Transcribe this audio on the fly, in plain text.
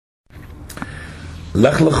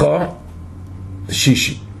Lech Lecha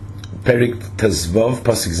Shishi, Perik Tezvav,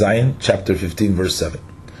 Pasuk Zayin, chapter 15, verse 7.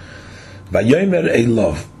 Vayomer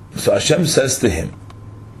Elov. So Hashem says to him,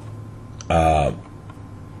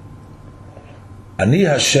 Ani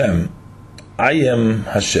Hashem, I am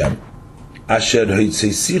Hashem, Asher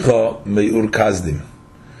Hoitzeisicha Me'ur Kazdim,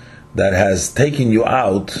 that has taken you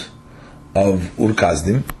out of Ur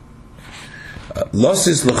Kazdim.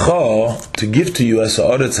 Losis Lecha, to give to you as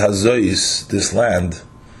Haaretz Hazois, this land,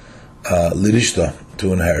 Lirishta,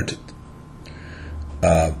 to inherit it.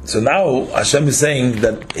 So now Hashem is saying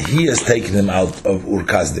that He has taken him out of Ur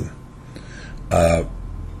Kazdim.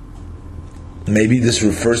 Maybe this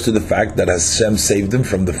refers to the fact that Hashem saved him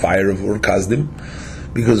from the fire of Ur Kazdim,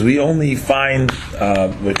 because we only find,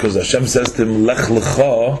 because Hashem says to him, Lech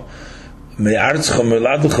Lecha Me'artzcha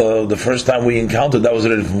Me'ladcha, the first time we encountered, that was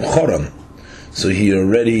already from Choron. So he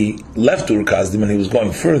already left Ur Kazdim and he was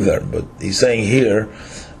going further. But he's saying here,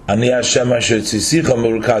 Ani Hashem Asher Tzisicha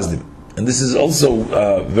Me'ur Kazdim. And this is also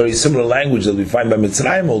very similar language that we find by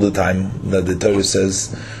Mitzrayim all the time, that the Torah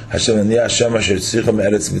says, Hashem Ani Hashem Asher Tzisicha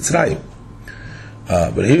Me'eretz Mitzrayim.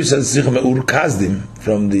 But here it says Tzisicha Me'ur Kazdim,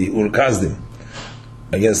 from the Ur Kazdim.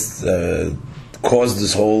 I guess caused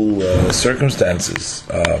this whole circumstances.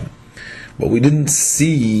 But we didn't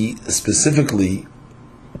see specifically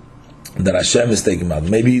that Hashem is taking him out.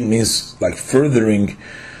 Maybe it means like furthering,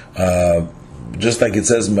 just like it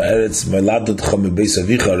says, Rashi's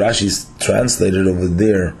translated over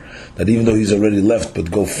there, that even though he's already left,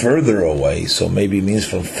 but go further away, so maybe it means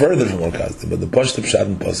from further from Ur Kazdim. But the Pashto Pshat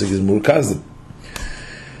and Pasuk is Ur Kazdim.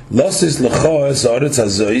 Losis Lecha es Haaretz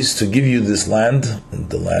Hazois, to give you this land,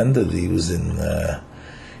 the land that he was in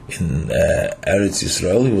Eretz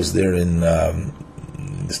Yisrael. He was there in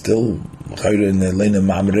still in Leina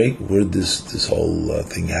Mamre, where this whole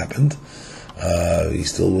thing happened. He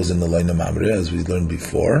still was in the Leina Mamre, as we learned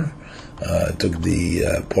before. Took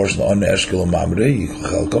the portion on Eshkel Mamre,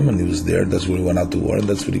 Chalkom, and he was there. That's where he went out to war, and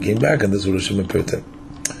that's where he came back, and that's where Hashem appeared to him.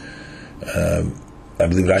 I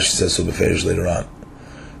believe Rashi says so beferish later on.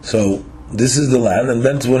 So this is the land, and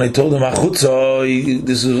then when I told him Achutza,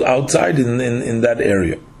 this is outside in that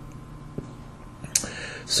area.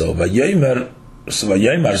 So Vayomer, so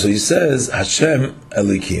he says Hashem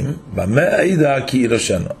Elikim B'me'eida ki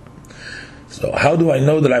irashena. So how do I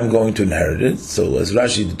know that I'm going to inherit it? So as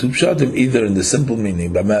Rashi the Tupshatim, either in the simple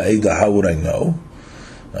meaning B'me'eida, how would I know?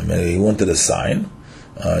 I mean, he wanted a sign.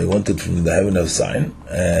 He wanted from the heaven a sign,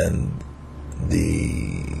 and the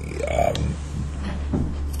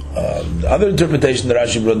other interpretation that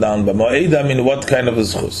Rashi brought down, B'me'eida, I mean, what kind of a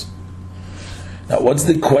zchus? Now, what's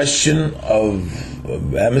the question of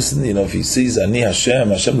Emerson? You know, if he sees Ani Hashem,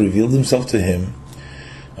 Hashem revealed Himself to him.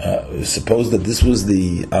 Suppose that this was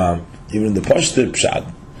the even the Pashto Pshat.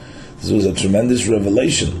 This was a tremendous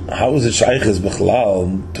revelation. How is it shayches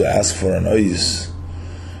b'chalal to ask for an ois,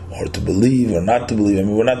 or to believe or not to believe? I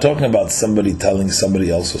mean, we're not talking about somebody telling somebody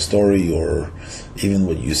else a story, or even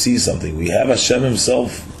when you see something. We have Hashem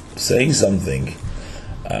Himself saying something.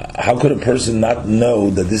 How could a person not know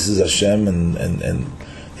that this is Hashem? And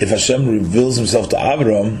if Hashem reveals Himself to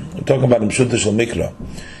Avram, we're talking about Mshutah Shel Mikra.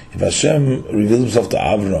 If Hashem reveals Himself to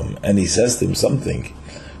Avram and He says to him something,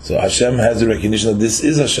 so Hashem has the recognition that this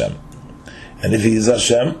is Hashem. And if He is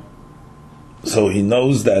Hashem, so He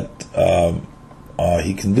knows that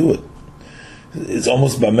He can do it. It's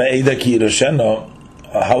almost B'me'eida ki irashena.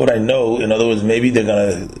 How would I know? In other words, maybe they're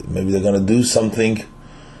gonna do something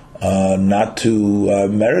not to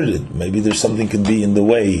merit it. Maybe there's something could be in the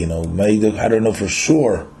way. You know, maybe I don't know for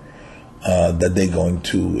sure that they're going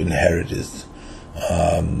to inherit it.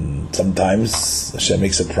 Sometimes Hashem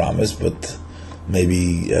makes a promise, but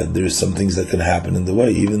maybe there's some things that can happen in the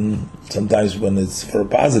way. Even sometimes when it's for a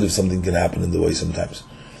positive, something can happen in the way sometimes.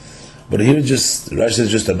 But here, Rashi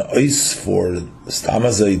is just an ois for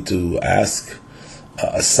Stamazai to ask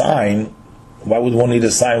a sign. Why would one need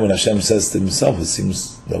a sign when Hashem says to Himself? It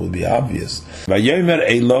seems that would be obvious. Vayomer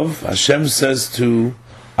Elov, Hashem says to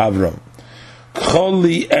Avram,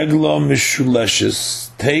 Choli egla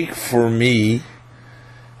mishuleshes, take for me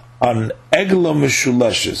an egla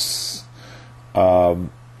mishuleshes.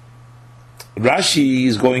 Rashi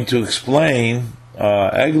is going to explain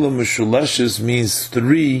egla mishuleshes means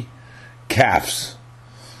 3 calves.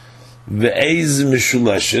 Ve'ez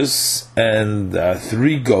mishuleshes, and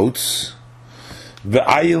 3 goats.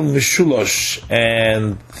 Ve'ayil mishulosh,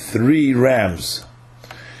 and 3 rams.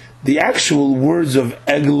 The actual words of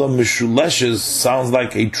egla mishuleshes sounds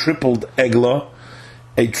like a tripled egla,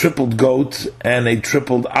 a tripled goat, and a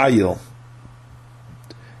tripled ayil,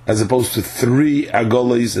 as opposed to 3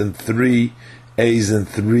 agoles and 3 A's and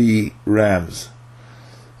 3 rams.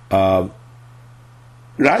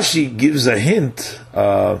 Rashi gives a hint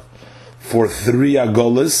for 3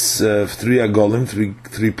 agolas, 3 agolim,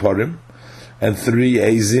 3 parim, and 3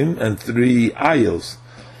 azim, and 3 ayils.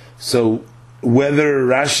 So whether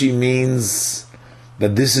Rashi means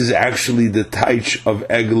that this is actually the taich of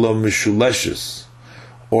Egla Mishuleshes,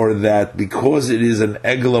 or that because it is an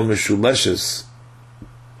Egla Mishuleshes,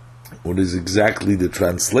 what is exactly the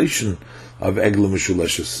translation of Egla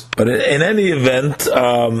Mishuleshes? But in any event,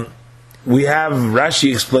 we have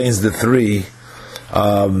Rashi explains the 3,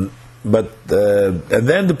 and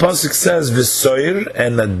then the pasuk says v'soir,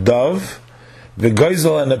 and a dove,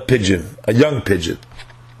 v'goizel, and a pigeon, a young pigeon.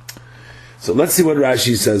 So let's see what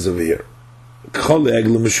Rashi says over here. What is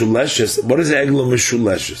Egla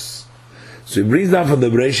Mishuleshes? So he brings down from the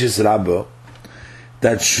Bereshis Rabbah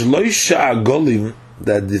that Shloisha Agolim,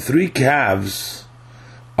 that the 3 calves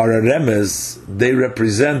are a remez, they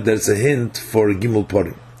represent, that's a hint for Gimel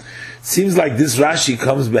Porim. Seems like this Rashi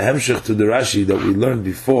comes behemshech to the Rashi that we learned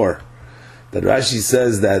before. That Rashi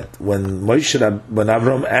says that when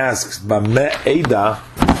Avram asks Bameh Eida,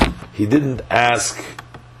 he didn't ask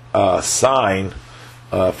a sign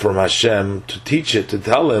from Hashem to teach it, to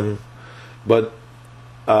tell him, but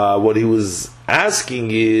what he was asking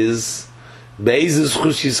is,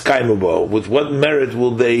 with what merit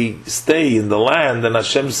will they stay in the land? And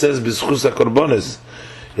Hashem says, B'schus HaKorbanos,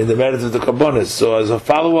 in the merit of the Korbanos. So as a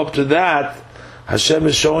follow-up to that, Hashem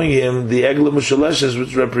is showing him the Egla Mishuleshes,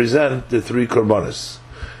 which represent the 3 Korbanos,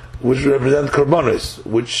 which represent Korbanos,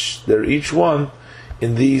 which they're each one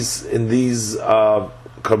in these 3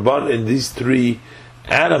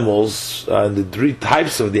 animals, the 3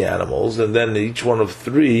 types of the animals, and then each one of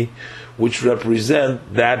 3 which represent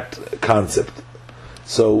that concept.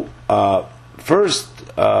 So first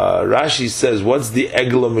Rashi says, what's the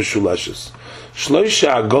Egla Mishuleshes?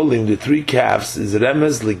 Shloisha Agolim, the 3 calves, is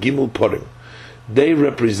Remez Legimul Porim. They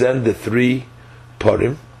represent the 3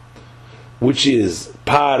 Porim, which is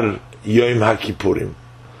Par Yom HaKippurim.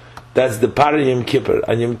 That's the Par Yom Kippur.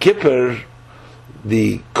 And Yom Kippur,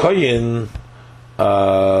 the Kohen,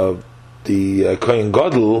 Kohen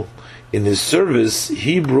Gadol, in his service,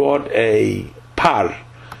 he brought a par.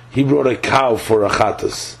 He brought a cow for a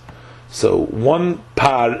chatas. So 1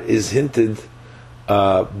 par is hinted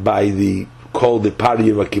called the Par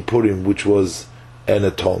Yom Kippurim, which was an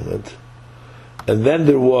atonement. And then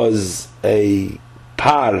there was a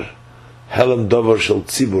par Helem Dover Shel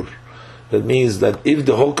Tzibur. That means that if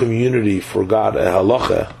the whole community forgot a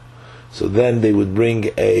halacha, so then they would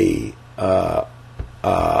bring a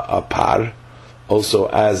par, also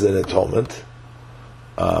as an atonement.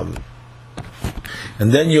 And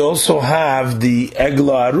then you also have the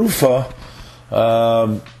Egla Arufa,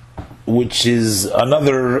 which is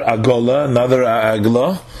another Agola, another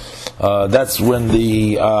Egla. That's when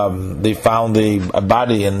they found a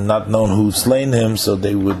body and not known who slain him, so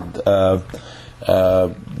they would bring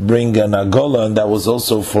an Agola, and that was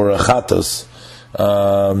also for a Chatos.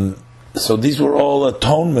 So these were all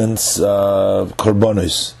atonements,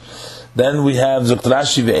 Korbanos. Then we have Zokt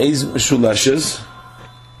Rashi ve'ez Mishuleshes.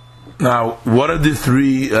 Now, what are the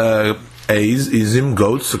 3 izim,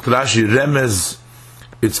 goats? Zokt Rashi remez.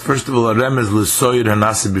 It's first of all a remez l'soyer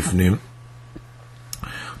hanasi bifnim,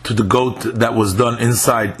 to the goat that was done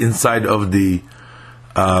inside of the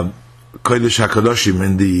Kodesh HaKadoshim,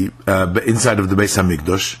 in the inside of the Beis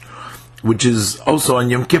Hamikdash, which is also on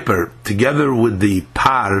Yom Kippur, together with the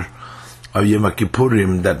par of Yom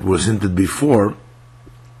Kippurim that was hinted before.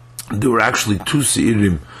 There were actually 2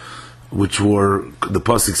 seirim, which were, the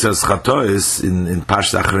pasuk says chatois in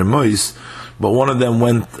Parshas Acharei Mos, but one of them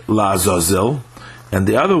went la'azazel, and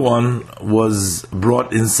the other one was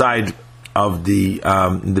brought inside of the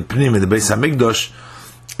in the Pnim, in the Beis Hamikdash,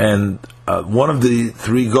 and one of the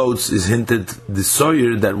 3 goats is hinted the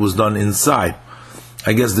soyer that was done inside.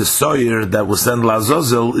 I guess the soyer that was sent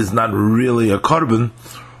la'azazel is not really a korban,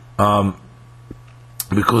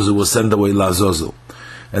 because it was sent away la'azazel.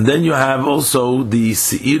 And then you have also the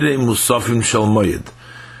Seirei Musafim Shel Moed.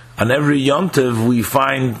 On every Yontev we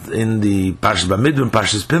find in the Parshas Bamidbar,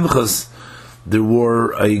 Parshas Pinchas, there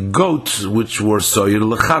were a goat which were Soyer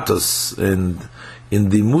Lechatos, and in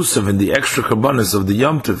the Musaf, in the extra Karbanis of the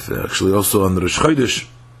Yontev, actually also on the Rosh Chodesh,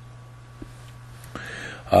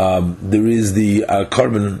 there is the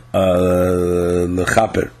Karban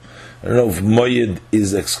Lechaper. I don't know if Moed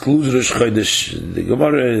is excluded Rosh Chodesh. The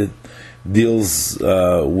Gemara deals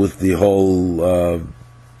with the whole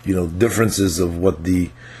differences of what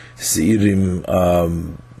the Seirim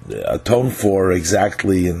atone for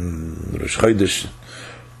exactly in Rosh Chodesh.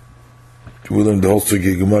 We learned the whole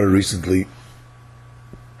Sugya Gemara recently.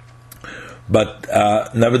 But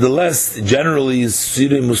nevertheless, generally is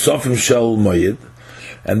Sirei Musafim Shel Moyed,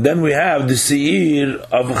 and then we have the Seir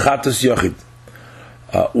of Chatos Yochid.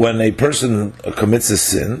 When a person commits a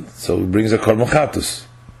sin, so he brings a Korban Chatos.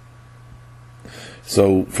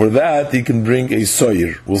 So for that, he can bring a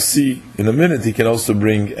soyer. We'll see in a minute. He can also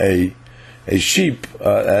bring a sheep,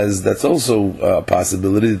 as that's also a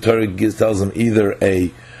possibility. The Torah tells him either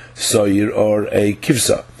a soyer or a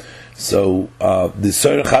kivsa. So the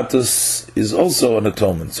soyer chatos is also an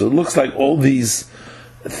atonement. So it looks like all these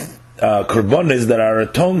korbanos that are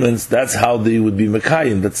atonements, that's how they would be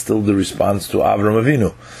mekayim. That's still the response to Avram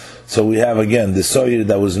Avinu. So we have again the soyer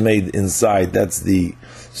that was made inside. That's the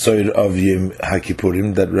soyer of Yom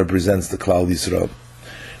HaKippurim that represents the Klal Yisrael.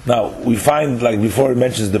 Now we find, like before, it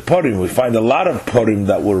mentions the Purim. We find a lot of Purim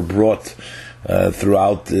that were brought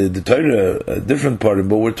throughout the Torah, different Purim.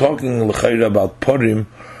 But we're talking l'chayra about Purim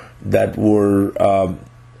that were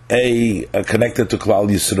connected to Klal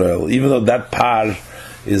Yisrael. Even though that par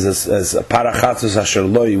is as a parachatzos asher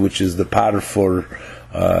loi, which is the par for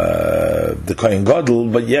the Kohen Gadol,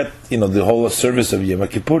 but yet the whole service of Yom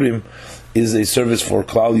Kippurim is a service for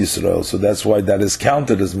Klal Yisrael, so that's why that is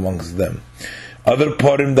counted as amongst them. Other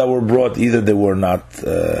Purim that were brought, either they were not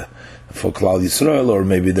for Klal Yisrael, or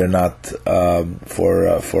maybe they're not for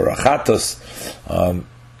Achatos,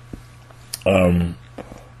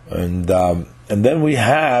 and then we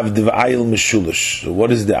have the Ayil Meshulish. So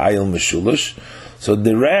what is the Ayil Meshulish? So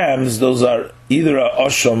the rams, those are either a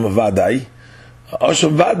Osham Vadai.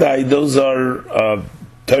 Osham Vadai, those are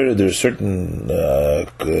Torah. There are certain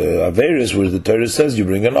Averis where the Torah says you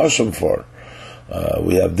bring an Osham for.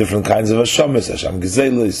 We have different kinds of Hashamis, Hasham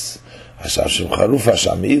Gezelis, Hasham Charuf,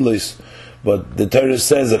 Hasham Ilis. But the Torah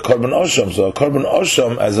says a Korban Osham. So a Korban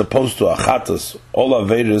Osham, as opposed to a Chatos, all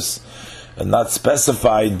Averis not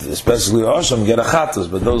specified, especially Osham, get a Chatos.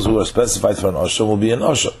 But those who are specified for an Osham will be an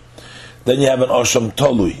Osham. Then you have an Osham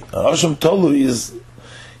Tolui. An Osham Tolui is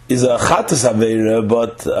a Chatas Aveira,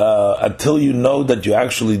 but until you know that you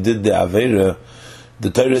actually did the Aveira,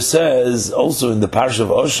 the Torah says, also in the Parsha of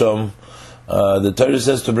Osham, the Torah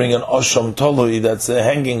says to bring an Osham Tolui, that's a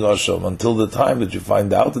hanging Osham, until the time that you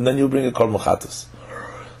find out, and then you'll bring a Korban Chatas.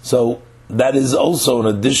 So that is also an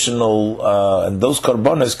additional, and those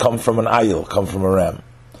Korbanos come from an Ayil, come from a ram.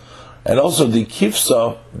 And also the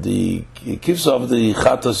Kifsa of the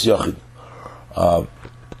Chatos Yochid.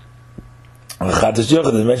 Chatos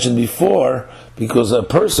Yochid is mentioned before because a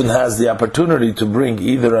person has the opportunity to bring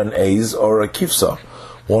either an Eiz or a Kifsa,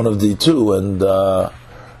 one of the two, and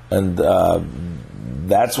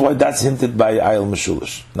that's why that's hinted by Ayil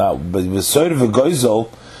Meshulish. Now, but with Soyer v'Goizel,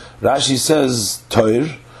 Rashi says Toir,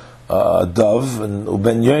 a dove, and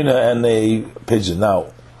Uben Yoina, and a pigeon.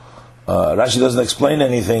 Now, Rashi doesn't explain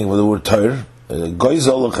anything with the word Toir.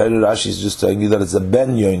 Goizel, Rashi is just telling you that it's a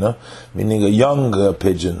Ben Yoina, meaning a young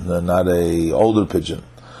pigeon, not a older pigeon.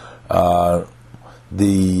 As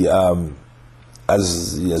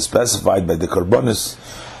specified by the Korbanos,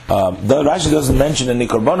 Rashi doesn't mention any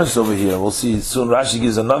Korbanos over here. We'll see soon. Rashi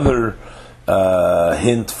gives another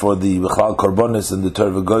hint for the Bechal Korbanos and the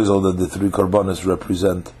Torah Goizel, that the three Korbanos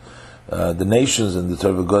represent the nations, and the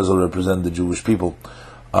Torah Goizel represent the Jewish people.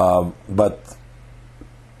 But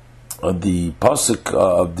the pasuk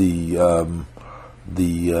of the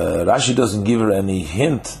Rashi doesn't give her any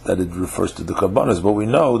hint that it refers to the Korbanos, but we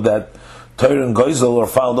know that Torah and Goizel are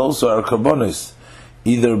found also are Korbanos,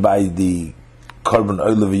 either by the Korban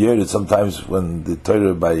Olav Yered. Sometimes when the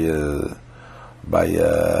Torah by an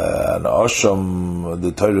Osham,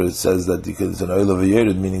 the Torah says that it's an Olav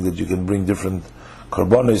Yered, meaning that you can bring different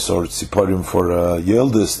Korbanos or Tziporim for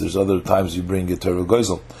Yeldis. There's other times you bring a Torah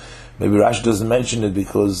Goizel. Maybe Rashi doesn't mention it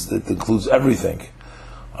because it includes everything.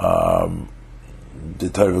 The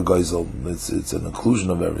Torah Goizel, it's an inclusion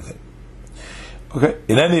of everything. Okay.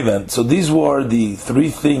 In any event, so these were the three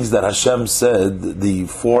things that Hashem said, the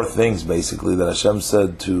four things basically that Hashem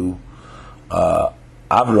said to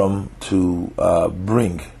Avram to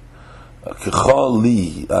bring. Kechol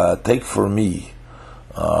li, take for me.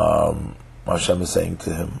 Hashem is saying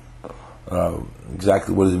to him,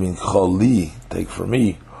 exactly what does it mean? Kechol li, take for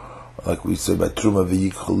me. Like we say by Truma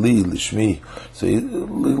v'yikholi lishmi. So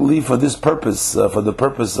leave for this purpose, for the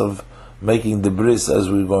purpose of making the bris, as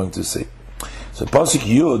we're going to see. So pasuk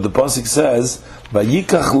Yud, the pasuk says,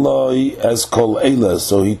 "Vayikach loy as kol eila."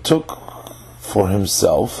 So he took for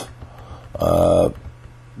himself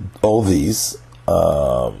all these.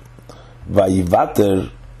 Vayivater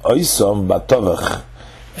oisom batovach,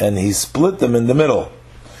 and he split them in the middle.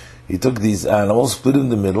 He took these animals, split in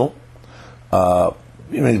the middle.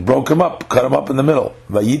 He broke them up, cut them up in the middle.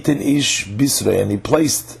 Vayitin ish bisrei, and he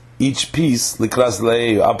placed each piece likras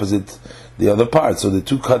lei opposite the other part. So the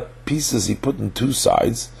two cut pieces he put in two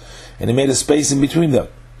sides, and he made a space in between them.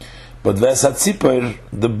 But vesat tzipor,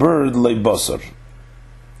 the bird lei basar.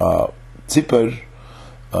 Tzipor,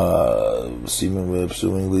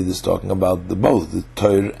 seemingly this is talking about both the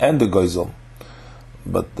toir and the goizel.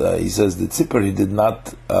 But he says the tzipor he did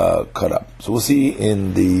not cut up. So we'll see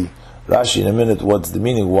in the Rashi in a minute what's the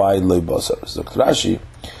meaning. Why lei basar? So Rashi,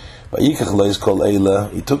 vayikach lo is kol eila.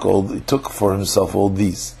 He took for himself all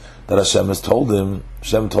these that Hashem has told him.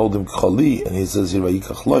 Hashem told him choli, and he says here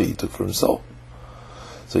vayikach lo. He took for himself.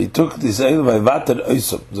 So he took this eila vayvater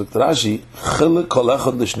oisam. So Rashi chilek kol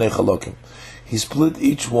echad l'shnei chalokim. He split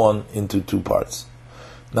each one into two parts.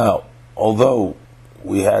 Now, although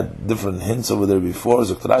we had different hints over there before,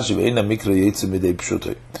 this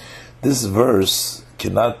verse is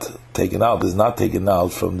not taken out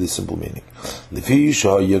from the simple meaning. The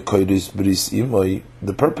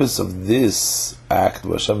purpose of this act,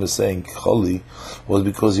 what Hashem is saying, Choli, was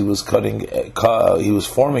because he was forming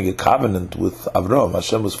a covenant with Avram.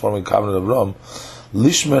 Hashem was forming a covenant with Avram,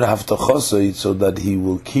 Lishmer Haftachosai, so that he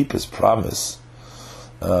will keep his promise,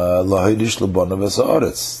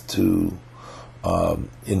 to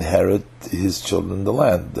inherit his children in the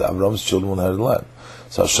land. Avram's children will inherit the land.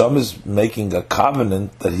 So Hashem is making a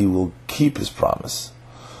covenant that he will keep his promise.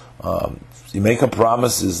 You make a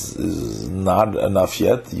promise is not enough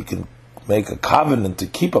yet. You can make a covenant to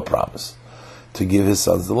keep a promise, to give his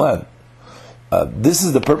sons the land. This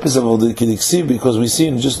is the purpose of the Kiddushim, because we see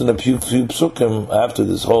in a few psukim after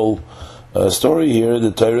this whole story here,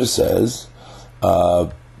 the Torah says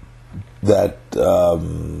that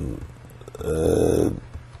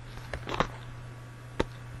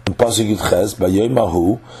Pasuk Yudches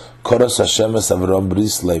Bayomahu Koros Hashem es Avram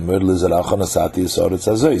Bris Leimer Lizarachon Asati Yisoretz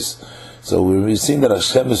Azois. So we've seen that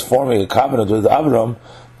Hashem is forming a covenant with Avram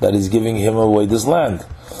that is giving him away this land.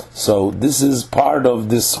 So this is part of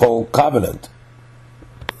this whole covenant.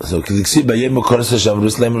 So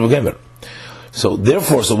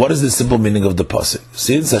therefore, what is the simple meaning of the pasuk?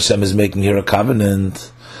 Since Hashem is making here a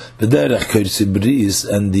covenant, and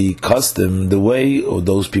the custom, the way of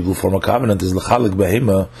those people form a covenant is l'chalik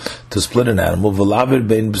behema, to split an animal, v'laver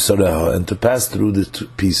bein b'soreha, and to pass through the two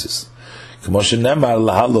pieces.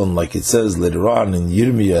 Like it says later on in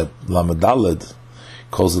Yirmiyah Lamadalad,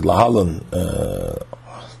 calls it lahalon.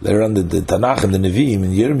 Later on the Tanakh and the Nevi'im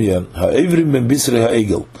in Yirmiyah, ha'evrim ben bisrei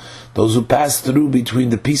ha'egel, those who pass through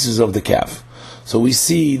between the pieces of the calf. So we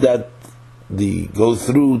see that they go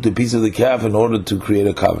through the piece of the calf in order to create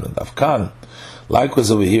a covenant. Afkan, likewise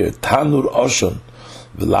over here, Tanur Oshon,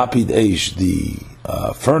 V'lapid Eish, the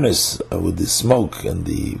furnace with the smoke and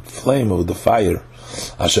the flame of the fire,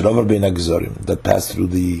 Asher Over Bein HaGzorim, that passed through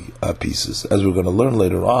the pieces. As we're going to learn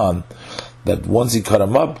later on, that once he cut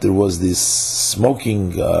them up, there was this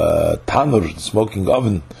smoking tanur, smoking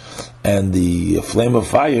oven, and the flame of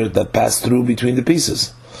fire that passed through between the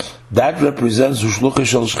pieces. That represents Ushlucha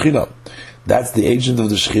Shel Shechina. That's the agent of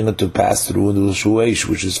the Shechina to pass through into the Shu'esh,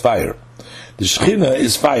 which is fire. The Shechina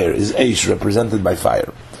is fire, is Eish, represented by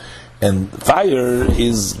fire. And fire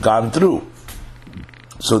is gone through.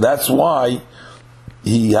 So that's why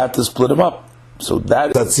he had to split them up. So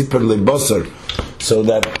that's Tzipor Lebosar. So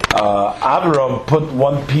that Avram put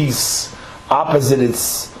one piece opposite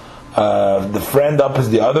its, the friend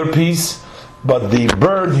opposite the other piece, but the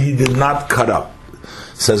bird he did not cut up.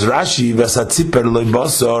 Says Rashi, Tzipor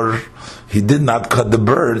Lebosar, he did not cut the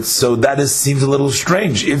bird, so that seems a little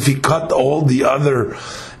strange. If he cut all the other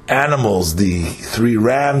animals, the 3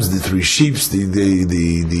 rams, the 3 sheep,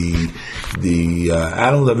 the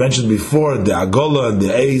animal I mentioned before, the agola, and the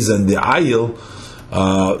aiz, and the ayil,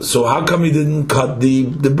 so how come he didn't cut the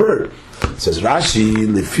bird? Says Rashi,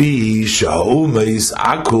 Lefi Sha'umeis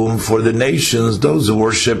Akum, for the nations, those who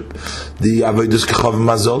worship the Avedus Kechav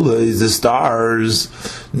Mazola, is the stars,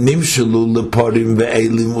 Nimshulu Leporim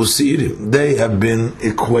Ve'elim Usirim. They have been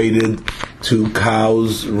equated to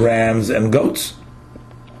cows, rams, and goats.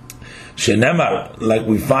 Shenemar, like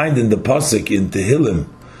we find in the Pasuk in Tehillim,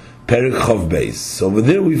 Perik Chav Beis. So over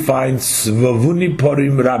there we find Svavuni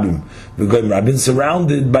Porim Rabim. V'goyim Rabim,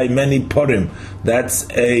 surrounded by many Porim. That's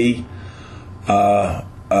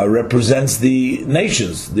represents the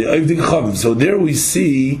nations, the Avdik Chavim. So there we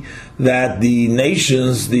see that the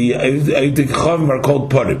nations, the Avdik Chavim, are called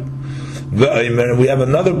Porim. We have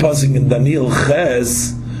another pasuk in Daniel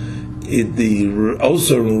Ches,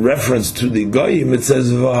 also in reference to the Goyim, it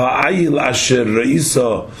says V'ha'ayil asher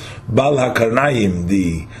re'iso bal hakarnayim,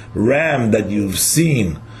 the ram that you've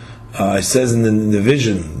seen It says in the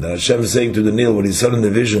vision that Hashem is saying to Daniel when he saw in the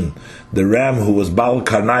vision the ram who was Baal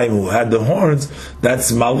Karnaim, who had the horns, that's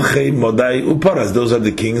Malchei, Modai, Uparas. Those are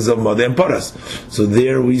the kings of Modai and Paras. So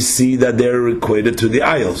there we see that they're equated to the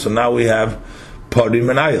Ayil. So now we have Parim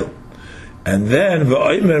and Ayil. And then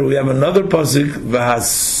V'oimer, we have another pasuk,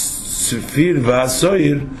 V'hasifir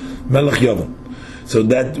V'hasoir Melech Yavon. So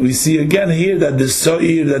that we see again here that the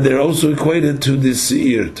Soir, that they're also equated to the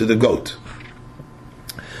Seir, to the goat.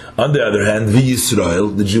 On the other hand,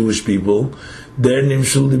 V'Yisrael, the Jewish people, they're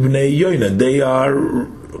Nimshul Libnei Yoina. They are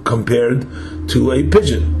compared to a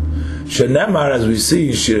pigeon. Shenemar, as we see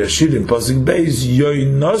in Shir Hashirim, Pasuk Beis,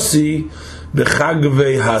 Yoinosi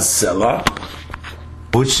B'Chagvei HaSela,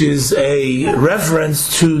 which is a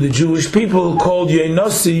reference to the Jewish people called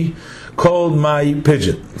Yoinosi, called my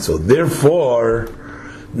pigeon. So therefore,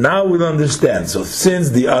 now we'll understand. So since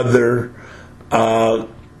the other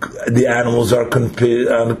the animals are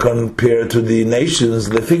compared to the nations,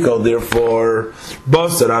 Lefiko, therefore,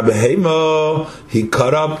 Basar Abehemo, he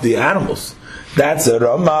cut up the animals. That's a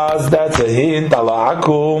ramaz, that's a hint,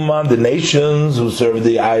 ala'akum, on the nations who serve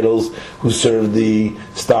the idols, who serve the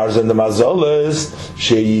stars and the mazolas,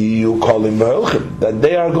 sheyu kolim b'holchim, that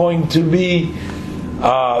they are going to be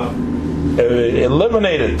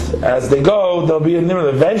eliminated. As they go, they'll be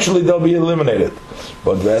eliminated. Eventually they'll be eliminated.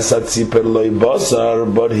 But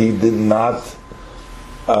he did not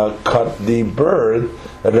cut the bird.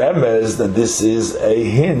 Remez, that this is a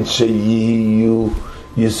hint,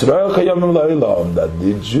 Yisrael Kayamim La'ilam, that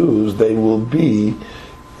the Jews, they will be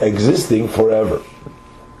existing forever.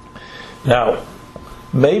 Now,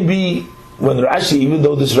 maybe when Rashi, even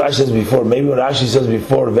though this Rashi says before, maybe when Rashi says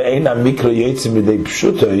before, Ve'ena mikra yotzim b'dei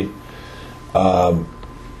pshutoi,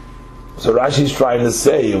 so Rashi is trying to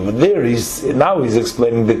say over there, he's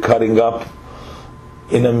explaining the cutting up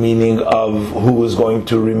in a meaning of who is going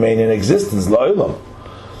to remain in existence, La'ilam.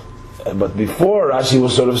 But before, Rashi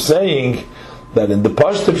was sort of saying that in the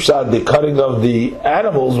Pashto Pshat, the cutting of the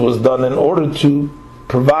animals was done in order to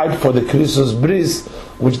provide for the Krisus Bris,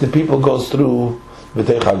 which the people goes through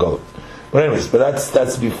V'tei Chagol. But anyways,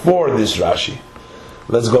 that's before this Rashi.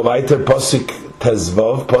 Let's go weiter. Pasuk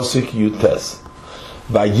Tezvav, Pasuk Yutes.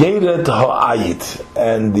 Vayeret ha'ayit,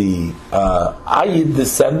 and the ayit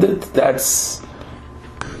descended.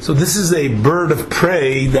 So this is a bird of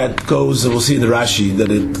prey that goes. We'll see in the Rashi that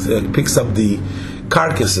it picks up the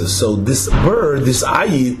carcasses. So this bird, this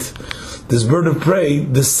ayit, this bird of prey,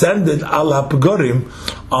 descended al hapagorim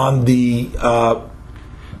on the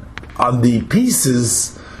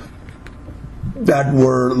pieces that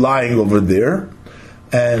were lying over there.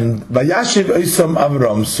 And Vayashiv Isam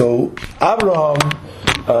Avram. So Abraham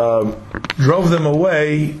drove them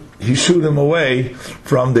away. He shooed them away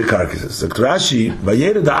from the carcasses. So Rashi,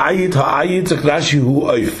 Vayera da ayit ha'ayit Rashi hu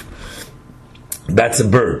oif. That's a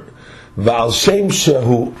bird. Val shem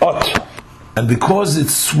shehu ot. And because it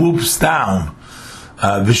swoops down,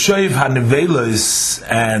 Vishoiv hanevelos,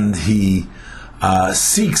 and he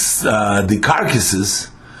seeks the carcasses,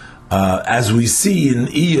 as we see in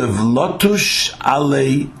Eyev Lotush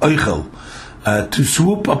Alei Oichel, to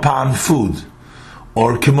swoop upon food,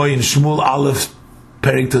 or Kemoy in Shmuel Aleph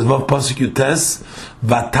Perik Tezvav Pasuk Yutes,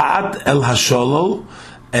 Vatat El Hasholol,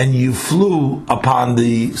 and you flew upon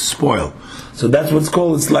the spoil. So that's what's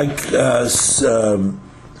called. It's like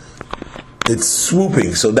it's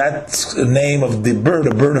swooping. So that's the name of the bird,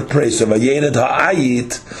 a bird of prey. So Vayedet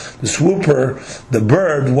Ha'ayit, the swooper, the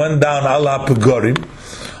bird went down ala Pegorim,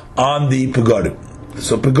 on the Pegorim.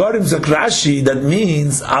 So Pegorim Zakrashi, that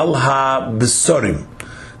means al ha besorim.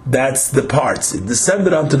 That's the parts. It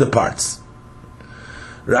descended onto the parts.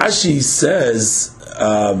 Rashi says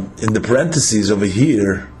in the parentheses over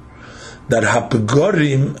here that ha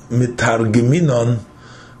Pegorim mitargiminon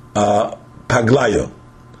paglayo.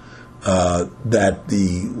 That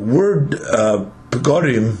the word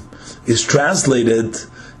Pegorim is translated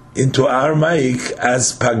into Aramaic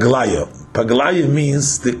as paglayo. Paglayo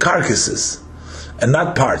means the carcasses and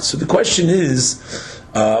not parts. So the question is,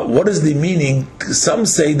 what is the meaning? Some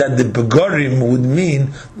say that the Pegorim would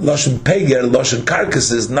mean Loshen Peger, Loshen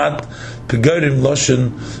carcasses, not Pegorim,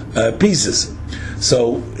 Loshen pieces.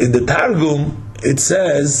 So in the Targum it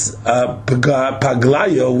says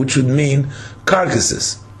Paglayo, which would mean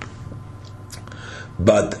carcasses.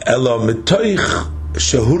 But Elo Mitoich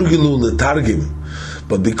Shehurgilu Letargim,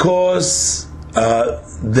 but because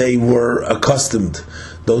they were accustomed,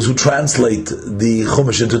 those who translate the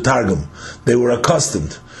Chumash into Targum, they were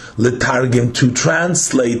accustomed Letargim to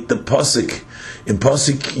translate the Pasuk in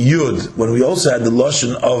Pasuk Yud, when we also had the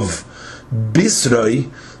Lashon of Bisroi,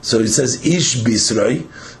 so it says Ish Bisroi,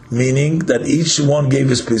 meaning that each one gave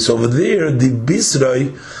his piece. Over there, the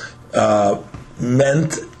Bisroi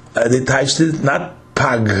meant, they touched it, not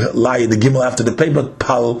Paglaya, the gimel after the pay, but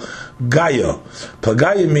Palgayo.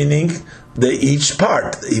 Palgayo meaning each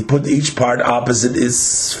part. He put each part opposite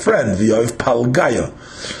his friend. V'yoiv Palgayo.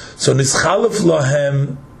 So Nischalef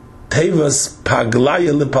Lohem Tevas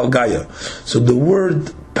Paglaya LePalgayo. So the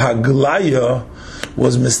word Paglaya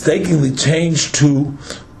was mistakenly changed to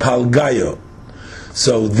Palgayo.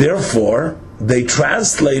 So therefore, they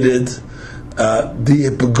translated the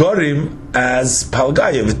Pegorim as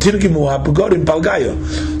Palgayo. V'tirgimu ha-Pegorim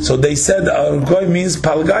Palgayo. So they said Goy means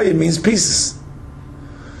Palgayo, means pieces.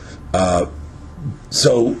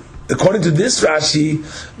 So according to this Rashi,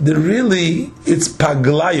 it's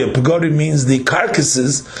Paglayo. Pegorim means the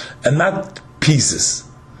carcasses and not pieces.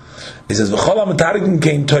 He says,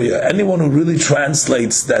 anyone who really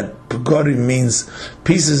translates that Pegorim means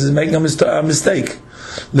pieces is making a mistake.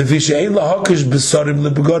 Because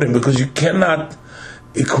you cannot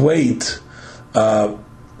equate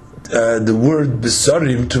the word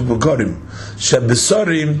Besorim to Pegorim.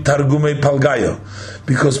 Besorim Targumei Palgayo.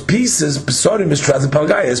 Because pieces, Besorim is translated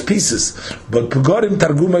Palgayo as pieces. But Pegorim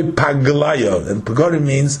Targumei Paglayo. And Pegorim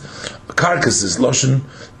means carcasses, Loshen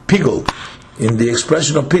Pigul, in the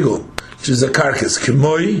expression of Pigul, which is a carcass.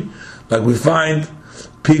 Kimoi, like we find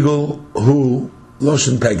Pigul Hu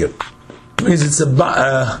Loshen Peger. It means it's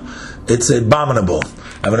abominable.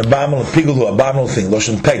 I have an abominable Pigul Hu, abominable thing,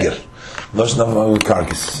 Loshen Peger. Loshen of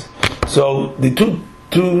carcass. So the two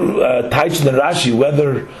types in the Rashi,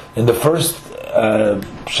 whether in the first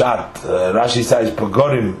shot Rashi says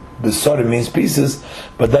Pegorim Besorim means pieces,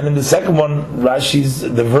 but then in the second one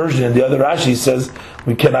the version in the other Rashi says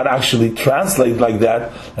we cannot actually translate like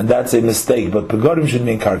that, and that's a mistake. But Pegorim should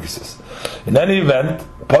mean carcasses. In any event,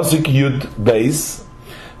 Pasuk Yud Beis,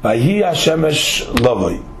 Vayi Hashemesh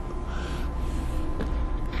Lavoi,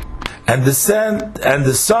 and the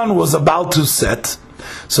sun was about to set.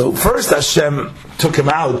 So first Hashem took him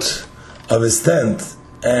out of his tent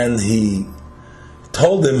and he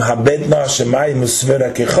told him, "Habetna Shemayim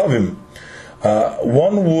Usvera Kechavim."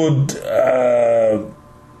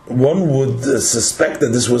 One would suspect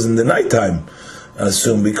that this was in the nighttime,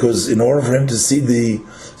 assume, because in order for him to see the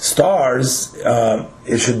stars,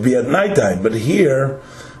 it should be at nighttime. But here,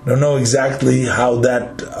 I don't know exactly how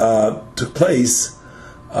that took place.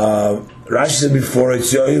 Rashi said before, to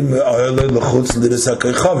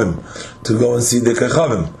go and see the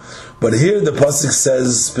Kechavim. But here the pasuk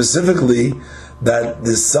says specifically that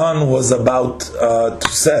the sun was about to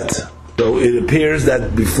set. So it appears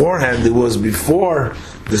that beforehand, it was before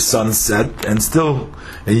the sun set, and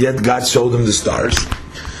yet God showed him the stars.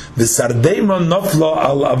 The Sardema Noflo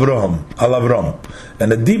al Avram,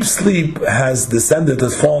 and a deep sleep has descended,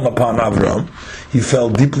 has fallen upon Avram. He fell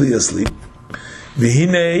deeply asleep.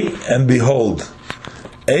 Vihine, and behold,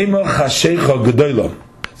 Ema Chashecha Gedoyla.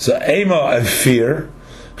 So Ema, of fear,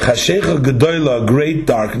 Chashecha Gedoyla, great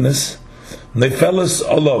darkness, Nefeles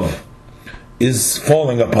Olav, is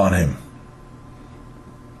falling upon him.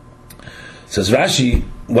 Says Rashi,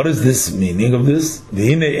 what is this meaning of this?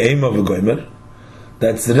 Vihine Ema V'goymer.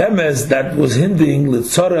 That's the remez that was hinting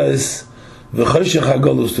Litzoras V'choshech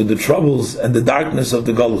HaGolus, to the troubles and the darkness of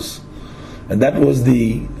the Golus. And that was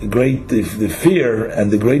the fear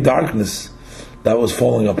and the great darkness that was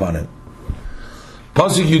falling upon him.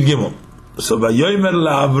 Pasuk Yud Gimel. So Vayomer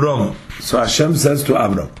LaAvram. So Hashem says to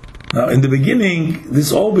Avram. Now in the beginning,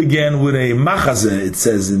 this all began with a machazeh. It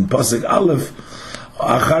says in Pasuk Aleph,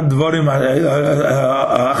 Achad dvarim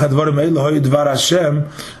Elohi dvar Hashem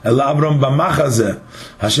el Avram b'machazeh.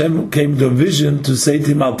 Hashem came to a vision to say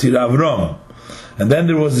to him, Al Tira Avram. And then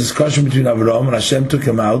there was discussion between Avram and Hashem took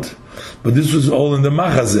him out. But this was all in the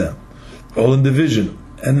machazeh, all in the vision.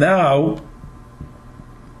 And now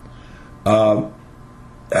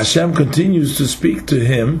Hashem continues to speak to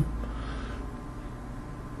him,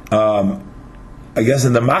 I guess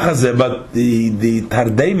in the machazeh, but the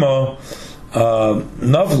tardema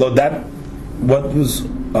novlo,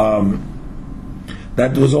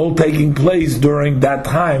 that was all taking place during that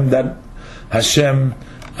time that Hashem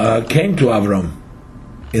came to Avram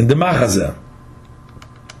in the machazeh.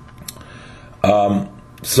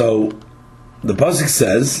 So the pasuk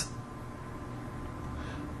says,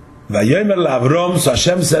 "Vayomer LaAvram." So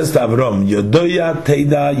Hashem says to Avram, "Yodoya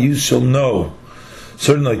Teida, you shall know,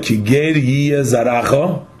 certainly Kiger Yiyeh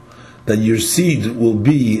Zaracha, that your seed will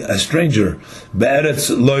be a stranger,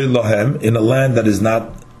 Be'eretz Lo Lohem, in a land that is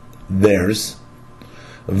not theirs,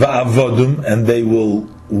 Va'avodum, and they will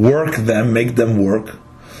work them, make them work,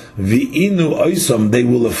 V'inu Oisom, they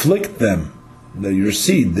will afflict them." Your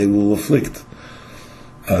seed they will afflict.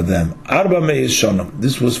 them. Arba me'ez shana.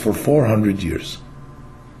 This was for 400 years.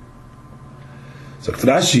 So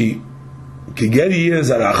Rashi, Kigeri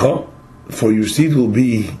zaracha, for your seed will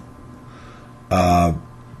be a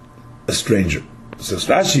stranger. So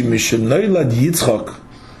Rashi, Mishenoilad Yitzchak,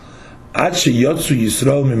 Ad sheyotzu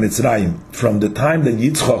Yisrael miMitzrayim, from the time that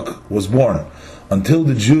Yitzchak was born until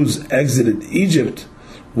the Jews exited Egypt,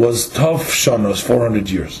 was Tov Shanos, 400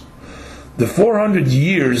 years. The 400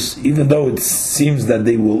 years, even though it seems that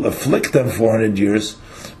they will afflict them 400 years,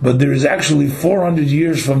 but there is actually 400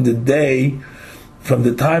 years from the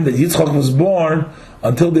time that Yitzchak was born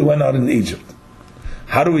until they went out in Egypt.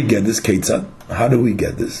 How do we get this, Ketzad? How do we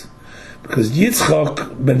get this? Because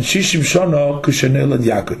Yitzchak ben Shishim Shana Kushanel and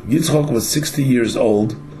Yaakov. Yitzchak was 60 years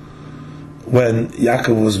old when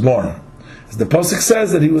Yaakov was born. As the pasuk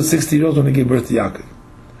says that he was 60 years old when he gave birth to Yaakov.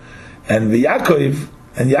 And Yaakov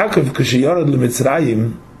Kushayorad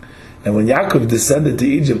leMitzrayim, and when Yaakov descended to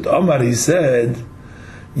Egypt, Omar, he said,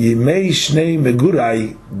 Yimei Shnei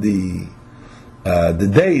Megurai, the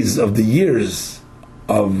days of the years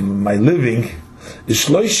of my living, is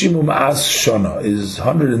Shloishim U'Ma'as Shana, is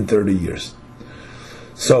 130 years.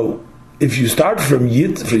 So if you start from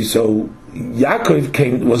so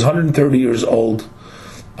Yaakov was 130 years old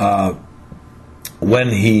when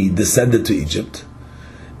he descended to Egypt,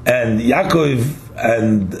 and Yaakov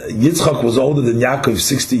and Yitzchak was older than Yaakov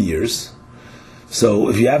 60 years. So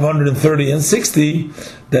if you have 130 and 60,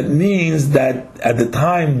 that means that at the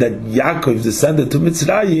time that Yaakov descended to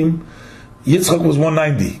Mitzrayim, Yitzchak was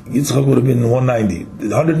 190. Yitzchak would have been 190.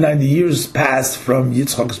 190 years passed from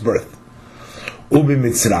Yitzchak's birth. Ubi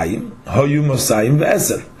Mitzrayim, Hoyu Mosayim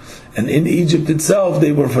Ve'eser. And in Egypt itself,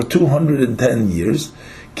 they were for 210 years.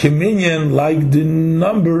 Kiminyan, like the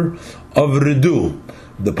number of Ridu.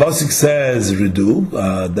 The pasuk says Ridu,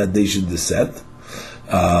 that they should descend.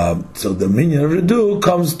 So the minyan of Ridu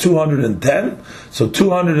comes 210. So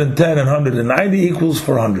 210 and 190 equals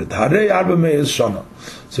 400. Harei arba me'ez shana.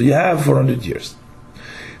 So you have 400 years.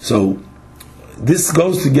 So this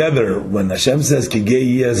goes together when Hashem says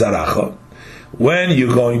Kigei zaracha. When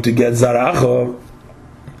you're going to get zaracha,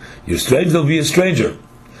 your stranger will be a stranger.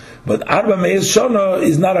 But Arba Me'ez Shana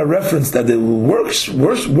is not a reference that they will work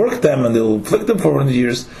them and they will afflict them for 400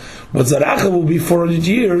 years. But Zaracha will be 400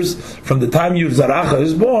 years from the time your Zaracha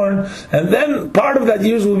is born, and then part of that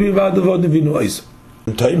years will be about the Vod Nevinuos.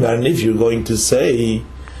 And if you're going to say,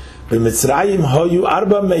 B'Mitzrayim Hoyu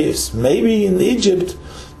Arba Me'ez, maybe in Egypt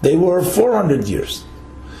they were 400 years.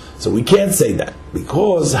 So we can't say that,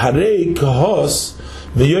 because Harei Kahos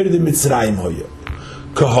Me'yorid Mitzrayim Hoyu.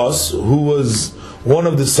 Kahos, who was one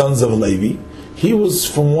of the sons of Levi, he was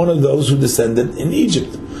from one of those who descended in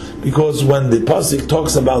Egypt, because when the pasuk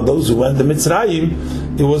talks about those who went to Mitzrayim,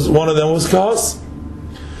 it was one of them was Kahos.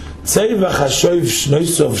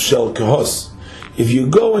 If you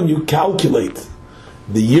go and you calculate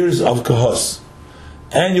the years of Kahos,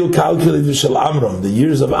 and you calculate the Shel Amram, the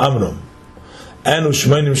years of Amram, and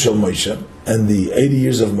Ushmainim Shel Moshe, and the 80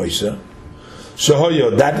 years of Moshe,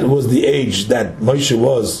 Shahoyo, that was the age that Moshe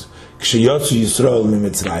was Yisrael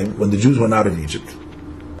miMitzrayim, when the Jews went out of Egypt.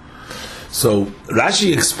 So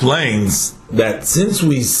Rashi explains that since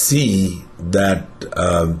we see that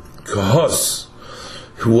Kahos,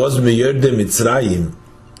 who was Meyerde Mitzrayim,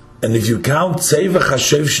 and if you count Seva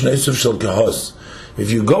Chashev Shneisov Shel Kahos, if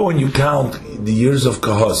you go and you count the years of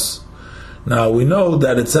Kahos, now we know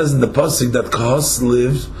that it says in the pasuk that Kahos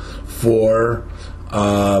lived for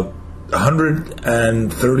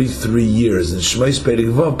 133 years. In Shmos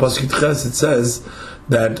Perek Vav pasuk Ches it says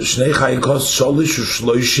that Shnei Chayikos Sholish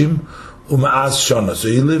Ushloishim U'Ma'as Shana. So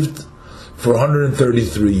he lived for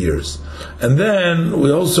 133 years. And then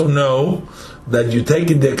we also know that you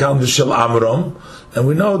take into account the Shel Amram, and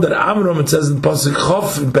we know that Amram, it says in pasuk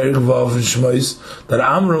Chof in Perek Vav in Shmos that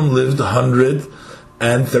Amram lived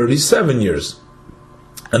 137 years.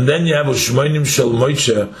 And then you have Ushmoinim Shel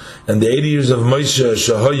Moshe, and the 80 years of Moshe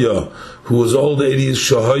Shahoya, who was old 80 years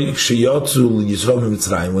Shahoy Sheyotzu Yisrael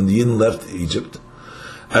Mitzrayim, when the Yidden left Egypt.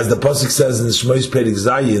 As the pasuk says in Shmos Perek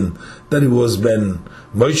Zayin, that it was Ben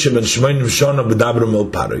Moshe Ben Shmoinim Shana B'Dabram El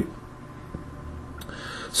Paroi.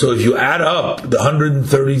 So if you add up the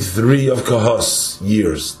 133 of Kahos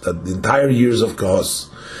years, that the entire years of Kahos,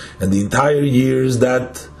 and the entire years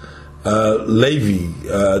that Levi,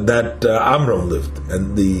 that Amram lived,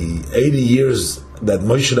 and the 80 years that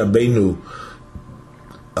Moshe Rabbeinu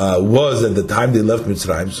was at the time they left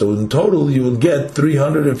Mitzrayim, so in total you will get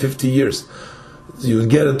 350 years. You will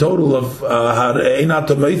get a total of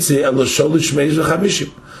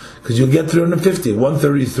because you'll get 350.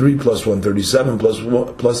 133 plus 137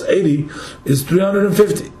 plus 80 is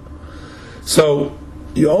 350. So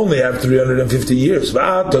you only have 350 years.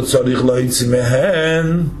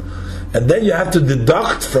 And then you have to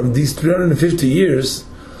deduct from these 350 years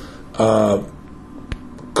Kol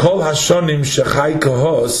Hashonim Shechai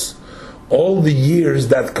Kahos, all the years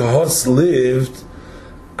that Kahos lived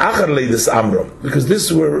Achar Leidas Amram. Because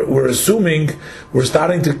this we're assuming, we're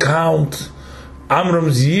starting to count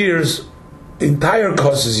Amram's years, entire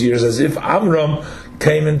Kahos' years, as if Amram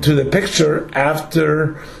came into the picture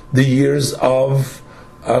after the years of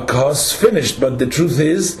Kahos finished. But the truth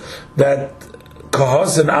is that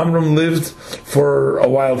Kahos and Amram lived for a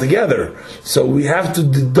while together. So we have to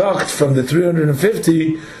deduct from the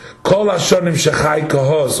 350 Kol Hashonim Shechai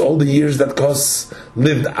Kahos, all the years that Kahos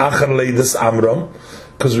lived Achar Leidas Amram,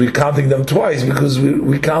 because we're counting them twice, because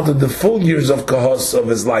we counted the full years of Kahos of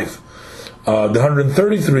his life, the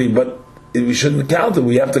 133, but we shouldn't count it.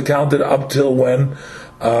 We have to count it up till when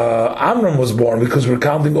Amram was born, because we're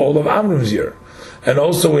counting all of Amram's year. And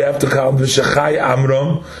also we have to count V'shechai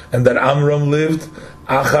Amram, and that Amram lived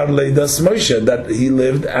Achar Leidas Moshe, that he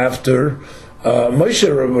lived after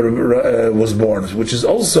Moshe was born, which is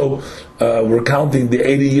also, we're counting the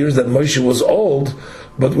 80 years that Moshe was old,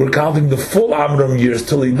 but we're counting the full Amram years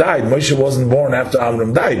till he died. Moshe wasn't born after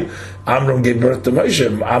Amram died. Amram gave birth to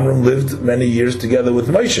Moshe. Amram lived many years together with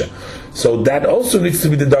Moshe. So that also needs to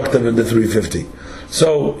be deducted in the 350.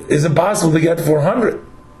 So is it possible to get 400?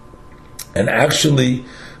 And actually,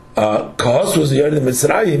 Kahos was the Yerid of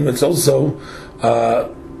Mitzrayim. It's also,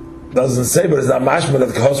 doesn't say, but it's not mashma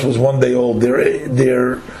that Kahos was one day old.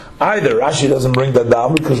 They're either. Rashi doesn't bring that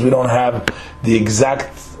down because we don't have the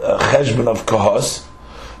exact cheshbon of Kahos.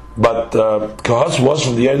 But Kahos was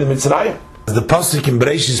from the Yerid of Mitzrayim. The pasuk in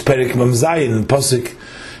Bereshis Perek Mem Zayin, Pasuk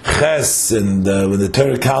Ches, and when the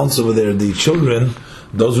Torah counts over there the children,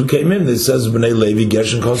 those who came in, it says Bnei Levi,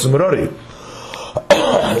 Gershon, Kahos, and Merari.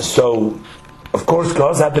 So, of course,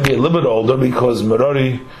 Kahos had to be a little bit older because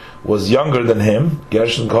Merari was younger than him,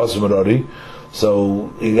 Gershon, Kahos, and Merari.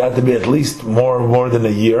 So he had to be at least more than a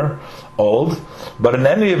year old. But in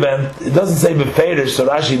any event, it doesn't say Beferish, so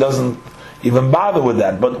Rashi doesn't even bother with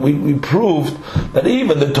that. But we proved that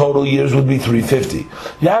even the total years would be 350.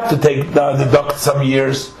 You have to deduct some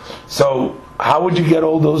years. So how would you get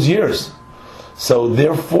all those years? So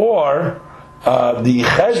therefore, the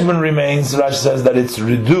cheshbon remains. Rashi says that it's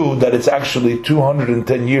redu, that it's actually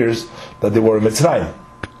 210 years that they were in Mitzrayim.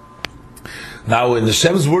 Now, in the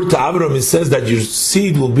Shem's word to Avram, it says that your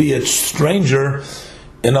seed will be a stranger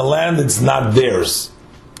in a land that's not theirs.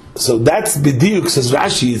 So that's b'diuk, says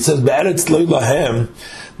Rashi. It says be'eretz lo lahem,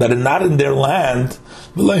 that are not in their land.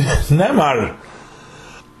 Nemar.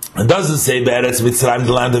 It doesn't say be'eretz Mitzrayim,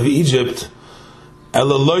 the land of Egypt.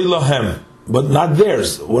 Ela lo lahem, but not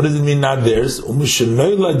theirs. What does it mean, not theirs?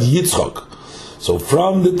 Umishenoilad Yitzchok. So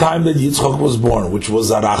from the time that Yitzchok was born, which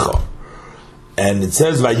was Zaracha, and it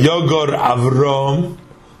says Vayogor Avram.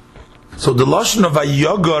 So the lashon of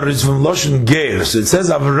Vayogor is from lashon Ger. So it says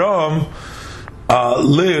Avram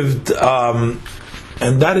lived,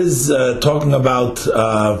 and that is talking about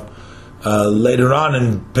later on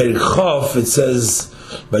in Perek Chof. It says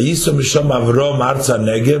Vayisom Misham Avram Arza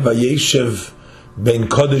Negev Vayeshev Ben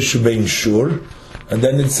Kodesh Ben Shur, and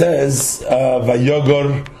then it says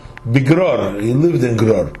Vayogor Bigror. He lived in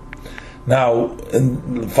Gror. Now,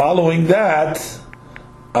 following that,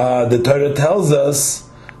 the Torah tells us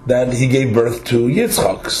that he gave birth to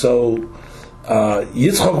Yitzchak. So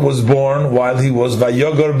Yitzchak was born while he was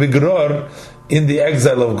Vayogor Bigror in the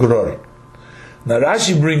exile of Gror. Now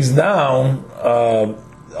Rashi brings down,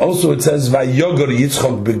 also it says Vayogor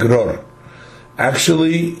Yitzchak Bigror.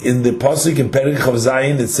 Actually, in the pasuk in Perek Chav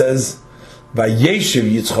Zayin, it says Vayeshev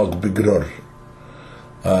Yitzchak Bigror,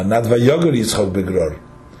 not Vayogor Yitzchak Bigror.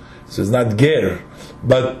 So it's not Ger,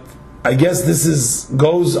 but I guess this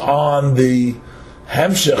goes on the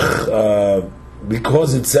Hemshech,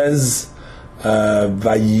 because it says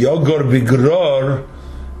Vayogor Bigror,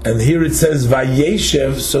 and here it says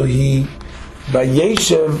Vayeshev, so he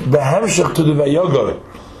Vayeshev the Hemshech to the Vayogor.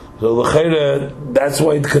 So l'cheira, that's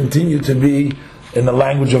why it continued to be in the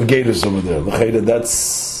language of Gerus over there. L'cheira,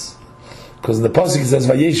 that's because in the pasuk it says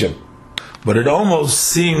Vayeshev. But it almost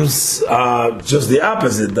seems just the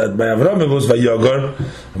opposite, that by Avram it was Vayogor,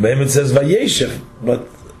 and by him it says Vayeshev. But,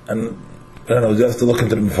 and I don't know, you have to look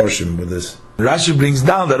into the Mefarshim with this. Rashi brings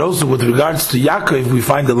down that also with regards to Yaakov, we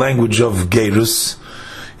find the language of Gerus.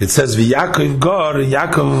 It says V'Yaakov Gor,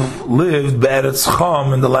 Yaakov lived Be'eretz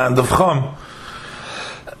Chom, in the land of Chom.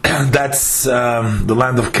 That's the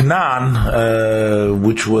land of Canaan,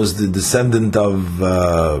 which was the descendant of...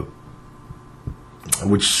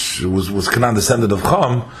 which was Canaan, descendant of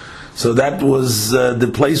Chom. So that was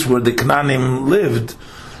the place where the Canaanim lived,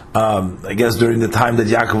 I guess during the time that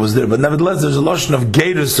Yaakov was there. But nevertheless, there's a lashon of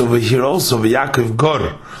Gerus over here also, Yaakov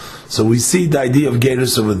Gor. So we see the idea of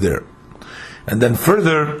Gerus over there. And then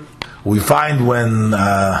further, we find when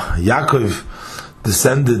Yaakov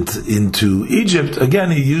descended into Egypt,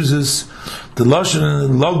 again he uses the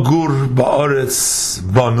lashon Logur Ba'oretz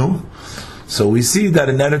Banu. So we see that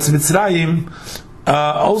in Eretz Mitzrayim,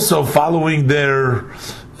 also following their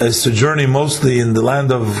sojourning mostly in the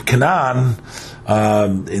land of Canaan,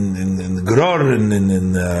 in Gror,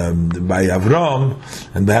 by Avram,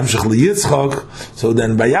 and by Hamshach Yitzchak. So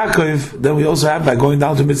then by Yaakov, then we also have by going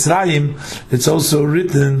down to Mitzrayim, it's also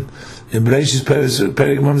written in Bereshis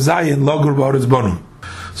Perek Mem Zayin, Logur Ba'oretz Banu.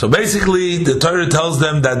 So basically, the Torah tells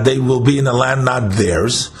them that they will be in a land not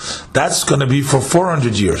theirs. That's going to be for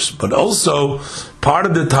 400 years. But also, part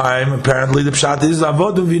of the time, apparently, the Pshat is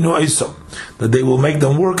Avodim Vinu Eiso, that they will make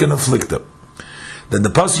them work and afflict them. Then the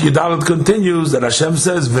Pasuk Yudalet continues that Hashem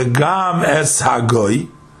says, V'gam es hagoy,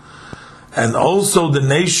 and also the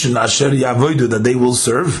nation Asher Yavoidu, that they will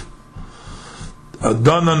serve,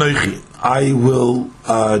 Adon Anoichi, I will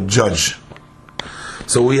judge.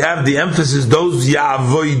 So we have the emphasis, those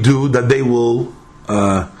Yavoidu, that they will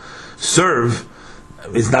serve.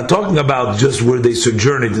 It's not talking about just where they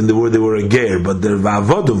sojourned and where they were a ger, but they're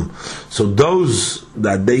Va'avodum. So those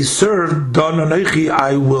that they serve, Don Anoichi,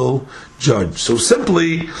 I will judge. So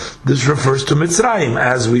simply, this refers to Mitzrayim,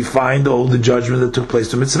 as we find all the judgment that took place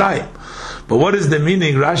to Mitzrayim. But what is the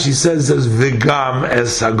meaning? Rashi says V'gam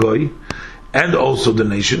es hagoy, and also the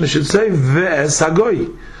nation. It should say V'es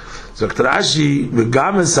hagoy. So Rashi,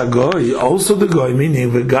 V'gam es hagoy, also the goy,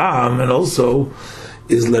 meaning V'gam, and also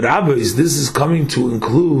is L'Rabbis. This is coming to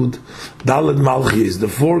include Daled Malchis, the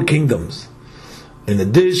 4 kingdoms. In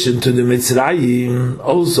addition to the Mitzrayim,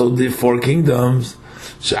 also the 4 kingdoms,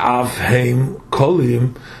 Sha'af, Heim,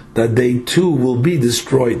 Kolim, that they too will be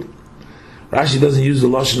destroyed. Rashi doesn't use the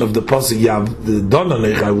lashon of the pasuk Yav, the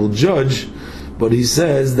Donanech, I will judge, but he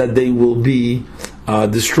says that they will be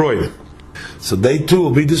destroyed. So they too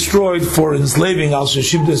will be destroyed for enslaving Al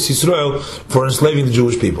Sheshibdes Yisrael, for enslaving the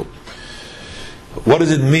Jewish people. What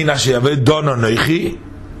does it mean?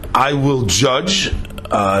 I will judge.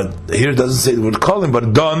 Here it doesn't say the word calling,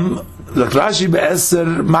 but don Rashi be'eser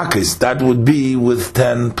makis. That would be with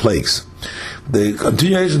 10 plagues. The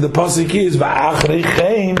continuation of the pasuk is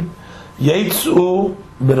va'achreichem yetzu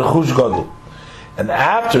b'rechush gadol. And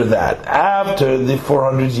after that, after the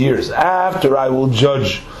 400 years, after I will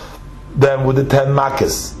judge them with the 10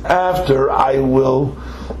 makis, after I will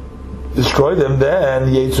destroy them, then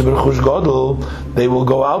Yetzu B'Rechush Gadol, they will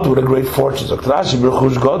go out with a great fortune. So Rashi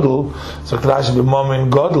B'Rechush Gadol, so Rashi B'Momin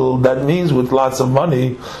Gadol, that means with lots of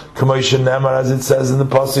money. K'moish Nemar, as it says in the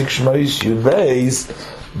pasuk Shmois Yud Beis,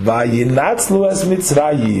 Vayinatzlu es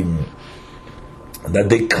Mitzrayim, that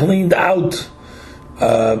they cleaned out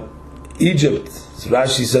Egypt. So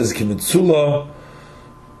Rashi says Kimitzula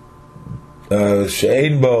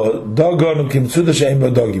She'ein Bo Dogon, Kimitzula She'ein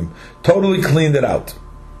Bo Dogim, totally cleaned it out.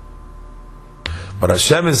 But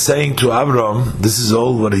Hashem is saying to Avram, this is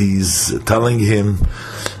all what He's telling him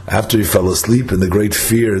after he fell asleep in the great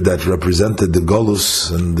fear that represented the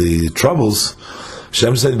Golus and the troubles.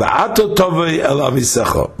 Hashem said, "Va'ato tovei el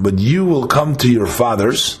avisecha," but you will come to your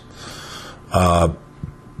fathers,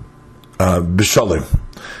 b'shalom.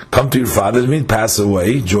 Come to your fathers means pass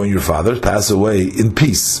away, join your fathers, pass away in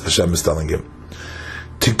peace. Hashem is telling him.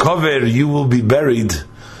 Tikover, you will be buried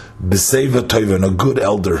b'seva toiva, in a good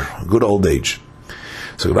elder, good old age.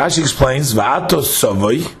 So Rashi explains, "Va'ato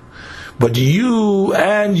savoy," but you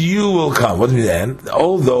will come. What do you mean? And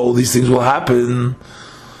although these things will happen,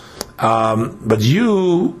 but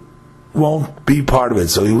you won't be part of it.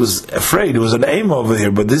 So he was afraid. It was an aim over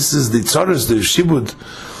here, but this is the tzaras, the shibud,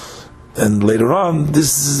 and later on,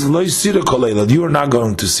 this is lo yisira koleila. You are not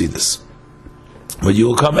going to see this, but you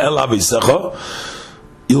will come el avisecha.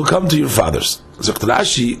 You will come to your fathers. So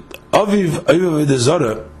Rashi, aviv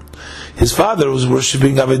avodah. His father was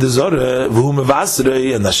worshipping Avodah Zarah,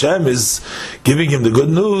 and Hashem is giving him the good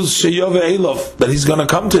news, that he's going to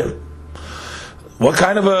come to him. What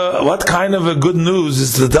kind of a good news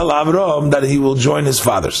is to tell Avraham that he will join his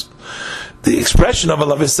fathers? The expression of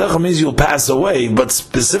Avisecha means you'll pass away, but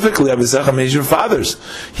specifically Avisecha means your fathers.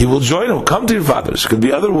 He will join him, come to your fathers. Could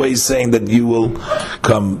be other ways saying that you will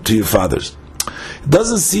come to your fathers. It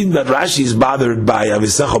doesn't seem that Rashi is bothered by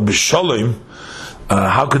Avisecha b'sholem.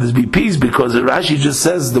 How could this be peace? Because Rashi just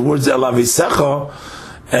says the words El Avisecha,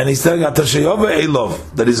 and he's telling Atashayova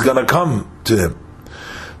Elov that he's going to come to him.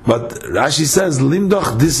 But Rashi says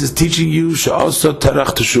Limdoch, this is teaching you Sha'osa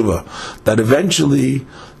Terach Teshuvah, that eventually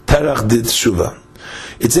Terach did tshuva.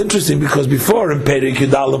 It's interesting because before in Perek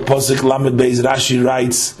Yudal Posik Lamed Beis Rashi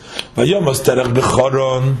writes Vayomos Terach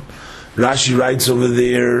Bechoron. Rashi writes over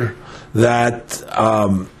there that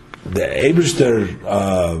the Eibishter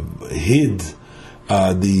hid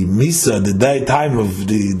the Misa, the time of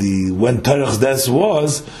the when Terach's death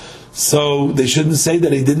was, so they shouldn't say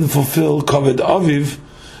that he didn't fulfill Kavod Aviv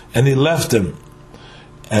and he left him.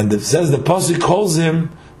 And it says the Pasuk calls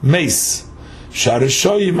him Meis.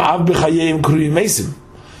 Sharishoyim Av B'Chayim Krui Meisim.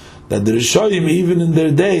 That the Rishoyim, even in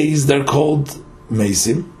their days, they're called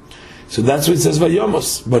Meisim. So that's what it says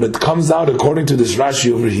Vayomos. But it comes out, according to this Rashi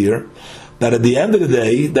over here, that at the end of the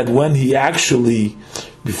day, that when he actually,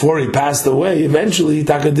 before he passed away, eventually he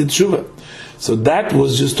did tshuva. So that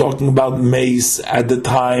was just talking about Meis at the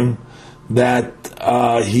time that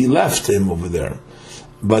he left him over there.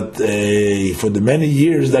 But for the many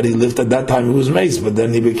years that he lived at that time, he was Meis. But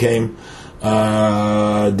then he became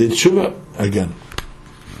did tshuva again.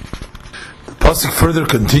 Pasuk further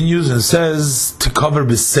continues and says, to cover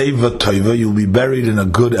b'seiva toiva, you'll be buried in a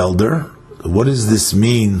good elder. What does this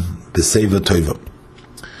mean, b'seiva toiva?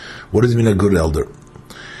 What does it mean, a good elder?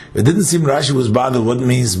 It didn't seem Rashi was bothered what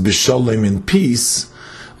means b'sholem, in peace,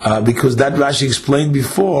 because that Rashi explained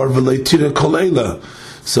before, v'leitira koleila.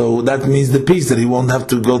 So that means the peace, that he won't have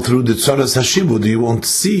to go through the tzoras hashibud. He won't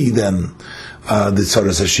see then the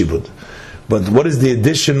tzoras hashibud. But what is the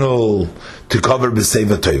additional to cover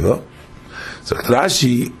b'seiva toiva? So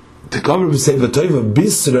Rashi, to cover b'seiva toiva,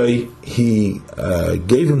 Bisrei, he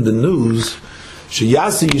gave him the news,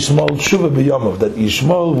 sheyasi Yishmael tshuva b'yomov, that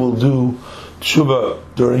Yishmael will do tshuva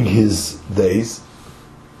during his days.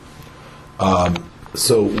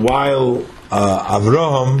 So while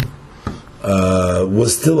Avraham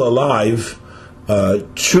was still alive,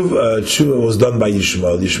 tshuva was done by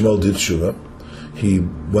Yishmael. Yishmael did tshuva. He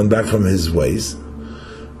went back from his ways.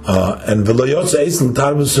 And v'lo yotze eis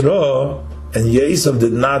l'tarbus ra, and Yosef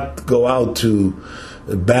did not go out to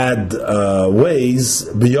bad ways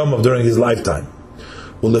b'yomov during his lifetime.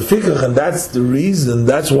 Well, and that's the reason.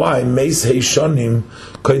 That's why Meis Heishonim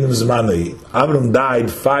Koinim Zmanei. Avram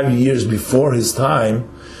died 5 years before his time,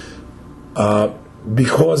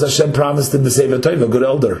 because Hashem promised him b'seiva toiva, a good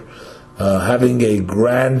elder, having a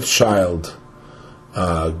grandchild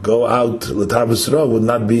go out l'tarbus ra would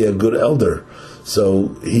not be a good elder.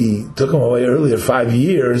 So he took him away earlier 5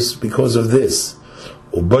 years because of this.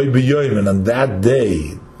 And on that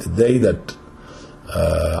day, the day that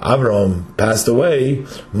Avraham passed away,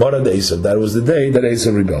 Morad Esav, that was the day that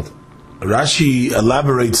Esav rebelled. Rashi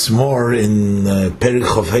elaborates more in Perek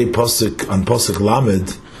Chavhei Posuk, on Posuk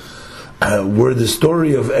Lamed, where the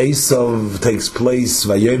story of Esav takes place.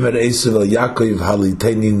 Vayomer Esav el Yaakov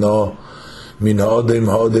haliteni no min ha'odem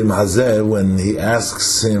hazeh, when he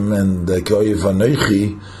asks him, and Koyev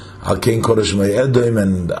Anochi al kein kodesh me'edom,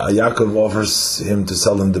 and Yaakov offers him to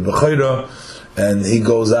sell him the bechira, and he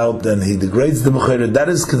goes out and he degrades the bechira. That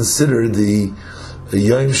is considered the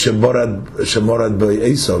Yom Shemorad by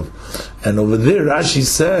Esav. And over there Rashi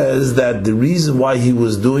says that the reason why he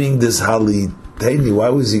was doing this haliteni, why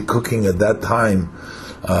was he cooking at that time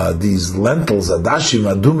these lentils, adashim,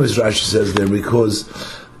 adumis, Rashi says there, because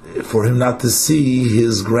for him not to see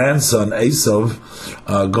his grandson Esav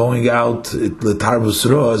going out l'tarbus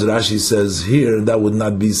ra, as Rashi says here, that would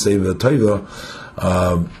not be seiva toiva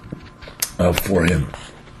for him.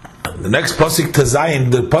 The next pasuk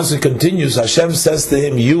Tazayin, the pasuk continues. Hashem says to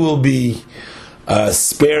him, "You will be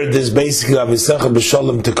spared this basically avisecha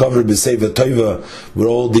b'shalom, to cover b'seiva toiva with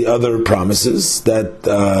all the other promises that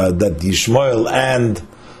Yishmael and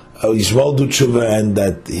Yishmael do tshuva, and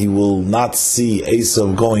that he will not see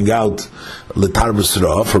Esav going out l'tarbus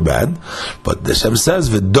ra, for bad." But the Hashem says,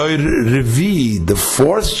 "V'doir revi," the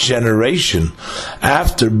fourth generation,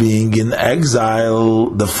 after being in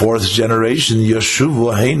exile, the fourth generation,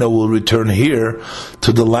 Yeshuvu Heina, will return here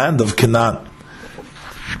to the land of Canaan.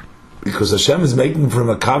 Because Hashem is making from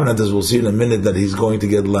a covenant, as we'll see in a minute, that he's going to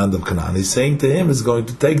get the land of Canaan. He's saying to him, it's going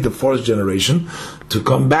to take the fourth generation to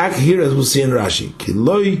come back here, as we'll see in Rashi.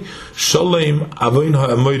 Kiloi sholem avoin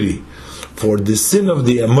ha'amoiri, for the sin of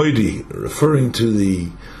the Amoiri, referring to the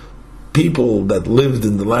people that lived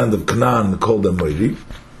in the land of Canaan, called Amoiri.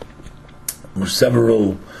 There were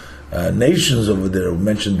several nations over there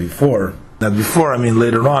mentioned before. Now before, I mean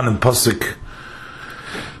later on in Pasuk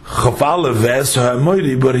Chafalev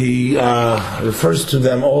Ha'amoiri, but he refers to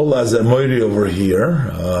them all as Amoiri over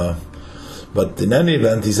here. But in any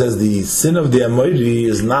event, he says the sin of the Amoiri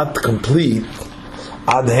is not complete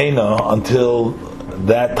ad hena, until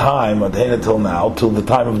that time, ad hena till now, till the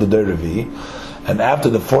time of the Derevi. and after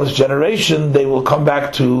the fourth generation, they will come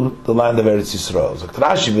back to the land of Eretz Yisrael.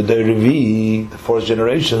 The fourth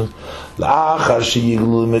generation,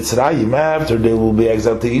 after they will be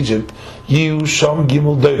exiled to Egypt,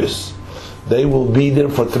 they will be there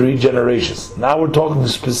for 3 generations. Now we're talking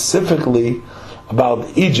specifically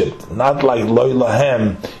about Egypt, not like Loi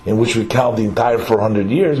Lahem, in which we count the entire 400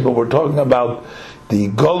 years, but we're talking about the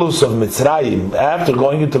Golus of Mitzrayim. After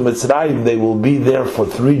going into Mitzrayim, they will be there for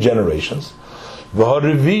 3 generations.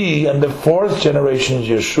 V'harivi, and the 4th generation,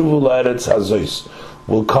 Yeshuvu La'eretz Hazois,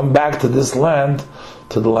 will come back to this land,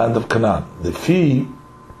 to the land of Canaan. The Fi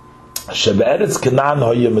Shebe'eretz Canaan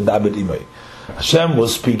Hoya Medaber Imay. Hashem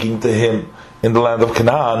was speaking to him in the land of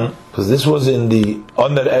Canaan, because this was in the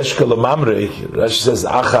Oner Eshkel Mamre. Rashi says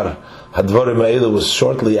Achar Hadvorim Ha'ela was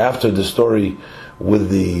shortly after the story with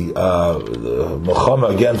the Milchama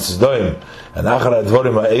against Sdoim, and Achar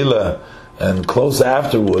Hadvorim Ha'ela, and close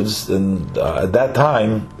afterwards. And at that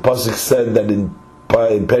time, Pasuk said that in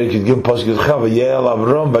Perik Yud Pasuk Yud Chav Vayel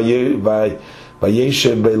Avram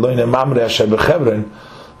Vayeshev Be'Eloine Mamre Asher Bechevron.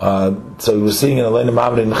 So he was seeing in Eloine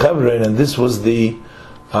Mamre in Chevron, and this was the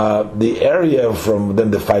area from then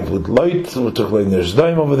the fight with Lot, who took place near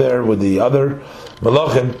Sdoim over there with the other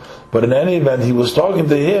Malachim. But in any event, he was talking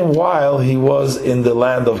to him while he was in the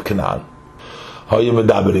land of Canaan.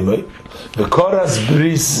 The Koras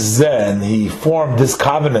Bris Zen, he formed this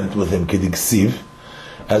covenant with him, Kediksiv,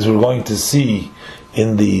 as we're going to see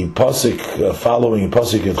in the Pasuk following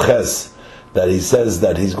Pasuk Yud Ches, that he says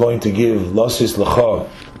that he's going to give Losis L'cha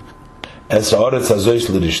Es Haaretz Hazois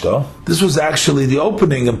L'rishto. This was actually the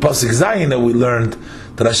opening in Pasuk Zayin that we learned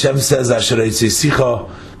that Hashem says Asher Eitzisicha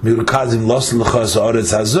Mirukazim Los L'cha Es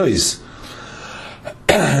Haaretz Hazois.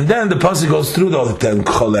 And then the pasuk goes through the 10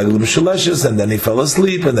 choleg l'mishaleshes, and then he fell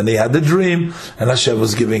asleep, and then he had the dream, and Hashem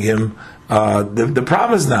was giving him the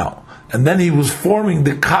promise now. And then he was forming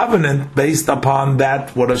the covenant based upon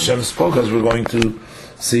that, what Hashem spoke, as we're going to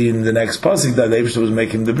see in the next pasuk, that Eibishter was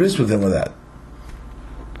making the bris with him with that.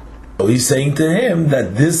 So he's saying to him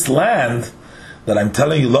that this land that I'm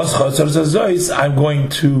telling you, Los Chatzar Zazois, I'm going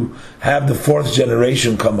to have the 4th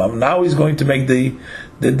generation come up. Now he's going to make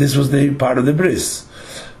this was the part of the bris.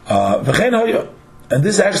 And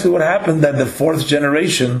this is actually what happened, that the 4th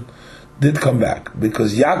generation did come back,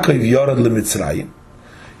 because Yaakov Yorad LeMitzrayim,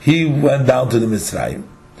 he went down to the Mitzrayim.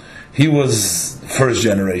 He was 1st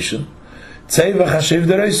generation.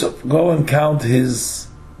 Go and count his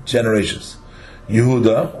generations.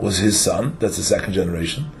 Yehuda was his son, that's the 2nd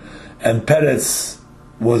generation, and Peretz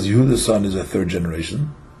was Yehuda's son, is a 3rd generation.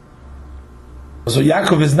 So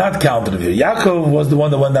Yaakov is not counted here. Yaakov was the one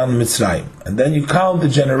that went down to Mitzrayim. And then you count the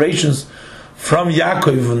generations from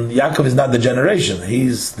Yaakov, and Yaakov is not the generation.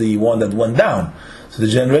 He's the one that went down. So the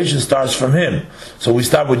generation starts from him. So we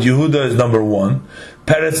start with Yehuda is number 1.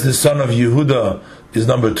 Peretz, the son of Yehuda, is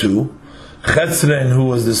number 2. Chetzren, who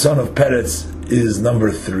was the son of Peretz, is number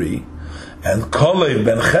 3. And Kolev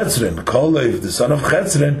ben Chetzren, Kolev, the son of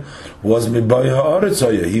Chetzren, was Mibai Ha'aretz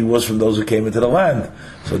Hoya. He was from those who came into the land.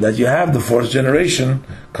 So that you have the 4th generation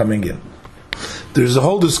coming in. There's a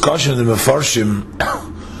whole discussion in the Mefarshim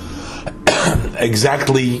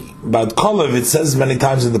exactly about Kolev. It says many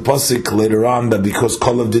times in the Pasuk later on that because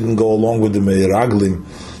Kolev didn't go along with the Meiraglim,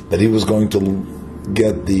 that he was going to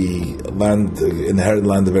get the land, inherit the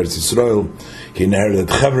land of Eretz Yisrael. He inherited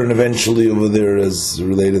Hebron eventually over there, as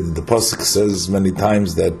related. The Pasuk says many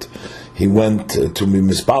times that he went to be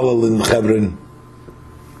mispalel in Hebron,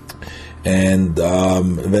 and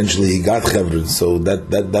eventually he got Hebron. So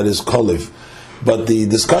that is Kolev. But the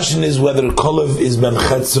discussion is whether Kolev is Ben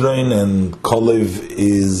Chetzrein and Kolev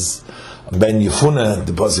is Ben Yefuna.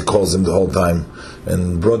 The Pasuk calls him the whole time,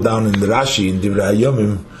 and brought down in the Rashi in Divrei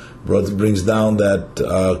Hayomim, brings down that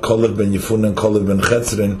Kolev ben Yefuna and Kolev ben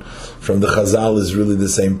Chetzren from the Chazal is really the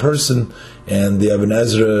same person, and the Ibn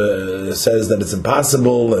Ezra says that it's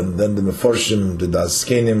impossible, and then the Meforshim, the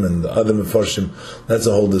Daskenim, and the other Meforshim, that's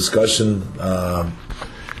a whole discussion,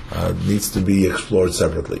 needs to be explored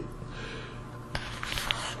separately.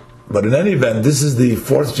 But in any event, this is the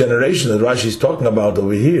 4th generation that Rashi is talking about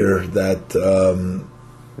over here, that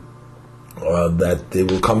they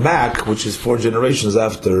will come back, which is 4 generations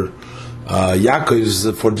after Yaakov's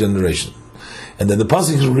 4th generation. And then the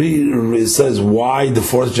pasuk says why the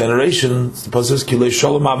 4th generation. The pasuk says Kilei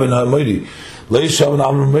Shalom Aben HaMoiri. Lei Shalom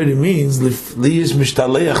Aben HaMoiri means Liyish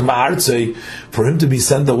Mishtaleach Ma'artzei, for him to be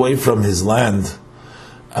sent away from his land.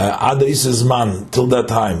 Ad man till that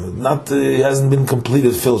time, not it hasn't been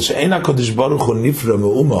completed. Filled. She'ein Hakadosh Baruch Hu nifra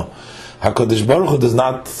me'uma. Hakadosh Baruch Hu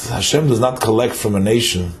Hashem does not collect from a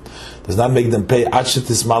nation, does not make them pay until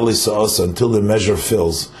the measure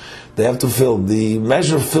fills. They have to fill. The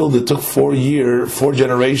measure filled, it took 4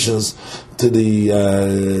 generations to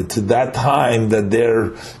that time that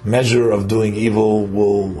their measure of doing evil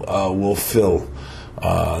will fill.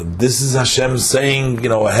 This is Hashem saying,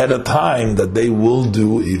 ahead of time that they will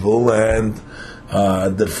do evil, and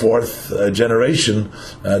the 4th generation,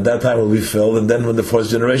 that time will be filled, and then when the 4th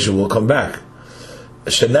generation will come back.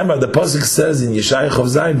 Shenemar, the pasuk says in Yeshayahu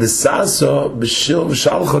Zayin, "B'saso b'shil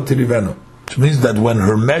v'shalcha tirivenu," which means that when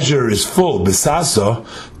her measure is full, b'saso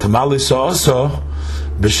tamaliso also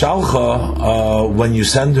b'shalcha, when you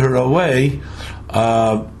send her away,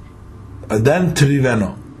 then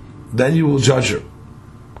tirivenu, then you will judge her.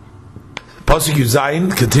 Pasuk Zayin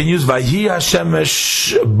continues, "Vayhi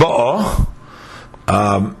Hashemesh ba'a,"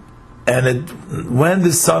 and when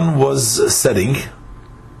the sun was setting.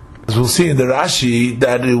 As we'll see in the Rashi,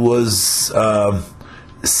 that it was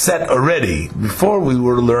set already. Before we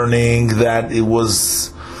were learning that it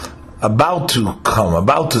was about to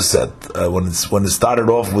set. When it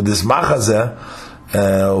started off with this machazeh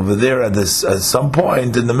over there at some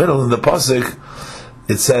point in the middle in the pasuk,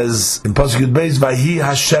 it says in pasuk Yud Beis, "Vayhi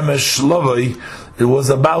Hashemesh Lovoi," it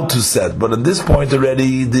was about to set, but at this point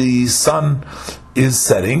already the sun is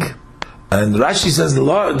setting, and Rashi says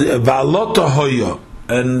 "Va'alota hoya."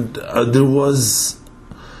 And there was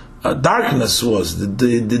darkness.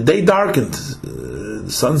 The day darkened. The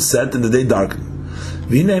sun set and the day darkened.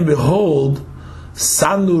 V'nei behold,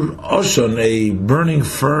 sanur oshon, a burning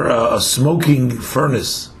a smoking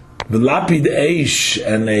furnace. V'lapid eish,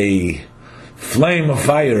 and a flame of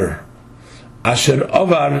fire. Asher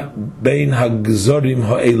ovar bein hagzorim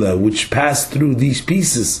ha'ela, which passed through these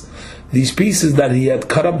pieces that he had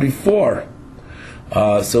cut up before.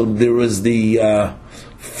 So there was the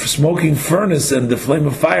smoking furnace and the flame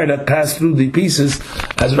of fire that passed through the pieces,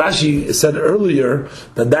 as Rashi said earlier,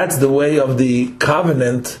 that's the way of the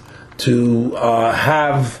covenant to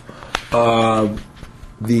have go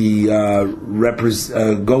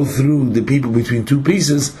through the people between two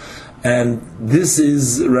pieces, and this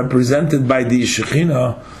is represented by the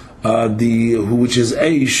Shekhinah, which is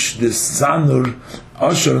Eish, the Sanur,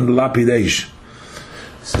 Asher, and the Lapid Eish.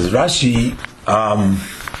 Says Rashi,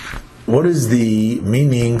 what is the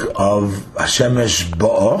meaning of Hashemesh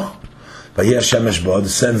Ba'a? Vayhi Hashemesh Ba'a, the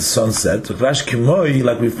sunset. Rashi Kimoi,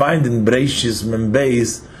 like we find in Breishis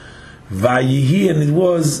Membeis, Vayihi, and it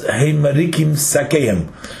was Heimarikim Sakehem,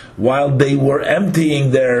 while they were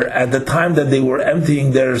emptying at the time that they were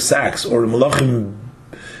emptying their sacks, or Malachim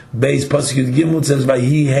Beis Pasuk Yud Gimel says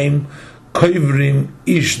Vayihi Heim Koivrim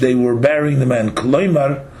Ish, they were burying the man.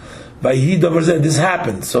 Kloimar Vayhi Dover said this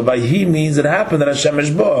happened. So Vayhi means it happened at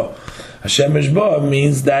Hashemesh Ba'a. Hashemesh Ba'a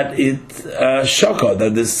means that it shaka,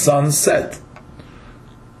 that the sun set.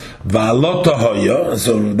 Va'alota hoya.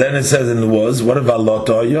 So then it says, and it was, what if va'alota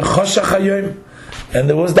hoya? Choshech hayoim. And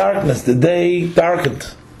there was darkness, the day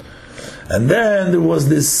darkened. And then there was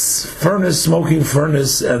this furnace, smoking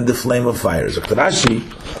furnace, and the flame of fire. So Rashi,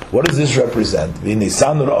 what does this represent?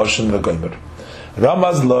 V'nisanur oshen v'goymer.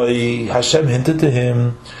 Ramaz loi, Hashem hinted to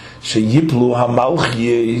him, Sheyiplu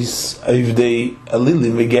hamalchiyis avdei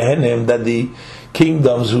alilim v'gehenim, that the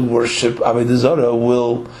kingdoms who worship Avodah Zarah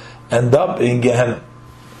will end up in Gehenna.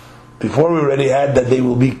 Before we already had that they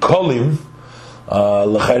will be kolim,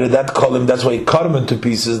 that kolim, that's why he cut them into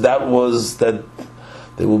pieces. That was that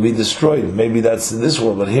they will be destroyed. Maybe that's in this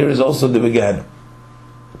world, but here is also the Gehenna.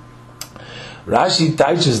 Rashi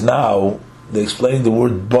teaches now. They explain the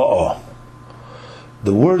word ba'a.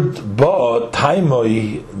 The word ba'a,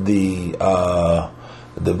 taimoi, the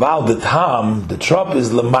vowel, the tam, the trop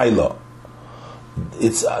is lemaila.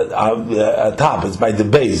 It's a top. It's by the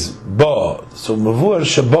base. Ba'a. So mavur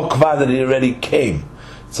shabo kvad, that it already came.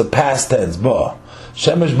 It's a past tense. Ba'a.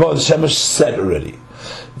 Shemesh ba'a. The shemesh set already.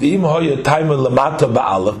 V'im hoya taimoi lemata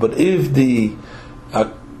ba'alef. But if the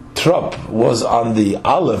trop was on the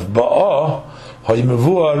aleph, ba'a hoya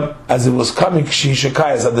mavur, as it was coming,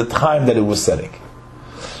 shishakayas, at the time that it was setting.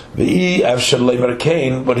 But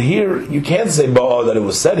here you can't say Ba'a that it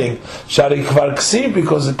was setting,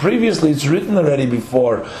 because previously it's written already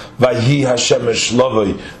before Vayhi Hashemesh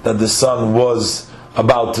Lovoi, that the sun was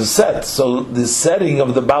about to set. So the setting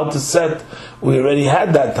of the about to set, we already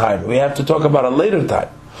had that time. We have to talk about a later time.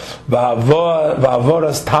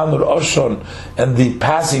 Va'avoras tanur oshon, and the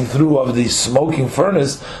passing through of the smoking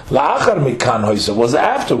furnace, la'achar mikan hoisa, was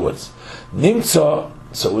afterwards. Nimtza.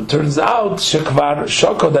 So it turns out shekvar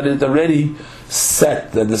shoko, that it already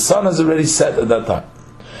set, that the sun has already set at that time.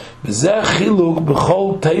 This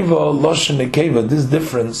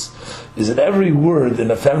difference is that every word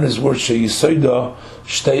in a feminist word sheyisoida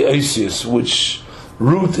shtei oisius, which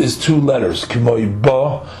root is 2 letters. Kimoi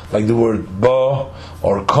ba, like the word ba,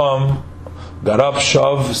 or come, garab,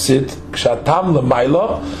 shav, sit. Kshatam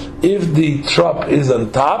lemaila, if the trop is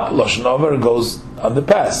on top, lashon haver goes on the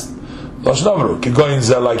past. Lashon haver, kigoyin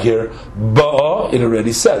zeh, like here, ba, it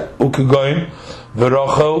already said. Ukigoyin,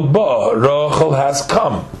 v'rochel ba, rochel has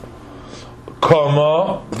come.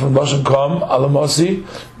 Kama, from lashon kam, alamosi,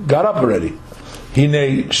 got up already.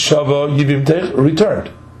 Hine shava yivim tech, returned.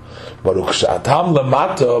 But ukshatam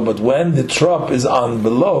lamata, but when the trop is on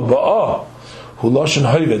below, ba'a, hu lashon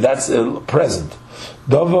hoive, that's present.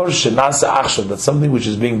 Davar shenasa achshav, that's something which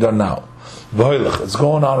is being done now. V'hoilach, it's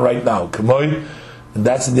going on right now. K'moi, and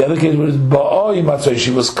that's in the other case where it's ba'a yimatzoi,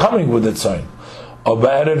 she was coming with the tzayin.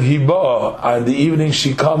 Ba'erev hi ba'a, in the evening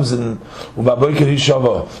she comes in u'ba'boiker hi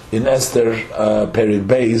shava, in Esther period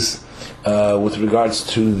Beis, with regards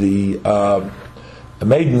to the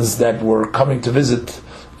maidens that were coming to visit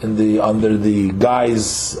under the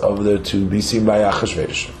guise of there to be seen by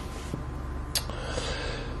Achashverosh.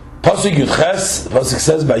 Pasuk Yudches, Pasuk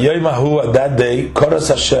says, "Bayoymahu, at that day, Koras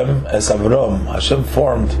Hashem es Avram." Hashem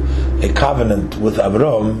formed a covenant with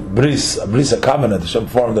Avram, a covenant. Hashem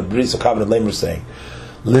formed a covenant. Lamer saying,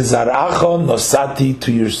 "Lizaracho nosati,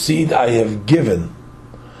 to your seed I have given."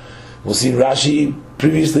 We'll see Rashi.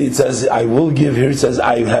 Previously it says, "I will give." Here it says,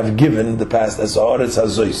 "I have given." In the past, as Haaretz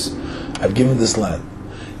Hazois, I've given this land,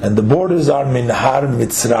 and the borders are Minhar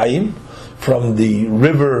Mitzrayim, from the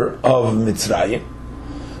river of Mitzrayim.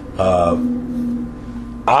 Ad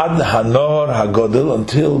Hanor Hagodel,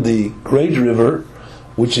 until the great river,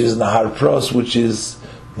 which is Nahar Pros, which is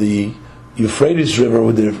the Euphrates River,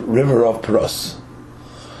 with the river of Pros.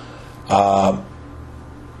 Zakt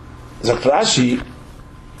Rashi,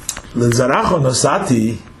 L'zaracho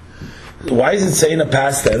nosati. Why is it saying a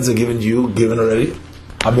past tense? Given already.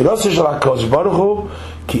 Amirose shel HaKadosh Baruch Hu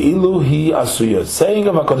ki'ilu hi asuyot. Saying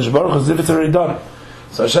of HaKadosh Baruch Hu as if it's already done.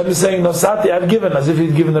 So Hashem is saying, Nosati, I've given, as if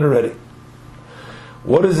He'd given it already.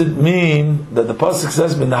 What does it mean that the Pasuk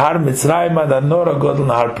says, Nahar Mitzrayim ad Hanor Hagodel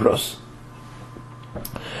Nahar Pros?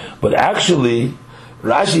 But actually,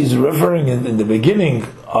 Rashi is referring in the beginning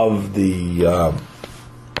of the...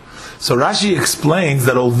 So Rashi explains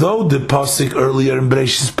that although the Pasuk earlier in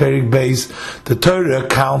Bereshis Perik Beis, the Torah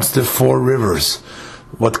counts the 4 rivers.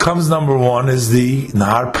 What comes number 1 is the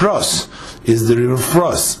Nahar Pros, is the river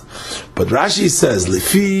Pros. But Rashi says,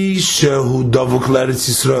 Lefi shehu davuk l'Eretz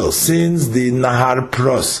Yisrael, since the Nahar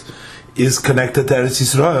Pros is connected to Eretz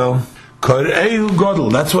Yisrael, Kor'ehu Godel,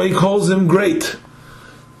 that's why he calls him great.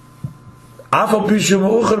 Afal pishu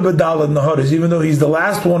ma'ucher b'dalad Naharis, even though he's the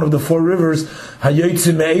last one of the 4 rivers,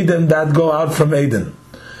 hayotzim Eden, that go out from Eden.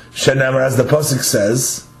 Shenemar, as the Pasuk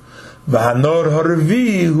says, V'hanor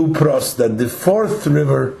haravi hu Pros, that the 4th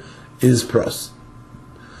river is Pros.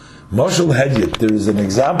 Moshel Hedyet, there is an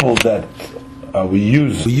example that we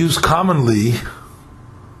use commonly,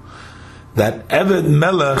 that Eved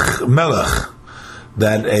Melech,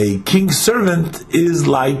 that a king's servant is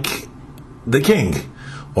like the king,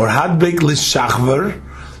 or Hadbek Lishachver,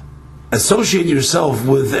 associate yourself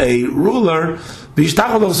with a ruler,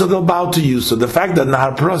 so they'll bow to you. So the fact that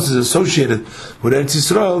Nahar Pros is associated with Eretz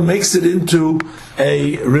Yisrael makes it into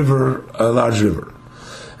a river, a large river.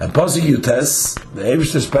 And Pasuk Yutes, the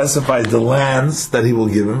Eibishter specifies the lands that he will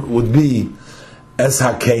give him would be Es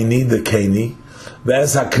HaKeni, the Keni,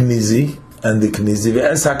 Ve'es HaKnizi, and the Knizi,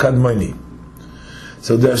 Ve'es HaKadmoni.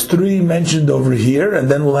 So there's 3 mentioned over here, and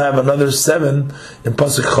then we'll have another 7 in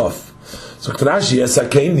Pasuk Chof. So Rashi, Es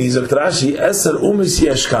HaKeni, Rashi, Eser Umis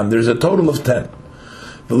Yeshkan, there's a total of 10.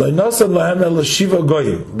 But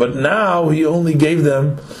now he only gave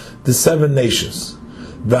them the 7 nations.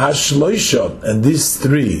 V'hashloisha, and these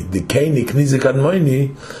 3, the Keni, Knizi,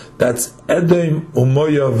 Kadmoni, that's Edom,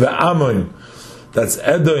 Umoya, Ve'amon. That's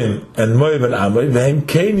Edom and Moav and Ammon. V'hem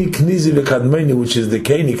Keni, Knizi, Ve'kadmoni, which is the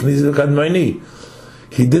Keni, Knizi, Ve'kadmoni.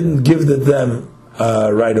 He didn't give them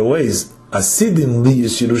right away. Asidim li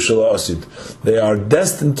Yisirushala Asid. They are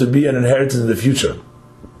destined to be an inheritance in the future.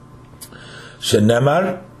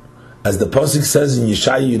 Shenemar, as the Pasuk says in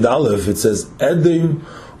Yeshaya Yud Aleph, it says, Edom,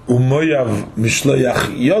 Umoyav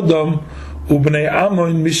Mishloyach Yodom Ubnei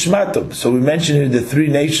Ammon Mishmatom. So we mention here the 3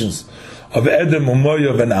 nations of Edom,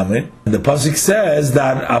 Umoyav, and Ammon. And the pasuk says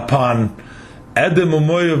that upon Edom,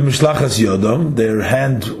 Umoyav, Mishlachas Yodom, their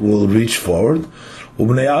hand will reach forward.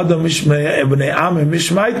 Ubnei Ammon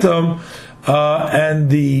Mishmaitom, and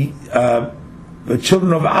the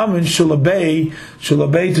children of Ammon shall obey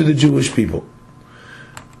to the Jewish people.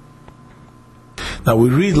 Now we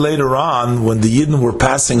read later on when the Yidden were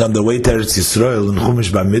passing on the way to Eretz Yisrael in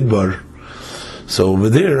Chumash Bamidbar. So over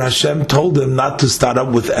there, Hashem told them not to start up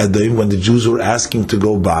with Edom when the Jews were asking to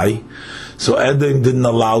go by. So Edom didn't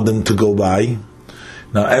allow them to go by.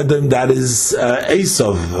 Now Edom, that is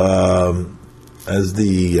Esav, as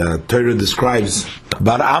the Torah describes.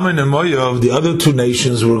 But Ammon and Moav, the other two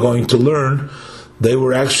nations we're going to learn, they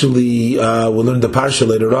were actually, we'll learn the parsha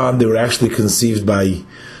later on, they were actually conceived by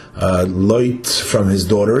Lot from his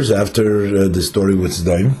daughters after the story with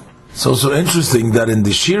Sodom. It's also interesting that in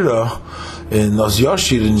the Shira, in Oz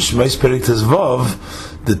Yashir, in Shmais Perek Tezvav,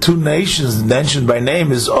 the two nations mentioned by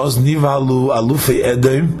name is Oz Nivalu Alufei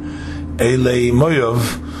Edom, Elei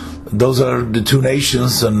Moav. Those are the two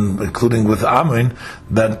nations, and including with Ammon,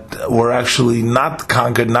 that were actually not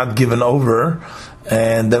conquered, not given over.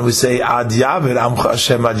 And then we say Ad Yaver Amcha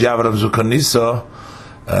Hashem Ad Yaver Amzukanisa,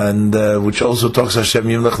 and which also talks Hashem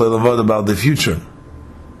Yimlech Le'Lavod about the future.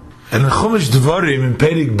 And in Chumash Dvarim in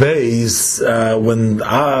Perek Beis, when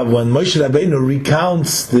Moshe Rabbeinu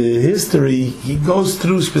recounts the history, he goes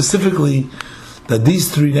through specifically that these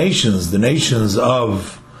three nations, the nations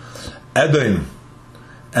of Edom,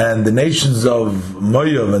 and the nations of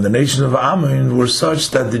Moav and the nation of Ammon, were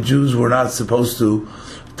such that the Jews were not supposed to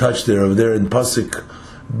touch there. Over there in Pasuk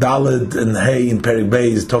Daled and Hey in Perek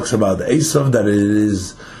Beis talks about Esav, that it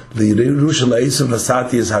is the Yerusha Esav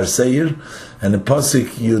Nasati is Har Seir, and the Pasuk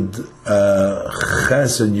Yud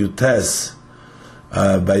Ches and Yud Tes,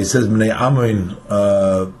 but it says Bnei Ammon,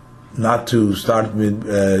 not to start with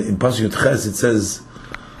in Pasuk Yud Ches. It says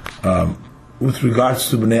with regards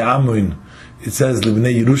to Bnei Ammon, it says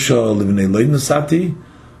Livnei Yerusha, Livnei Loy Nasati.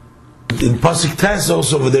 In Pasuk Tes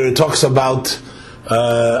also over there it talks about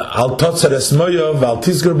Al Totzeres Moav, Al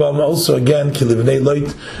Tizgerbam, also again Ki Livnei Loy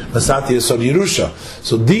Nasati Esod Yerusha.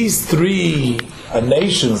 So these three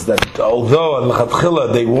nations that, although al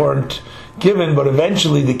Lechatchila they weren't given, but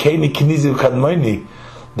eventually the Keni Knizi Kadmoni,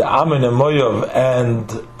 the Ammon and Moav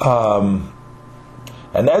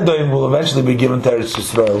and Edom will eventually be given to Eretz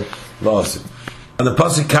Yisrael La'asim. And the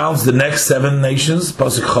Pasuk counts the next 7 nations,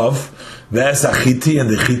 Pasuk Chav, Ve'es HaChiti and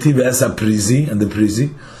the Chiti, Ve'es HaPrizi and the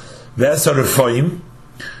Prizi, Ve'es HaRephaim.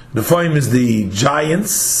 Rephaim is the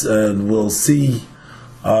giants, and we'll see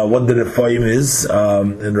what the Rephaim is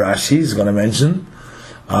in Rashi, he's going to mention.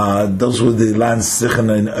 Those were the lands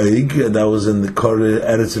Sichon and Oig, that was in the Korah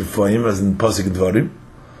Eretz Rephaim, as in Pasuk Dvarim.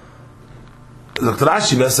 Dr.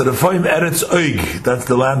 Rashi, Ve'es HaRephaim Eretz Oig, that's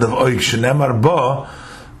the land of Oig, Shenemar Ba.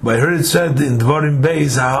 But I heard it said in Dvarim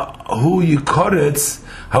Beis, how you caught Eretz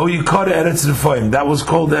Rephaim. That was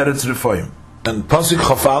called Eretz Rephaim. And Pasuk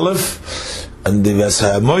Chaf Aleph, and the Ves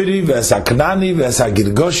HaAmori, Ves HaKnani, Ves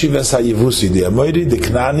HaGirgoshi, Ves HaYevusi. The Amori, the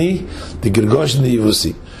Knani, the Girgosh, and the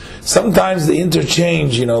Yevusi. Sometimes they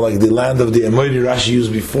interchange, like the land of the Amori Rashi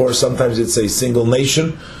used before. Sometimes it's a single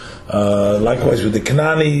nation. Likewise with the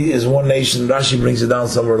Knani is one nation. Rashi brings it down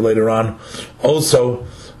somewhere later on. Also,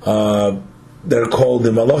 they're called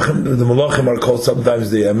the Malachim. The Malachim are called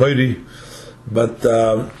sometimes the Amori, but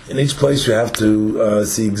in each place you have to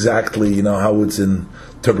see exactly how it's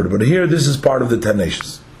interpreted. But here, this is part of the 10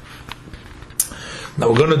 nations. Now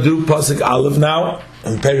we're going to do Pasuk Aleph now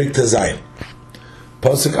in Perek Tezayin.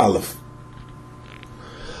 Pasuk Aleph.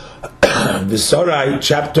 V'Sarai,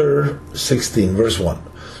 chapter 16, verse 1.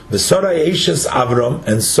 V'Sarai Eishes Avram,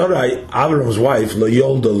 and Sarai, Avram's wife, Lo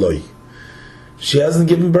Yolda Loi. She hasn't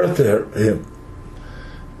given birth to him.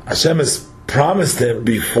 Hashem has promised him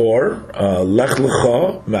before, Lech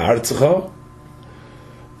Lecha Me'artzecha.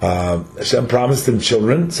 Hashem promised him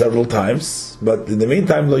children several times, but in the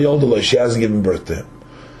meantime, Lo Yolda Loi, she hasn't given birth to him.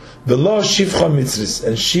 V'Lo Shifcha Mitzris,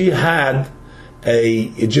 and she had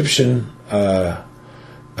a Egyptian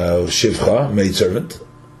Shifcha, maidservant,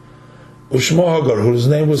 Ushmo Hagar, whose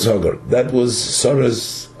name was Hagar. That was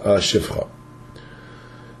Sarah's Shifcha.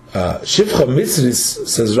 Shifcha Mitzris,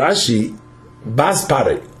 says Rashi, Bas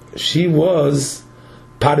Pare. She was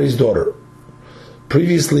Pare's daughter.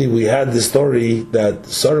 Previously, we had the story that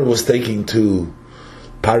Sarah was taken to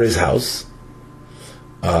Pare's house,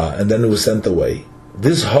 and then it was sent away.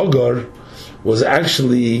 This Hagar was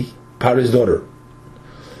actually Pare's daughter.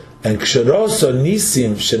 And Ksharosa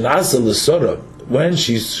Nisim Shenasa L'Sora, when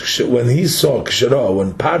he saw Kshara,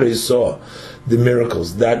 when Pare saw the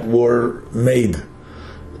miracles that were made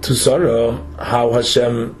to Sarah, how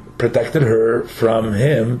Hashem protected her from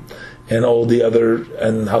him and all the other,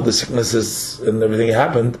 and how the sicknesses and everything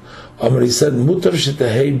happened. He said, "Mutar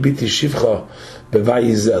shetehei biti shivcha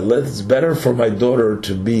bevayizeh." It's better for my daughter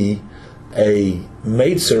to be a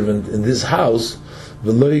maidservant in this house,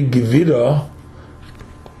 v'loi givira,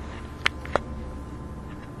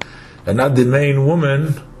 and not the main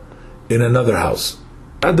woman in another house.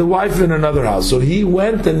 the wife in another house. So he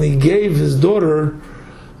went and he gave his daughter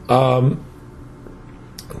as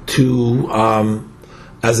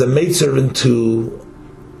a maidservant to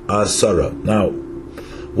Sarah. Now,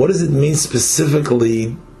 what does it mean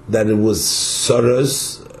specifically that it was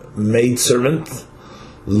Sarah's maidservant?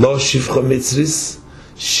 Lo shivcha mitzris.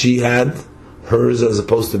 She had hers as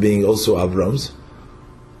opposed to being also Avram's.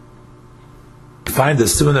 Find a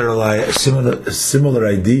similar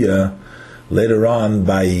idea later on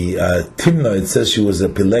by Timna. It says she was a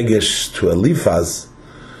Pelegesh to Eliphaz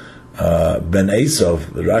ben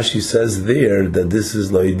Esav. Rashi says there that this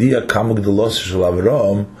is Loidia Kamuk Delos Shel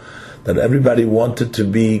Avram, that everybody wanted to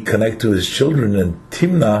be connected to his children, and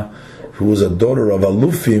Timna, who was a daughter of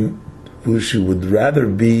Alufim, who she would rather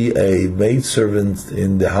be a maidservant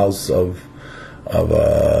in the house of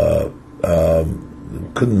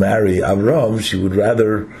couldn't marry Avram, she would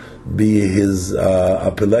rather be his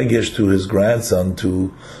a Pelegesh to his grandson to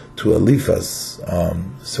Eliphaz.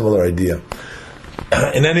 Similar idea.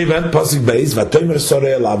 In any event, Pasuk Beis, Vatomer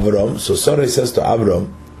Sorei el Avram. So Sorei says to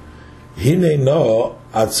Avram, Hine no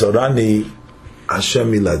atzorani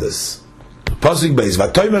Hashem miledes. Pasuk Beis,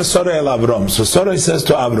 Vatomer Sorei el Avram. So Sorei says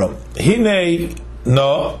to Avram, Hine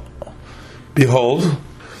no, behold,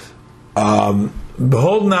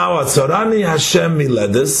 behold now atzorani Hashem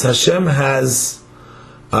miledes. Hashem has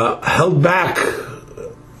held back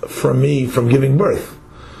from me from giving birth.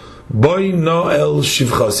 Boy no el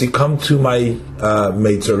shivchasi, come to my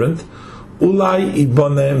maidservant. Ulai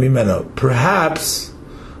ibone mimeno. Perhaps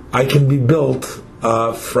I can be built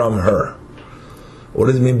from her. What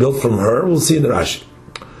does it mean, built from her? We'll see in the Rashi.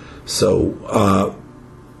 So,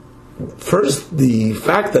 first, the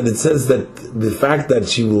fact that it says that the fact that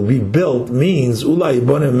she will be built means ulai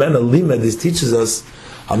ibone mimeno lima. This teaches us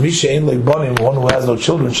one who has no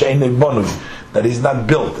children, that he's not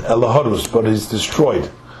built, elahorus, but he's destroyed.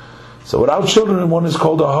 So without children, one is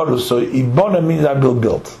called a harus. So ibona means I will be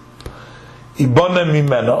built. Ibona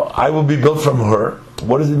mimeno, I will be built from her.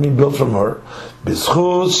 What does it mean, built from her?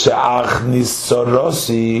 B'schus she'achnis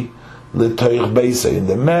sorosi l'toich beisa, in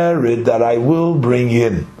the merit that I will bring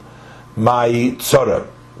in my tzara.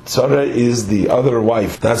 Tzara is the other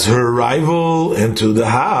wife. That's her arrival into the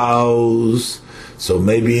house. So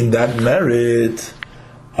maybe in that merit,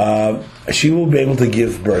 she will be able to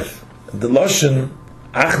give birth. The lashon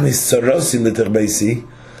achnis tzarosi l'toich beisi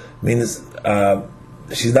means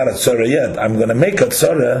she's not a tzara yet. I'm going to make a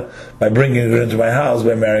tzara by bringing her into my house,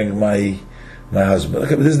 by marrying my husband.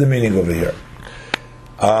 Okay, but this is the meaning over here.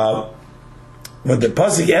 When the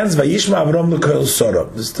pasuk ends, Vayishma Avram l'koil Sarah.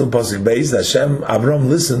 This is still pasuk based. Hashem Avram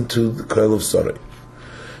listened to the koil of Sarah.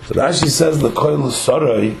 So Rashi says the koil of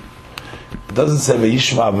Sarah. It doesn't say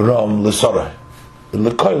Vayishma Avram l'Sarah.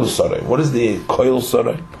 L'koil Sarah. What is the koil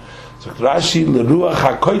Sarah? So Rashi l'ruach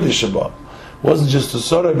hakodesh sheba. Wasn't just the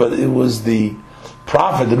Sarah, but it was the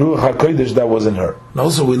prophet, the ruach hakodesh that was in her. And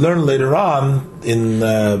also, we learn later on in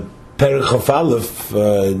Perek Chaf Aleph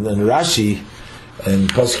in Rashi and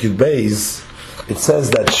Pasuk Beis. It says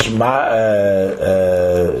that Shema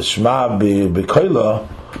B'Koila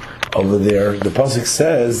over there, the pasuk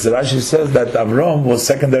says, Rashi says that Avram was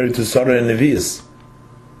secondary to Sarah and Nevi'us.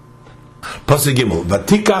 Pasuk Gimel,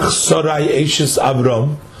 Vatikach Sarai Eishes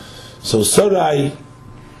Avram. So Sarai,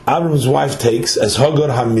 Avram's wife, takes as Hagar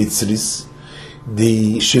HaMitzris,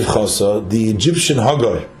 the Shivchasa, the Egyptian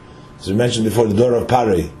Hagar, as we mentioned before, the daughter of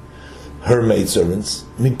Parei, her maidservants,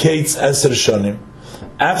 Miketz Eser Shonim.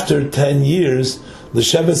 After 10 years, the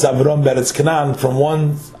Sheves Avram Beretz Canaan, from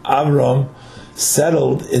one Avram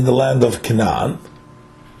settled in the land of Canaan.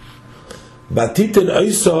 Batiten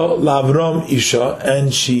Oisa Lavram Isha,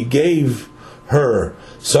 and she gave her,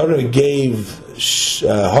 Sarah gave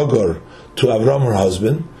Hagar to Avram, her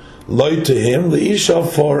husband, Loi to him, the Isha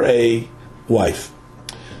for a wife.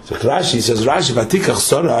 So Rashi says, Rashi, Vatikach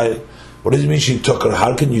Sarah, what does it mean she took her?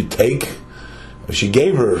 How can you take? She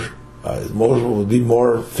gave her. Would be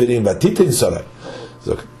more fitting Vatitin Sarah.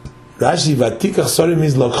 So Rashi Vatikach Sarah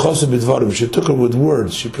means Lakhosu Bidvarim. She took her with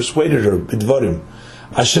words. She persuaded her Bidvarim.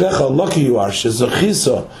 Ashrecha, lucky you are.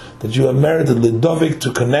 Shezachisa, that you have merited Lidovik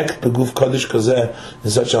to connect Beguf Kodesh Kazeh in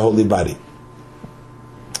such a holy body.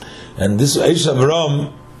 And this Eish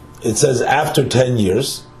Avram, it says after 10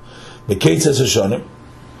 years. Meketz Hashonim.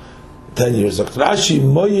 10 years. Rashi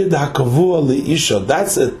Moyed Hakavua Liisha.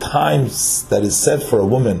 That's a time that is set for a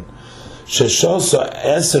woman. Sheshosa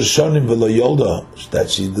Eser Shonim V'lo Yolda, that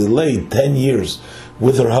she delayed 10 years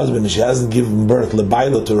with her husband, and she hasn't given birth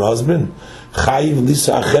lebaila to her husband. Chayiv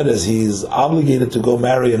Lisa Acheres, he is obligated to go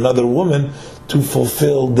marry another woman to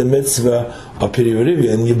fulfill the mitzvah of Pirivirivi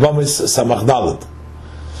and Yibamis Samach Dalet.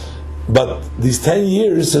 But these 10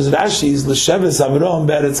 years, says Rashi, is L'Sheves Avram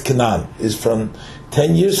Be'eretz Canaan, is from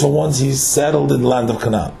 10 years from once he's settled in the land of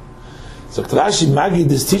Canaan. So Rashi Magi,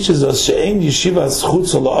 this teaches us She'ein Yeshiva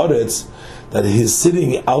Schutz La'aretz, that he's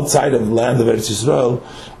sitting outside of the land of Eretz Yisrael,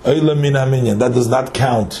 Oila Min HaMinyan, that does not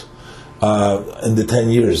count in the 10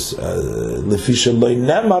 years. Lefisha Loi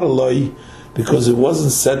Nemar Loi, because it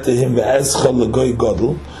wasn't said to him, Ve'ezcha L'Goy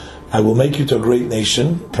Godel, I will make you to a great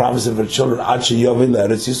nation, promising for children, Achi Yovel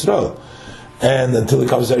Eretz Yisrael, and until it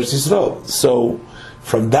comes to Eretz Yisrael. So,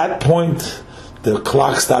 from that point, the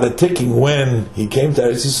clock started ticking when he came to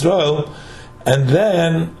Eretz Yisrael, and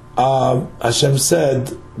then Hashem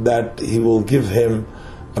said that He will give him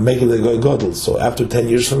a make the Goy Godel. So, after 10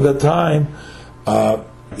 years from that time,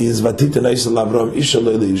 is Vatita Neisel Avram Isha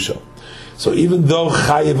Leili Isha. So even though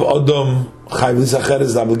Chayiv Odom, Chayiv Lisacher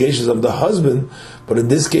is the obligations of the husband, but in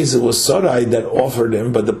this case it was Sarai that offered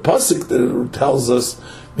him, but the Pasuk tells us,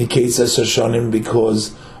 Miketz Esashonim,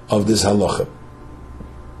 because of this halacha.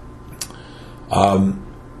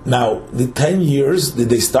 Now, the 10 years, did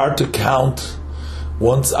they start to count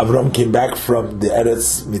once Avram came back from the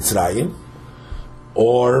Eretz Mitzrayim?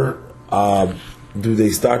 Or do they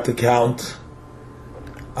start to count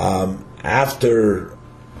after,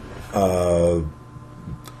 as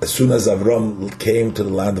soon as Avram came to the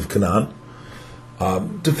land of Canaan,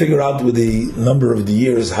 to figure out with the number of the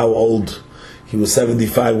years how old he was?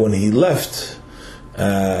 75 when he left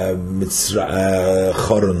Choron,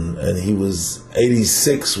 and he was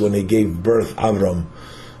 86 when he gave birth, Avram,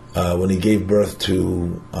 when he gave birth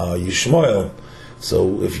to Yishmael.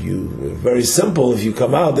 So very simple, if you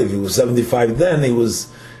come out, if he was 75 then, he was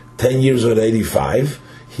 10 years old, 85.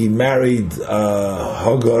 He married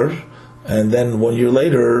Hagar, and then 1 year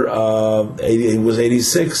later, he was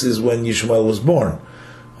 86, is when Yishmael was born.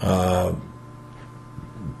 The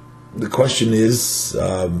question is,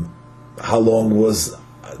 how long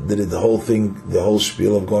did the whole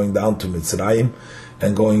spiel of going down to Mitzrayim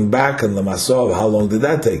and going back, and the Masov, how long did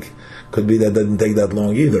that take? Could be that didn't take that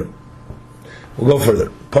long either. We'll go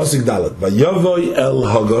further. Pasuk Dalet. Vayavoy el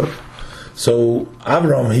Hagar. So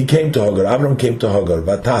Avram, he came to Hagar. Avram came to Hagar,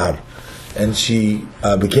 Vatahar, and she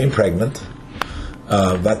became pregnant.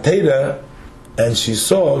 Vatera, and she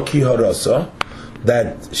saw Ki Harasa,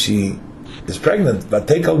 that she is pregnant.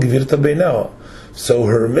 Vatekal Gvirta Beinah. So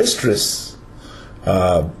her mistress,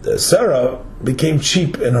 Sarah, became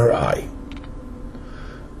cheap in her eye.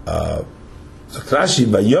 So Rashi,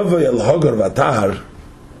 Vayavoy el Hagar Vatahar.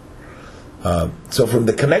 So from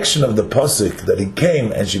the connection of the pasuk that he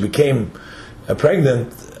came and she became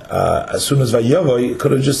pregnant, as soon as Vayavoy,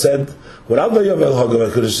 could have just said, without Vayavoy el Hagar,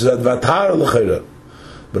 could have said Vatar l'chayra,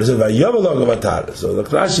 but it said Vayavoy el Hagar Vatar. So the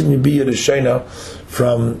Rashi may be a Rishayna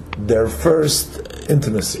from their first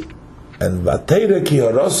intimacy, and Vatera ki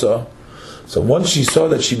harasa. So once she saw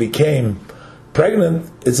that she became pregnant,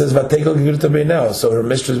 it says Vatekel gvirta beinah. So her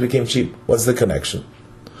mistress became cheap. What's the connection?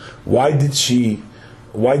 Why did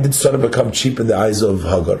Sarah become cheap in the eyes of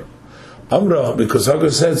Hagar? Amra, because Hagar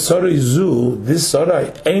said, Sarai zu, this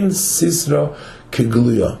Sarai, ein sisra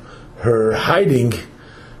kegluya. Her hiding,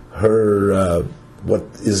 her, what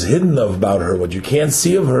is hidden about her, what you can't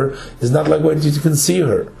see of her, is not like what you can see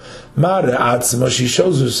her. Mare atzma, she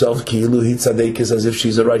shows herself, ki'ilu hi tzadekis, as if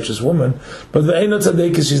she's a righteous woman, but ve'ena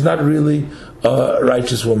tzadekis, she's not really a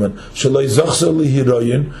righteous woman. Shaloi zochso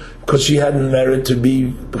lihiroyin, because she hadn't merit to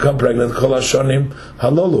become pregnant, kol hashonim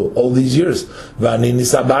halolu, all these years. V'ani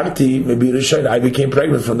nisabarti, maybe rishayin, I became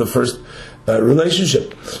pregnant from the first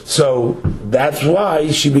relationship. So that's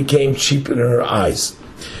why she became cheap in her eyes.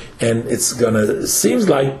 And it's seems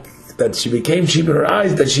like that she became cheap in her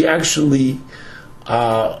eyes, that she actually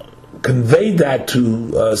conveyed that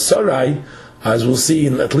to Sarai, as we'll see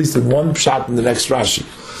at least in one shot in the next Rashi.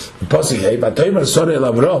 In Pasuk Hey, Vatomer Sarai el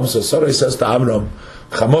Avram, so Sarai says to Avram,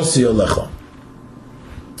 Chamosi Olecha.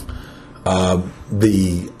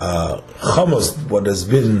 The Chamos, what has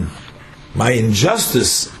been my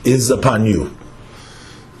injustice, is upon you.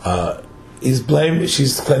 She's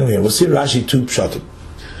claiming here. We'll see Rashi 2 pshatim.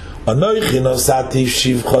 I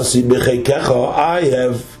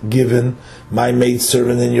have given my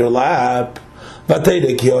maidservant in your lap,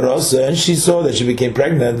 and she saw that she became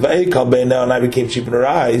pregnant, and I became cheap in her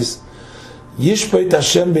eyes. May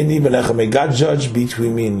God judge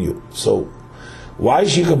between me and you. So why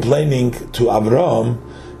is she complaining to Avram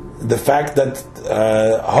the fact that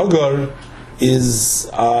Hagar is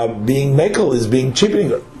being mekel, is being cheapening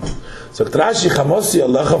her? So Rashi, Chamosi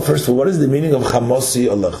Alecha, first of all, what is the meaning of Chamosi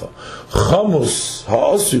Alecha? Chamus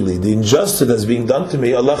ha'osuli, the injustice that's being done to me,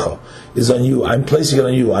 Alecha, is on you. I'm placing it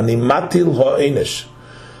on you. Ani matil ha'einish.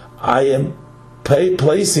 I am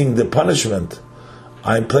placing the punishment,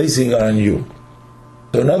 I'm placing it on you.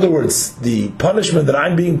 So in other words, the punishment that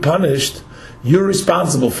I'm being punished, you're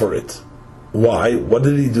responsible for it. Why? What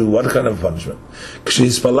did he do? What kind of punishment? When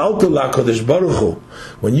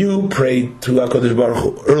you prayed to HaKadosh Baruch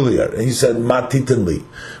Hu earlier, and you said, Matitinli,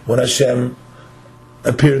 when Hashem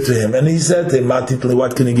appeared to him, and he said to him, Matitinli,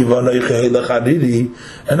 what can you give?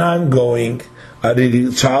 And I'm going,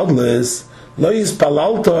 childless, so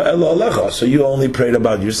you only prayed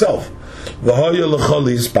about yourself.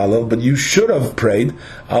 But you should have prayed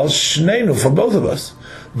al shneinu, for both of us.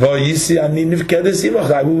 I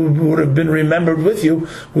would have been remembered with you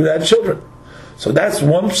who had children. So that's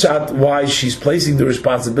one shot why she's placing the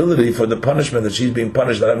responsibility for the punishment that she's being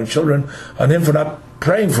punished not having children on him for not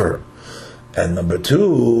praying for her. And number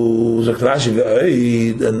two,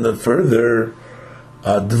 and further,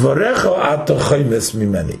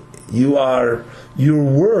 your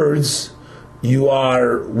words, you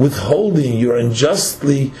are withholding, you're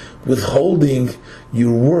unjustly withholding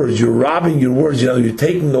your words, you're robbing your words, you're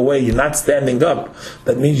taking away, you're not standing up.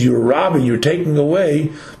 That means you're robbing, you're taking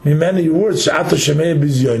away mimeni, your words.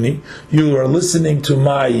 You are listening to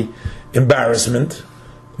my embarrassment,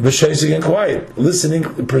 and quiet, listening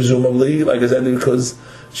presumably, like I said, because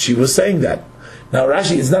she was saying that. Now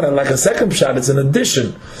Rashi, it's not like a second shot, it's an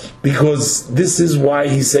addition, because this is why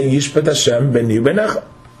he's saying Yishpet Hashem beni benecha.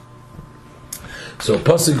 So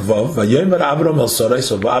Pasuk Vav, Vayomer Avram el Sarai.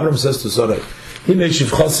 So Avram says to Sarai,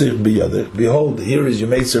 behold, here is your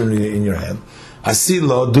maidservant in your hand.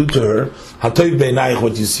 Asilo, do to her, Hatoy beinayich,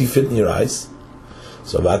 what you see fit in your eyes.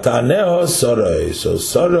 So Vataneo Sarai. So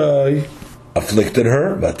Sarai afflicted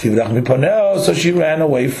her, Vativrach miponeo, so she ran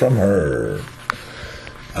away from her.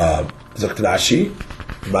 Zaktrashi,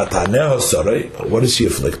 Vataneo Sarai. What does she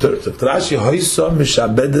afflict her? Zaktrashi Hoysa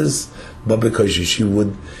Mishabedes Babikoshi. She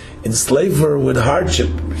would enslave her with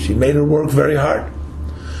hardship. She made her work very hard.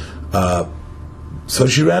 So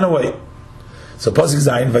she ran away. So Pasuk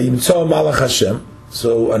Zayin, Vayimtso Malach Hashem.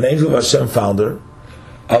 So an angel of Hashem found her.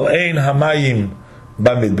 Al Ein Hamayim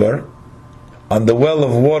Bamidbar, on the well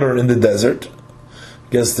of water in the desert.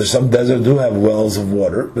 I guess there's some desert do have wells of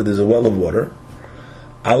water, but there's a well of water.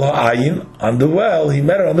 Al Ha'ayin, on the well, he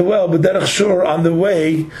met her on the well, but Derech Shur, on the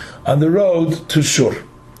way, on the road to Shur.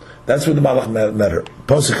 That's where the Malach met her.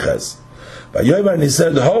 Posich Ches. Vayomer, and he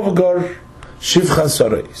said, Hovgor Shivcha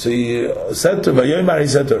Sarai. So he said to Vayomer, he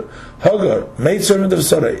said to her, Hogor, maidservant of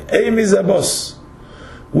Sarai, Eimi Zabos,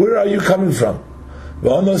 where are you coming from?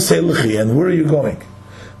 V'ono Seilchi, and where are you going?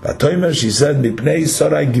 Vatomer, she said, Mipnei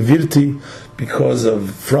Sarai Givirti, because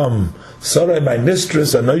of, from Sarai, my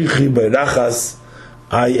mistress, Anoichi Beirachas,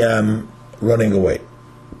 I am running away.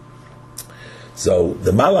 So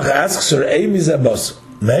the Malach asks her, Eimi Zabos,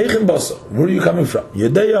 where are you coming from? He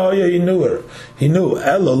knew her. He knew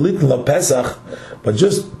Elo Litla Pesach, but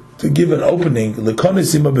just to give an opening, to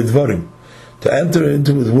enter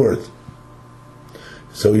into with word.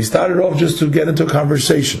 So he started off just to get into a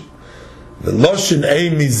conversation. The Loshin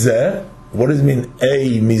Ei Mizeh, what does it mean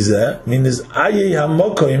Ei Mizeh? Means Aye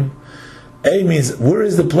Hamokoim. Ei means where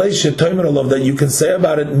is the place Shetoimerolov that you can say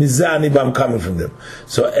about it Mizeh Aniba, I'm coming from there.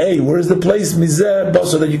 So Ei, where is the place Mizeh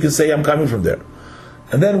Boso that you can say I'm coming from there?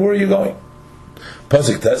 And then where are you going?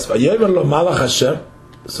 Pasuk test. Vayomer lo Malach Hashem.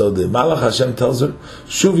 So the Malach Hashem tells her,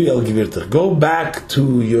 Shuvi el Givirtach, go back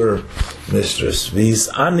to your mistress.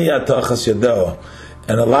 V'is'ani atachas yadeo,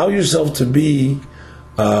 and allow yourself to be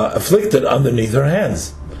afflicted underneath her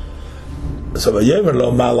hands. So Vayomer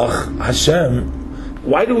lo Malach Hashem.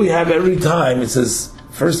 Why do we have every time it says?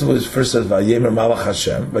 First of all, it first says Vayomer Malach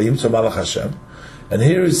Hashem, Vayimtzo Malach Hashem, and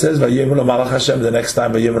here it says Vayomer lo Malach Hashem. The next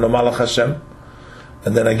time Vayomer lo Malach Hashem.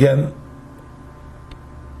 And then again,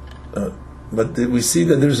 but we see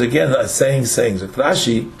that there's again a saying.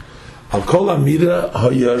 Rashi, Al kol amira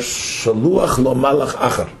hoyer shaluach lo malach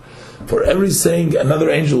achar. For every saying, another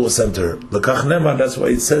angel will send to her. L'kach nemar. That's why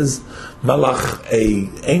it says malach, a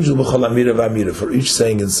angel b'chol amira v'amira, for each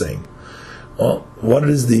saying and saying. Well, what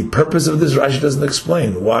is the purpose of this? Rashi doesn't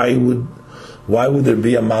explain. Why would there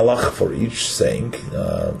be a malach for each saying?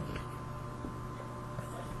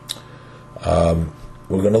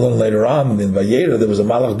 We're going to learn later on in Vayera there was a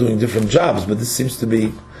malach doing different jobs, but this seems to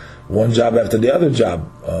be one job after the other job.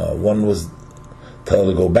 One was tell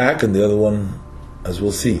her to go back, and the other one, as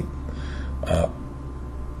we'll see,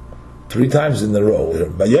 3 times in a row.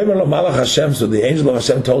 Vayomer lo malach Hashem, so the angel of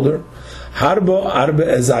Hashem told her, Harbo arbe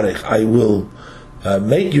ezarech, I will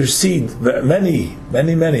make your seed many,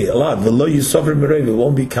 a lot. V'lo yisofar mirev, it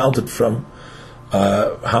won't be counted from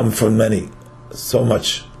many, so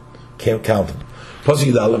much can't count it.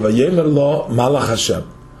 Vayomer lo malach Hashem,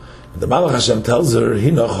 The Malach Hashem tells her,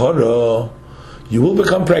 Hinachara, you will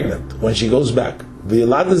become pregnant when she goes back.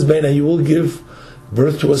 V'yilades bein, and you will give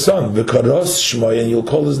birth to a son. V'karos Shmoy, and you'll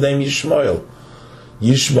call his name Yishmael.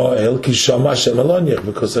 Yishmael ki shama Hashem alonyech,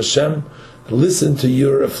 because Hashem listened to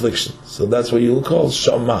your affliction. So that's what you'll call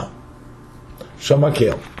Shama.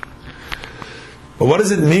 Shamakel. But what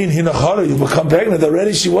does it mean, Hinachara, you become pregnant?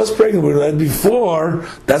 Already she was pregnant with her before,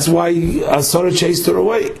 that's why Asara chased her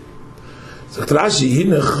away. So Rashi,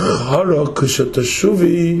 Hinachara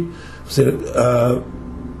kushatashuvi,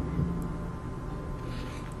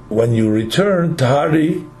 when you return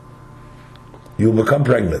Tahari, you become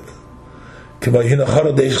pregnant. Similar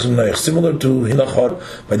to Hinachar,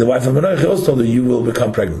 by the wife of Manoach, he also told her you will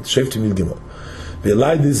become pregnant. Similar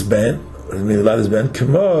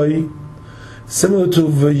to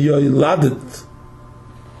V'yoyladet.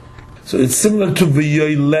 So it's similar to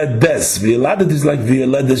V'yoyledes. V'yoyladet is like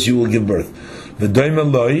V'yoyledes, you will give birth.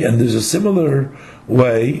 V'doimeloi, and there's a similar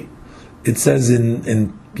way. It says in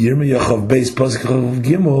Yirmiyah Chav Beis Pasuk Chav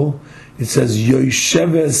Gimel, it says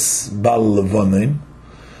Yoisheves Bal Levonin,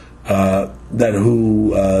 that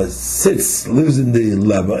who lives in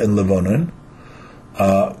Levonin,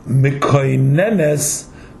 Mikoinenes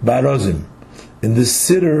Barozim, in the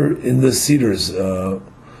cedars,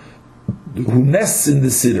 who nests in the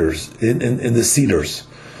cedars, in the cedars,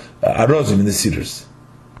 Arozim, in the cedars.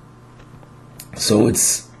 So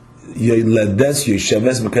it's Yoiledes,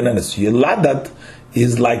 Yoisheves, Mikoinenes. Yoladat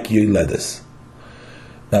is like Yoiledes.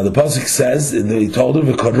 Now the pasuk says, he told her,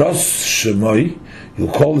 "V'karos Shemoy,"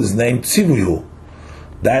 you'll call his name Tzivuhu.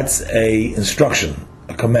 That's a instruction,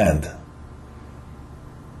 a command.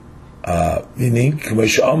 Meaning,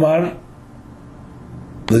 K'meish Omar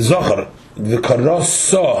L'Zochar V'karos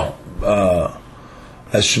So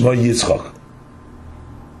as Shemoy Yitzchak.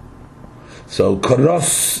 So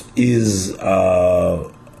Karos is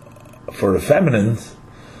for a feminine,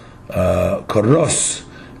 Karos,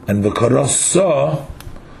 and V'karos So,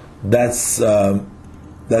 that's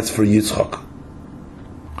for Yitzchak.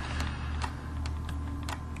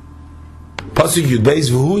 Pasuk Yud Beis,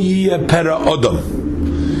 V'hu yiyeh pera odom.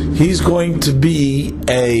 He's going to be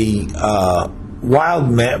a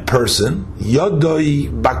wild person. Yodoi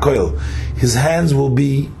bakoil. His hands will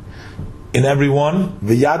be in everyone.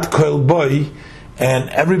 V'yad koil boy, and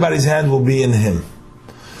everybody's hand will be in him.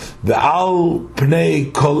 V'al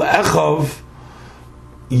pnei kol echov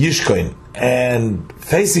yishkoin. And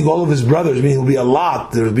facing all of his brothers, I mean, he'll be a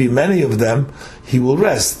lot, there will be many of them, he will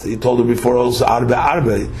rest. He told her before also,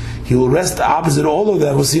 arbe. He will rest opposite all of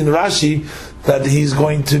them. We'll see in Rashi that he's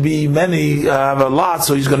going to be many, have a lot,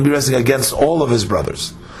 so he's going to be resting against all of his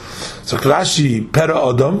brothers. So Rashi, pera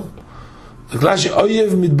odom, Rashi,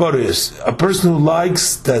 oyev midboris, a person who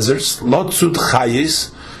likes deserts, lotzut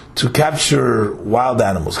chayis, to capture wild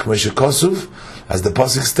animals. K'meshe Kosuv, as the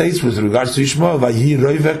pasuk states with regards to Yishmael, Vayhi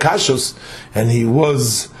roive kashos, and he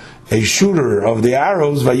was a shooter of the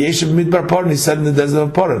arrows. Vayeshem midbar Paran, he said in the desert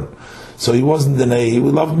of Paran. So he wasn't he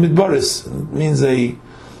loved midbaris. It means a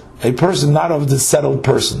person not of the settled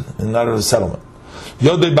person, and not of the settlement.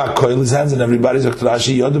 Yodei bakoil, his hands in everybody's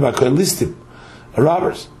Rashi. Yodei bakoil listim,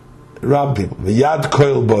 robbers, rob people. V'yad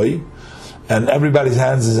koil boy, and everybody's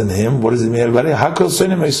hands is in him. What does it mean? Everybody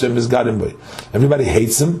Everybody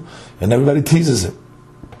hates him, and everybody teases him.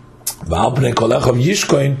 That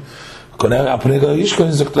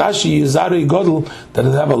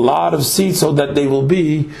will have a lot of seeds, so that they will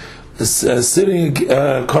be sitting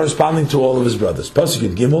corresponding to all of his brothers.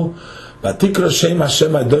 Pasuk Gimel,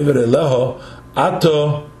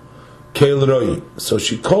 Ato Keil. So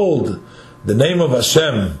she called the name of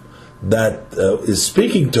Hashem that is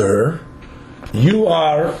speaking to her. You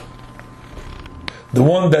are the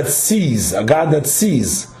one that sees, a God that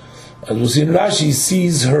sees. As we see in Rashi,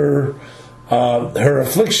 sees her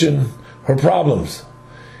affliction, her problems.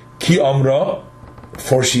 Ki Amra,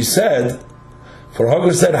 for she said, for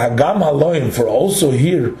Hagar said, Hagam Haloim, for also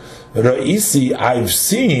here, Ra'isi, I've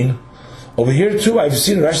seen, over here too, I've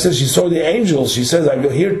seen, Rashi says she saw the angels, she says, I'm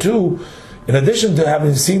here too, in addition to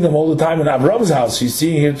having seen them all the time in Avram's house, she's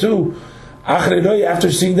seeing here too,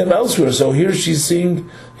 after seeing them elsewhere, so here she's seeing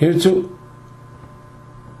here too.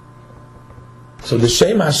 So the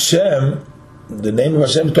Shem Hashem, the name of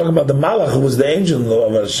Hashem, talking about the Malach, who was the angel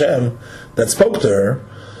of Hashem that spoke to her,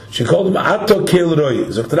 she called him Ato Kel Roi.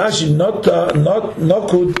 Zokt Rashi, not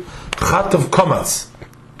Nokud Chat of Komatz.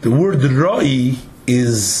 The word Roi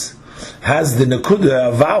has the Nakuda,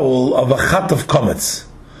 a vowel of a Chat of Komatz.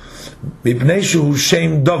 Mipnei Shehu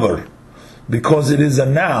Shem Dover, because it is a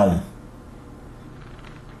noun.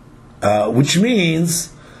 Which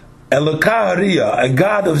means Eloka Hariya, a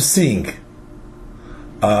God of seeing.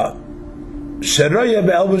 Sheraya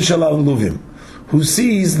be'elben shalav luvim, who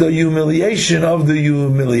sees the humiliation of the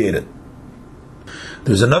humiliated.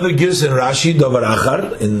 There's another girs in Rashi, Davar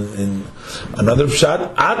Achar, in another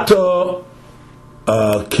pshat, Ato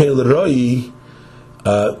Kel Roi,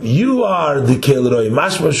 you are the Kel Roi,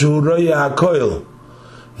 Mashma Shu Roya HaKoil.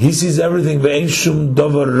 He sees everything, Ve'en Shum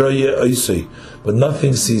Davar Roya Oisei, but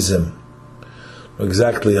nothing sees him.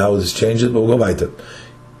 Exactly how this changes, but we'll go weiter.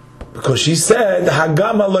 Because she said,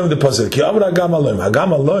 Hagam Aloim the Pasuk, Ki Amr Hagam Aloim,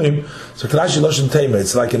 Hagam Aloim, so Rashi Loshen Temer,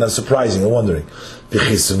 it's like in a surprising, or wondering.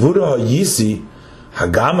 V'chisvura Yisi,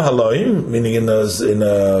 Hagam Haloim, meaning in a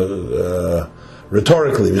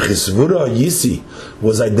rhetorically, V'chisvura Yisi,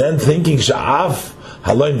 was I then thinking Sha'af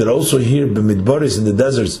Haloim, that also here b'midbaris in the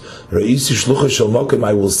deserts, Re'isi Shlucha Shel Mokim,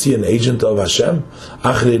 I will see an agent of Hashem.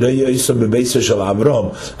 Achri Re'ya Yisam b'beisa Shel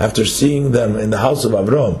Avram, after seeing them in the house of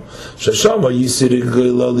Avram. Shashama Yisi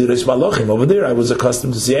Rigla Liresh Malachim. Over there, I was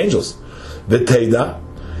accustomed to see angels. V'teida.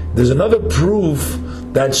 There's another proof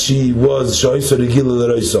that she was Shoysa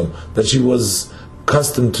Rigila Lireisham, that she was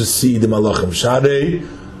accustomed to see the Malachim. Sharei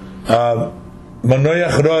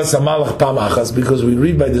Manoyach Roas Hamalach Pam Achas, because we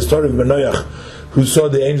read by the story of Manoyach, who saw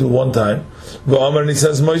the angel one time, and he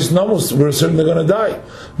says, we're certainly going to die.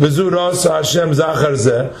 And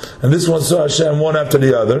this one saw Hashem one after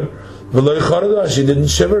the other. She didn't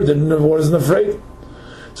shiver, wasn't afraid.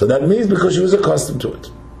 So that means because she was accustomed to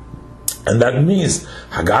it. And that means,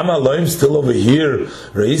 Hagam Aloim still over here,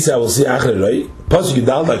 Reisa, I will see Achre Rei. Pasuk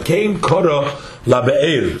Yudalda came Kora La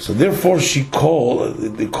Be'er. So therefore she or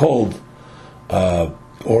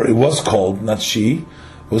it was called, not she,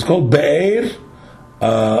 it was called Be'er,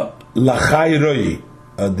 Lachai Roi,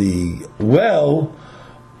 the well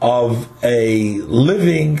of a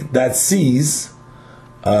living that sees,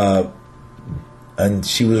 and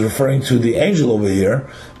she was referring to the angel over here,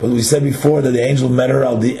 but we said before that the angel met her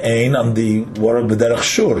on the water B'derech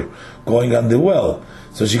Shur, going on the well.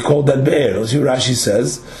 So she called that Be'er. See what Rashi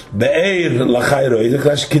says, Be'er Lachai Roi,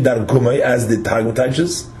 Kidar Kumei, as the Targum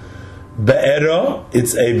teaches. Be'era,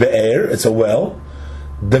 it's a Be'er, it's a well.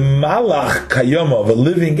 The Malach Kayoma, of a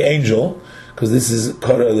living angel, because this is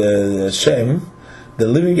Shem, the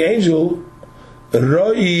living angel,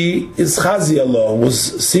 Roi is Chazi Allah,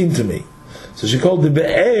 was seen to me. So she called the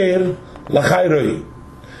Be'er Lachai Roi.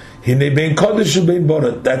 Hine bein Kodesh ubein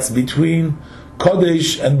Borot, that's between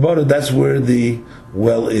Kodesh and Borot, that's where the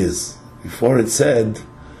well is. Before it said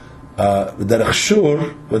Derech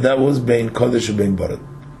Shur, but that was bein Kodesh ubein Borot.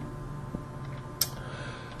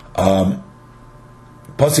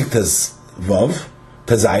 Pasuk Tez Vav,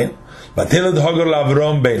 Tezayin, Batelad Hagar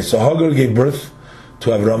LaAvram Ben. So Hagar gave birth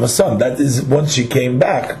to Avram a son. That is once she came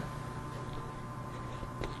back.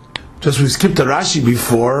 Just we skipped the Rashi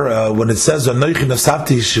before when it says Anoichi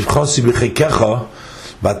Nasavti Shivchosi B'Cheikecha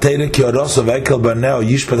Batele Ki Oroso Veikel Baneo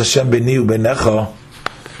Yishpat Hashem Beni Ubenecha.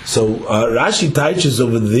 So Rashi teaches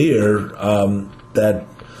over there that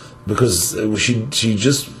because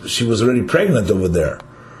she was already pregnant over there.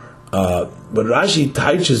 But Rashi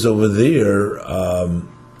teaches over there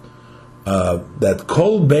that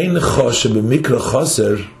Kol Bein Chosh B'Mikra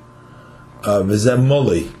Choser V'Zem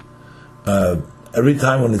Moli. Every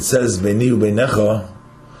time when it says Beini U'Beinecha,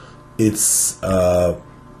 it's a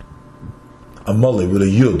Moli with a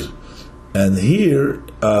Yud, and here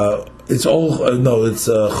it's all it's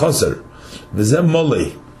Choser V'Zem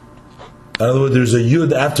Moli. In other words, there's a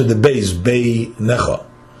Yud after the base Beinecha.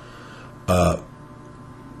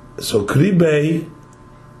 So Kribe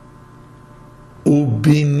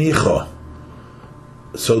Ubinicha.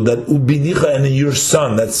 So that Ubinicha and your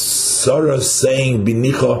son, that's Sarah saying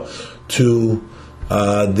Binicha to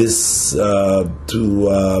Hagar,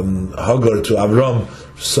 to Avram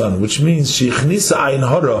son, which means she Chnisa Ayin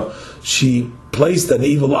Hara, she placed an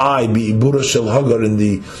evil eye Ibura Shel Hagar, in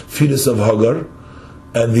the fetus of Hagar,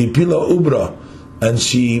 and the Pila Ubra, and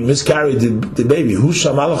she miscarried the baby.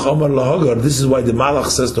 Husha Malach Omar LaHagar. This is why the Malach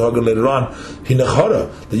says to Hagar later on, Hinachara,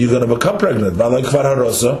 that you're going to become pregnant.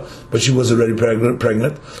 But she was already pregnant.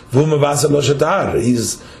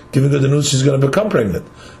 He's giving her the news she's going to become pregnant.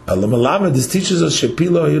 This teaches us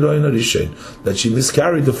that she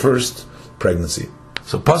miscarried the first pregnancy.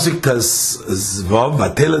 So Pasuk Tez Vav,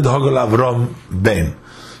 Vateled Hagar Avram Ben.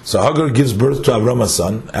 So Hagar gives birth to Avram a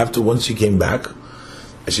son once she came back.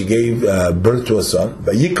 She gave birth to a son.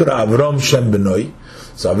 Vayikra Avram Shem Benoi.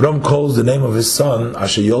 So Avram calls the name of his son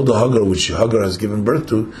Asher Yolda Hagar, which Hagar has given birth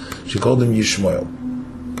to. She called him Yishmael.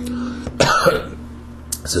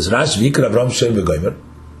 Says Rashi, Vayikra Avram Shem Begoimer.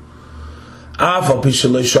 Although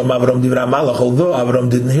Avram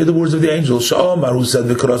didn't hear the words of the angel, Sha'omar, who said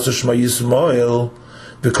V'karas Shema Yishmael,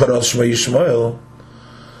 V'karas Shema Yishmael.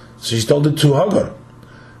 So she told it to Hagar.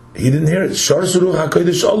 He didn't hear it. Shor Ruach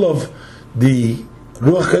HaKodesh Olav, the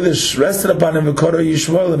Ruach HaKodesh rested upon him, V'kora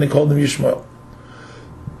Yishmael, and they called him Yishmael.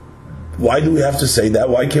 Why do we have to say that?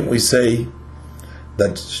 Why can't we say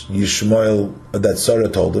that Yishmael, that Sarah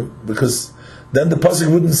told him? Because then the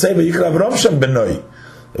pasuk wouldn't say Vayikra Avram Shem Benoi.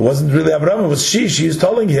 It wasn't really Avram, it was she. She is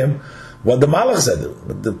telling him what the Malach said.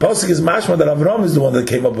 But the pasuk is mashma that Avram is the one that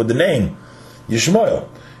came up with the name Yishmael,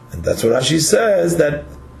 and that's what Rashi says, that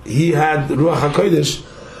he had Ruach HaKodesh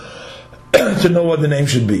to know what the name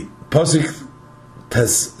should be. Pasuk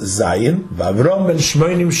Tes Zayin, V'Avram ben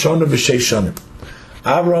Shmoinim Shona v'Sheish Shonim.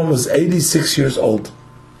 Avram was 86 years old.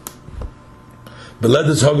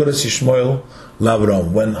 Beledes Hagar es Yishmael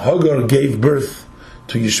l'Avram. When Hagar gave birth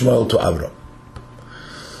to Yishmael to Avram.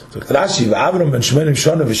 So Rashi, V'Avram ben Shmoinim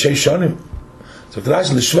Shona v'Sheish Shonim. So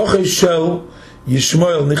Rashi, L'shvachei shel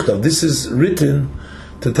Yishmael nichtav. This is written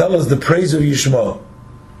to tell us the praise of Yishmael.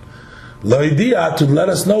 Loidia, to let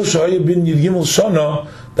us know Shoya bin Yidgimel Shona,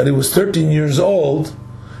 that he was 13 years old,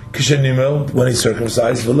 Kishenimel, when he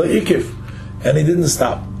circumcised, V'lo and he didn't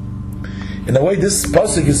stop. In a way, this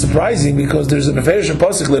pasuk is surprising because there's an Meferish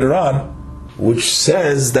pasuk later on which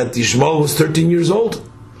says that Yishmael was 13 years old.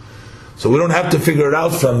 So we don't have to figure it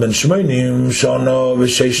out from Ben Shmoinim Shana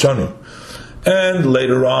v'Sheish Shonim. And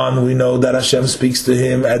later on, we know that Hashem speaks to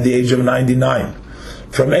him at the age of 99.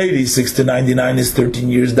 From 86 to 99 is 13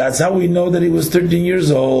 years. That's how we know that he was 13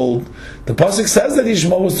 years old. The pasuk says that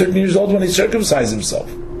Yishmael was 13 years old when he circumcised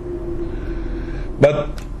himself.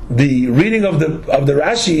 But the reading of the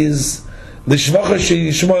Rashi is L'shvacha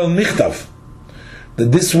Yishmael nichtav,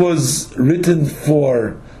 that this was written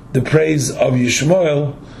for the praise of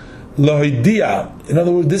Yishmael lohidia. In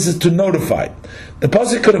other words, this is to notify. The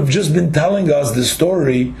pasuk could have just been telling us the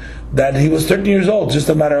story that he was 13 years old, just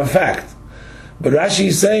a matter of fact. But Rashi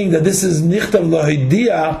is saying that this is nichtav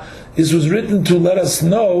lohidia. This was written to let us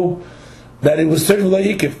know that it was certainly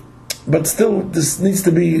lohikiv. But still, this needs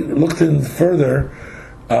to be looked in further.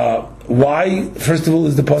 Why, first of all,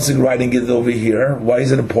 is the pasuk writing it over here? Why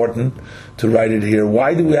is it important to write it here?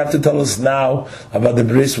 Why do we have to tell us now about the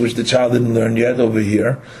bris which the child didn't learn yet over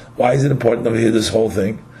here? Why is it important over here, this whole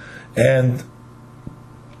thing? And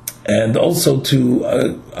also to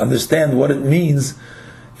understand what it means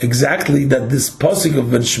exactly, that this pasuk of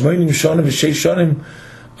Ben Shmoinim Shona v'Sheish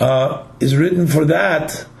Shonim is written for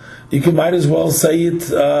that. You might as well say it.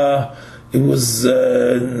 It was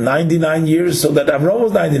 99 years, so that Avram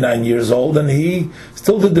was 99 years old, and he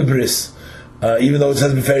still did the bris, even though it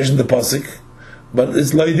has been finished in the pasuk. But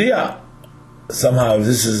it's the idea. Somehow,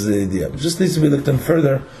 this is the idea. It just needs to be looked in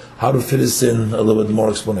further how to fit this in, a little bit more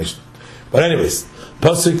explanation. But anyways,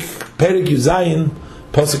 pasuk Perik Yuzayin,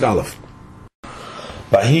 pasuk Aleph.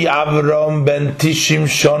 Vahi Avram ben Tishim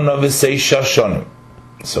Shona v'Seisha Shonim.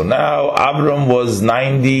 So now Avram was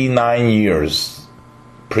 99 years.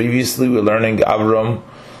 Previously, we're learning Avram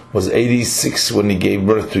was 86 when he gave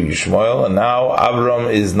birth to Yishmael, and now Avram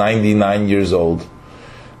is 99 years old.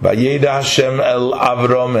 Vayeda Hashem el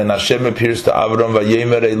Avram, and Hashem appears to Avram,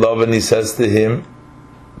 Vayemer Elov, and he says to him,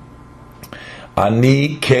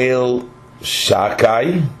 Ani Kael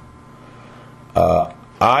Shakai,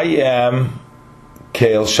 I am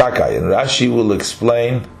Kael Shakai. And Rashi will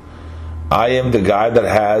explain, I am the guy that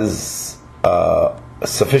has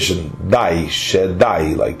sufficient dai,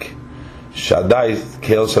 shadai, like shadai,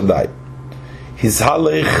 Kael Shaddai. His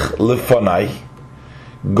halech lefonai,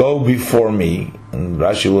 go before me. And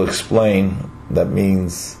Rashi will explain that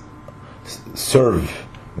means serve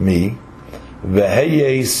me.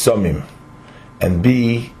 Veheye somim, and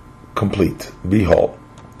be complete, be whole.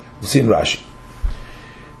 We'll see in Rashi.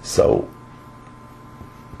 So,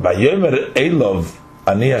 Vayomer Elov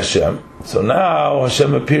Ani Hashem. So now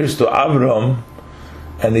Hashem appears to Avram,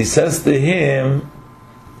 and he says to him,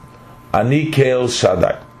 Ani Kael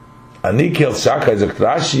Shaddai. Ani Kael Shaddai is a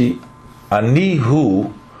Rashi. Ani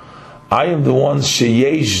hu, I am the one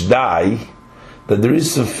sheyesh dai, that there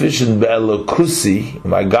is sufficient be'elokusi,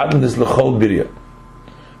 my godliness l'chol birya,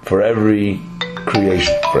 for every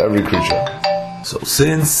creation, for every creature. So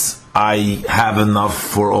since I have enough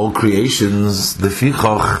for all creations, the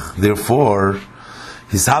fichach, therefore,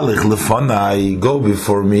 his halich lefanai, go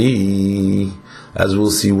before me, as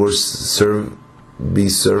we'll see, serve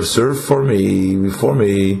for me, before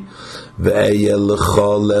me. I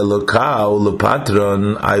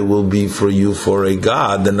will be for you for a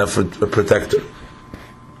God and not for a protector.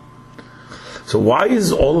 So why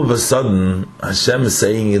is all of a sudden Hashem is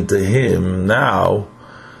saying it to him now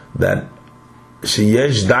that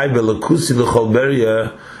sheyesh dai belakusi l'chol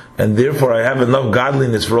beria, and therefore I have enough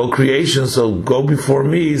godliness for all creation, so go before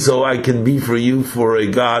me so I can be for you for a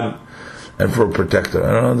God and for a protector.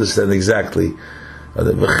 I don't understand exactly.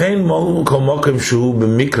 Every place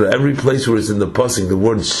where it's in the pasuk, the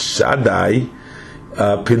word Shaddai,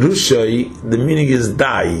 Pirushai, the meaning is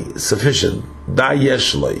Dai, sufficient. Dai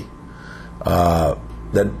Yeshloi.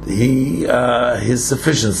 That he, his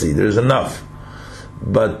sufficiency, there's enough.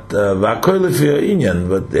 But but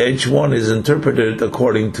each one is interpreted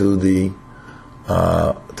according to the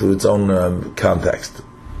to its own context.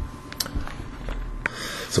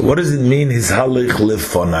 So what does it mean? His halich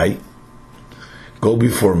lefonai, go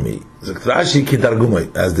before me.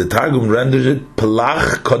 As the Targum renders it,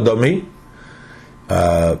 pelach kodomi,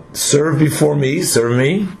 serve before me, serve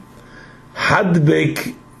me.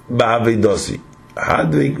 Hadbek ba'avidosi.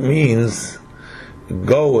 Hadbek means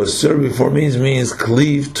go or serve before me, means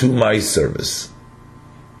cleave to my service,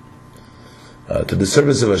 to the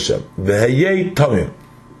service of Hashem. V'heyei tomim.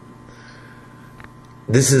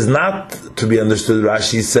 This is not to be understood,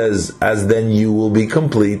 Rashi says, as then you will be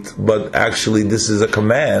complete, but actually this is a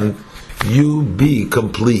command, you be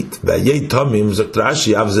complete. V'heyei tomim, zok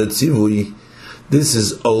Rashi, avzeh tzivui. This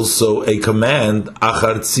is also a command,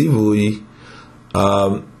 achar tzivui,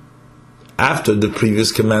 after the previous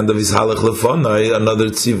command of his halach lefonai, another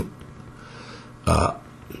tziv.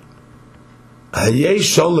 Hayei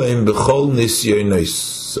sholem b'chol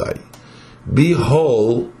nisyonosai. Be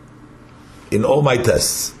whole in all my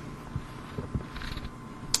tests.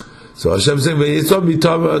 So Hashem is saying,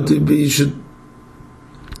 you should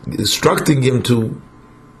instructing him to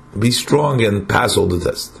be strong and pass all the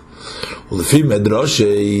tests. Well,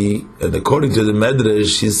 and according to the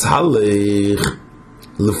Medrash, his halach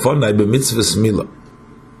lefonai b'mitzvahs milah.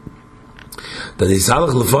 That his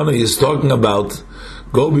halach lefonai is talking about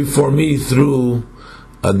go before me through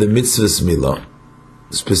the mitzvahs milah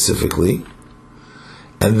specifically,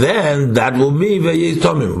 and then that will be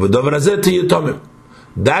ve'yitomim v'dover hazeh tiyitomim.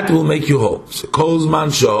 That will make you whole. So kol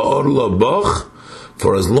zman she'orlo boch,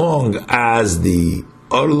 for as long as the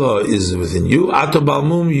orlo is within you, ato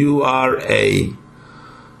balmum, you are a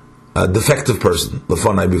defective person.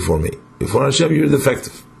 Lefonai before me. Before Hashem, you're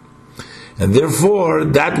defective. And therefore,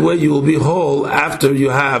 that way you will be whole after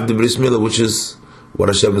you have the Bris Milah, which is what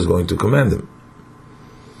Hashem is going to command him.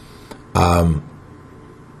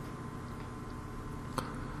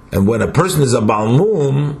 And when a person is a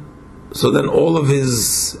Balmum, so then all of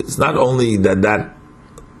his, it's not only that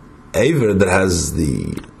Aver that has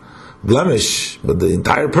the blemish, but the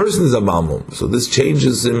entire person is a Balmum. So this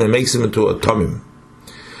changes him and makes him into a Tomim.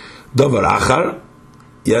 Davar Achar,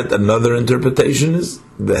 yet another interpretation is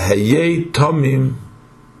v'hayei tomim,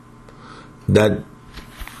 that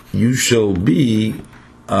you shall be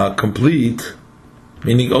complete.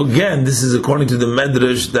 Meaning, again, this is according to the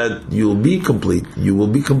Medrash that you will be complete. You will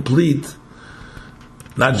be complete,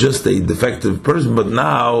 not just a defective person, but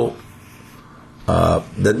now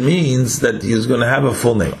that means that he's going to have a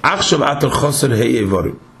full name.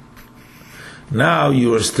 Now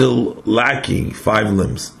you are still lacking 5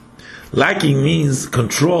 limbs. Lacking means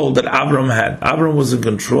control that Avram had. Avram was in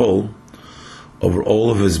control over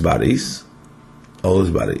all of his body,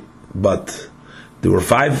 but there were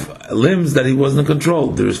 5 limbs that he wasn't in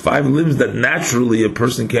control. There's 5 limbs that naturally a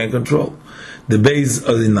person can't control. The Beis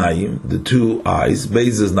Azinayim, the 2 eyes,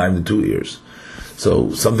 Beis Azinayim, the 2 ears.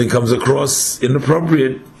 So something comes across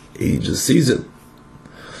inappropriate, he just sees it.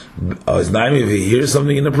 Azinayim, if he hears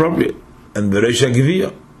something inappropriate, and Beresh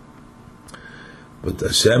HaGiviyah. But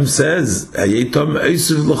Hashem says, I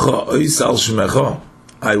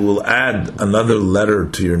will add another letter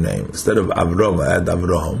to your name. Instead of Avram, I add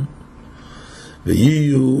Avraham.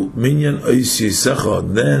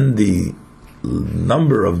 Then the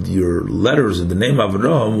number of your letters of the name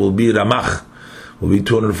Avraham will be Ramach, will be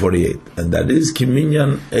 248. And that is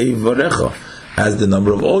Kiminyan Eivarecha, as the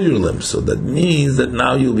number of all your limbs. So that means that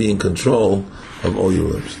now you'll be in control of all your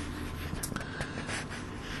limbs.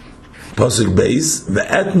 Pasuk Beis,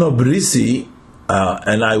 ve'etno brisi,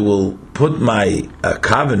 and I will put my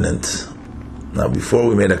covenant. Now, before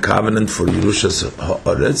we made a covenant for Yerushas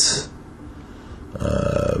Haaretz,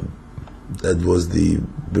 that was the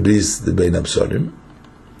bris, the Bein Absarim.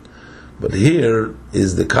 But here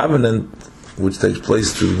is the covenant which takes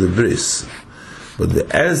place through the bris. But the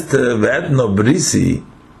ve'etno brisi,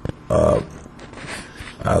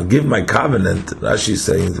 I'll give my covenant. Rashi is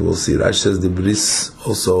saying, we'll see. Rashi says the bris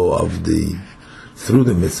also of through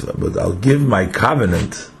the mitzvah. But I'll give my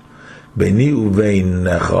covenant beini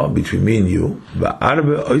uveinecha, between me and you,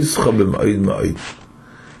 va'arbe oischa b'ma'id ma'id,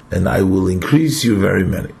 and I will increase you very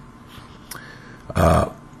many.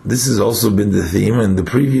 this has also been the theme in the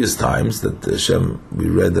previous times that we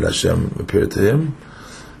read that Hashem appeared to him.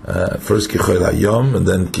 First Kichoy Hayom, and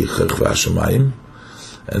then Kichach V'Hashamayim.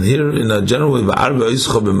 And here in a general way, V'arba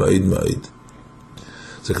Yischo B'Ma'id Ma'id.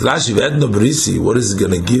 So Rashi V'edno Brisi, what is it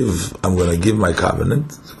going to give? I'm going to give my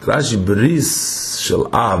covenant. So Rashi Bris Shel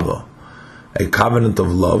Ava, a covenant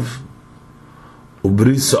of love,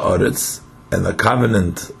 Ubris Ha'aretz, and a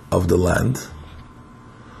covenant of the land,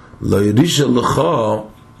 Lo Yerisha L'cha,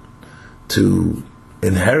 to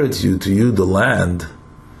inherit you, to you the land,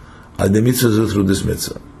 Ad Mitzvah through this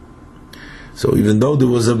mitzvah. So even though there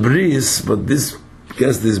was a bris, but this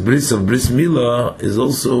bris of bris milah is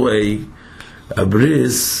also a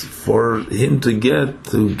bris for him to give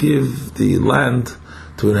the land,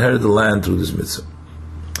 to inherit the land through this mitzvah.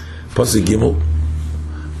 Pasuk Gimel.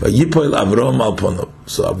 Vayipoil Avram al ponav.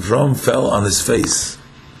 So Avram fell on his face.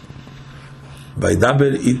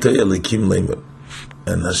 Vaydaber itay elikim leimer.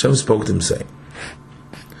 And Hashem spoke to him saying.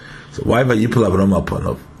 So why Vayipol Avram al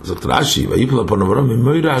ponav? So Rashi, Vayipol al ponav Avram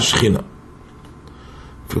mimoira hashchina.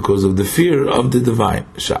 Because of the fear of the divine.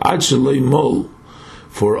 Sha'ad sheloi mol.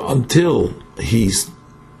 For until he's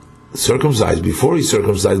circumcised, before he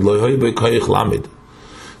circumcised, lo hoy bekoyich lamid.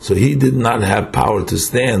 So he did not have power to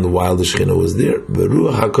stand while the Shekhinah was there.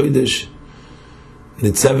 Beruach HaKodesh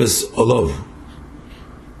nitzeves olov.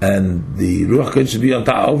 And the Ruach HaKodesh should be on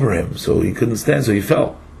top over him. So he couldn't stand, so he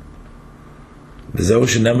fell. V'zeu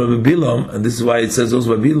shenemar b'Bilam, and this is why it says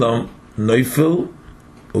also b'Bilam, noifel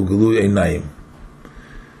uglu einayim.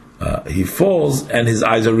 He falls and his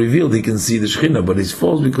eyes are revealed. He can see the Shekhinah, but he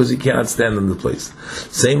falls because he cannot stand in the place.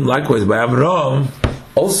 Same likewise by Avraham.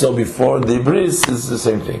 Also, before the bris is the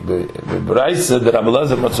same thing. The bris said that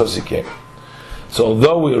Abelazar Matzosi came. So,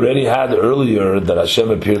 although we already had earlier that Hashem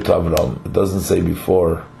appeared to Avraham, it doesn't say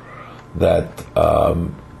before that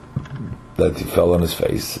he fell on his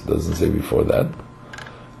face. It doesn't say before that.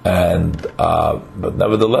 And but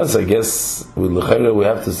nevertheless, I guess with L'chaira we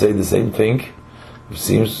have to say the same thing. It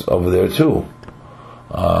seems over there too.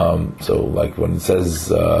 So, like when it says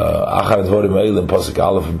Achar Dvorim Eilim Pasuk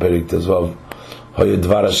Aleph in Perik Tezvav. Maybe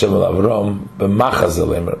because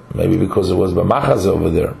it was b'machaz over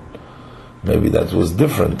there, maybe that was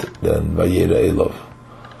different than Vayera Elov.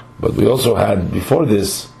 But we also had before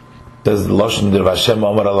this, says the Lashon der Hashem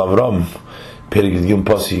Amar al Avram, Perik Yud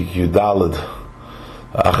Pasuk Yudalad,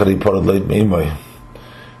 Achari Parad Leit Meimoy.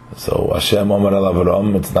 So Hashem Amar al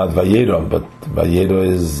Avram, it's not Vayera, but Vayera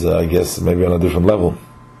is, I guess, maybe on a different level.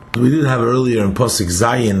 We did have earlier in Pasuk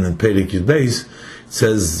Zayin and Perik Yud Beis.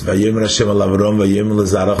 Says Vayemer Hashem al Avram Vayemer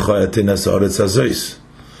lezaracha etinas haaretz hazois.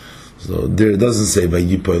 So there it doesn't say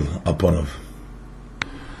Vayipol aponav.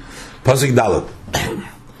 Pasuk Dalet.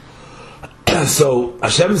 So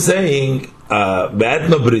Hashem is saying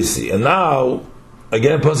Be'etno brisi, and now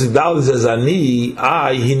again Pasuk Dalet says I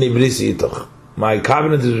hine brisi itoch. My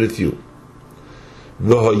covenant is with you.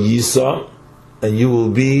 V'hoyisa, and you will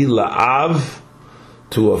be la'av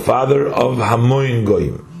to a father of hamoin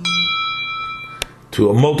goyim, to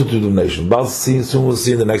a multitude of nations. Soon we'll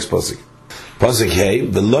see in the next pasuk. Pasuk Hey,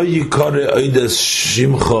 V'lo yikare oides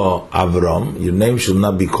shimcha Avram. Your name shall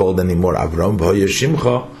not be called anymore Avram. V'hoya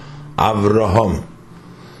shimcha Avraham.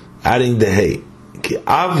 Adding the Hey. Ki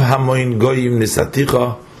av hamoin goyim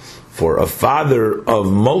nisaticha. For a father of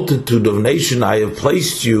multitude of nation I have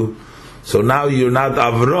placed you. So now you're not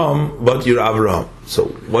Avram, but you're Avraham. So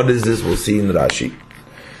what is this? We'll see in Rashi.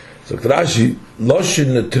 So Rashi,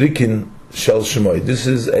 Loshin Netrikin Shel Shemoy. This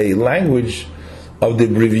is a language of the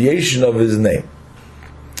abbreviation of his name.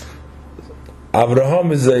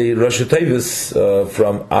 Avraham is a Rosh Tevis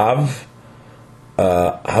from Av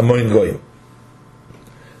Hamoin Goyim.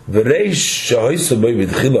 V'reish shahoysa boi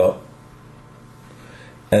b'tchila,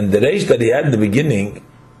 and the reish that he had in the beginning,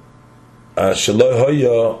 Shaloi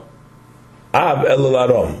hoya Av elul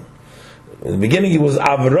Aram. In the beginning he was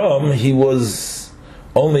Avram, he was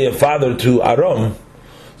only a father to Aram,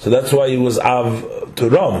 so that's why he was Av to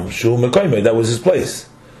Ram, Shu Mekoyme, that was his place.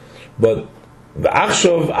 But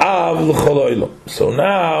V'achshov Av l'chol olam. So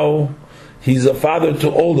now he's a father to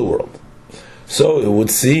all the world. So it would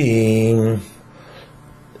seem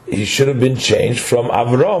he should have been changed from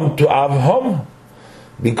Avram to Avham,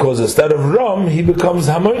 because instead of Ram he becomes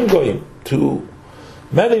Hamoin Goyim, to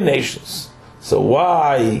many nations. So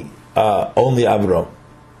why only Avram?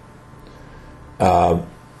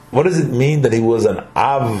 What does it mean that he was an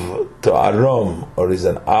Av to Aram, or is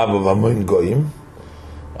an Av of Hamoin Goyim?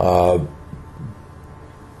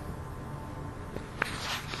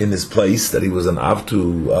 In his place, that he was an Av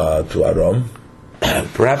to Aram,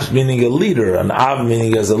 perhaps meaning a leader, an Av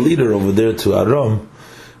meaning as a leader over there to Aram,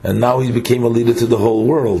 and now he became a leader to the whole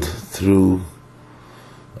world through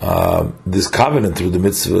this covenant, through the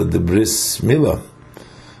mitzvah, the bris milah.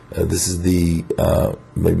 This is the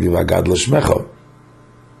maybe vagad l'shmecha.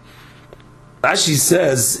 Rashi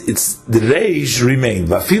says it's the reish remained.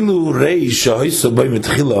 Vafilu reish shahoyso b'ay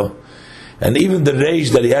mitchila, and even the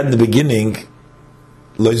reish that he had in the beginning,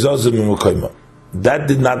 lo yizazim mimukayma, that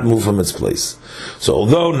did not move from its place. So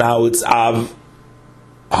although now it's av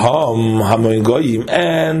ham hamoin goyim,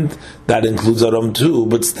 and that includes aram too,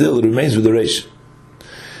 but still it remains with the reish.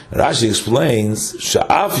 Rashi explains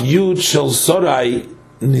sha'af yud shel sorai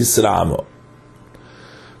nisramo,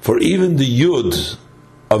 for even the yud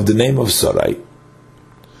of the name of Sarai,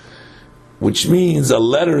 which means a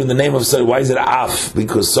letter in the name of Sarai. Why is it Af?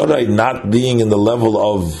 Because Sarai not being in the level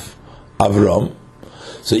of Avram,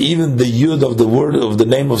 so even the Yud of the word of the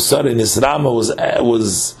name of Sarai,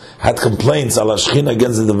 Nisrama, had complaints ala Shechina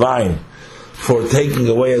against the divine for taking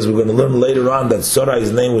away, as we're going to learn later on, that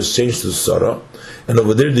Sarai's name was changed to Sarah, and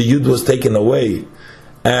over there the Yud was taken away,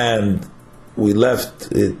 and we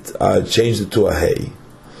left it, changed it to a Hey.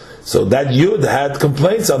 So that Yud had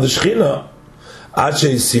complaints on the Shechina,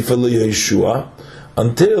 Yeshua,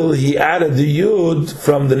 until he added the Yud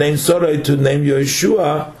from the name Sarai to the name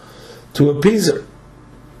Yeshua to appease her.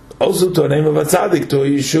 Also to a name of a tzaddik, to a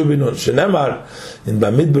Yeshua bin Nun. Shenemar, in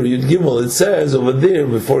Bamidbar Yud Gimel, it says over there,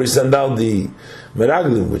 before he sent out the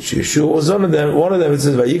Meraglim, which Yeshua was one of them, it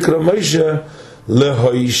says, Vayikra Moshe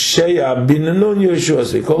leHosheya bin Nun Yeshua.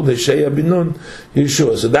 So he called Hosheya bin Nun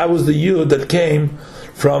Yeshua. So that was the Yud that came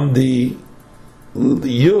from the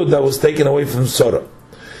Yud that was taken away from Sarah.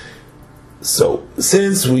 So,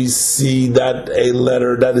 since we see that a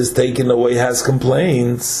letter that is taken away has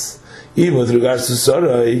complaints, even with regards to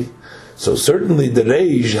Sarai, so certainly the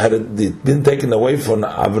Reish, had it been taken away from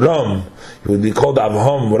Avram, it would be called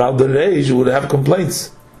Avram. Without the Reish, it would have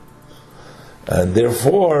complaints. And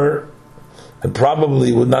therefore, it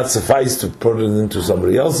probably would not suffice to put it into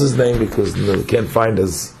somebody else's name, because they can't find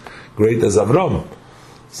as great as Avram.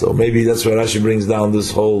 So maybe that's why Rashi brings down this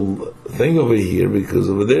whole thing over here, because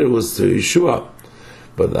over there it was to Yeshua,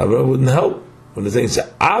 but Avraham wouldn't help. When the saying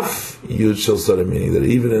Af Yud Shel Sarai, meaning that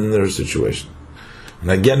even in their situation. And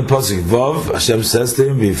again, Pasuk Vav, Hashem says to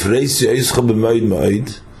him, "V'ifreisi eischa b'moed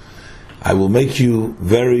moed." I will make you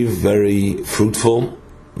very, very fruitful,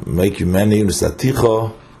 make you many,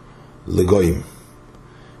 v'saticha legoyim,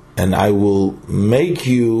 and I will make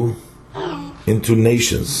you into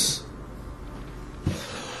nations.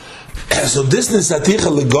 So this Nisaticha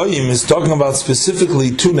Legoyim is talking about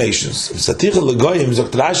specifically two nations. Nisaticha Legoyim is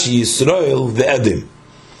Rashi Yisrael ve'edim.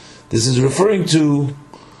 This is referring to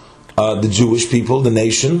the Jewish people, the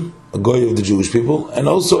nation, a goy of the Jewish people, and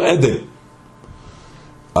also Edim.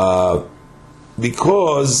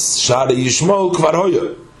 Because Shara Yishmael Kvar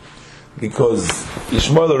Hoya, because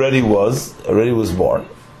Yishmael already was born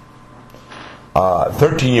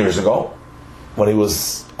 13 years ago, when he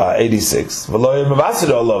was 86,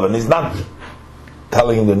 and he's not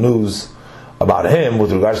telling him the news about him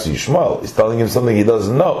with regards to Yishmael. He's telling him something he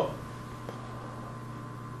doesn't know,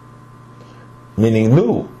 meaning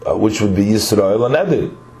new, which would be Yisrael and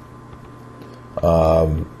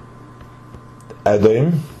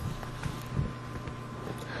Edom,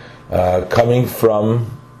 coming from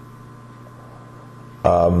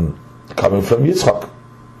Yitzchak.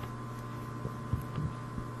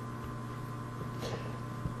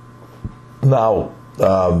 Now,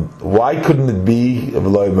 why couldn't it be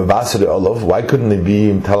why couldn't it be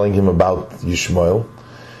him telling him about Yishmael,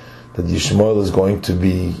 that Yishmael is going to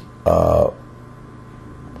be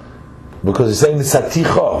because he's saying the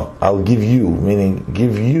Saticha, I'll give you, meaning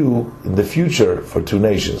give you in the future for two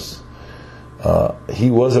nations. He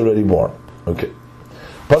was already born. Okay.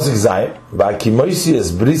 Pasuk Zayin, Va'akimoisi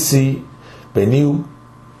es brisi beniu.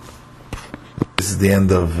 This is the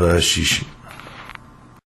end of Shishi.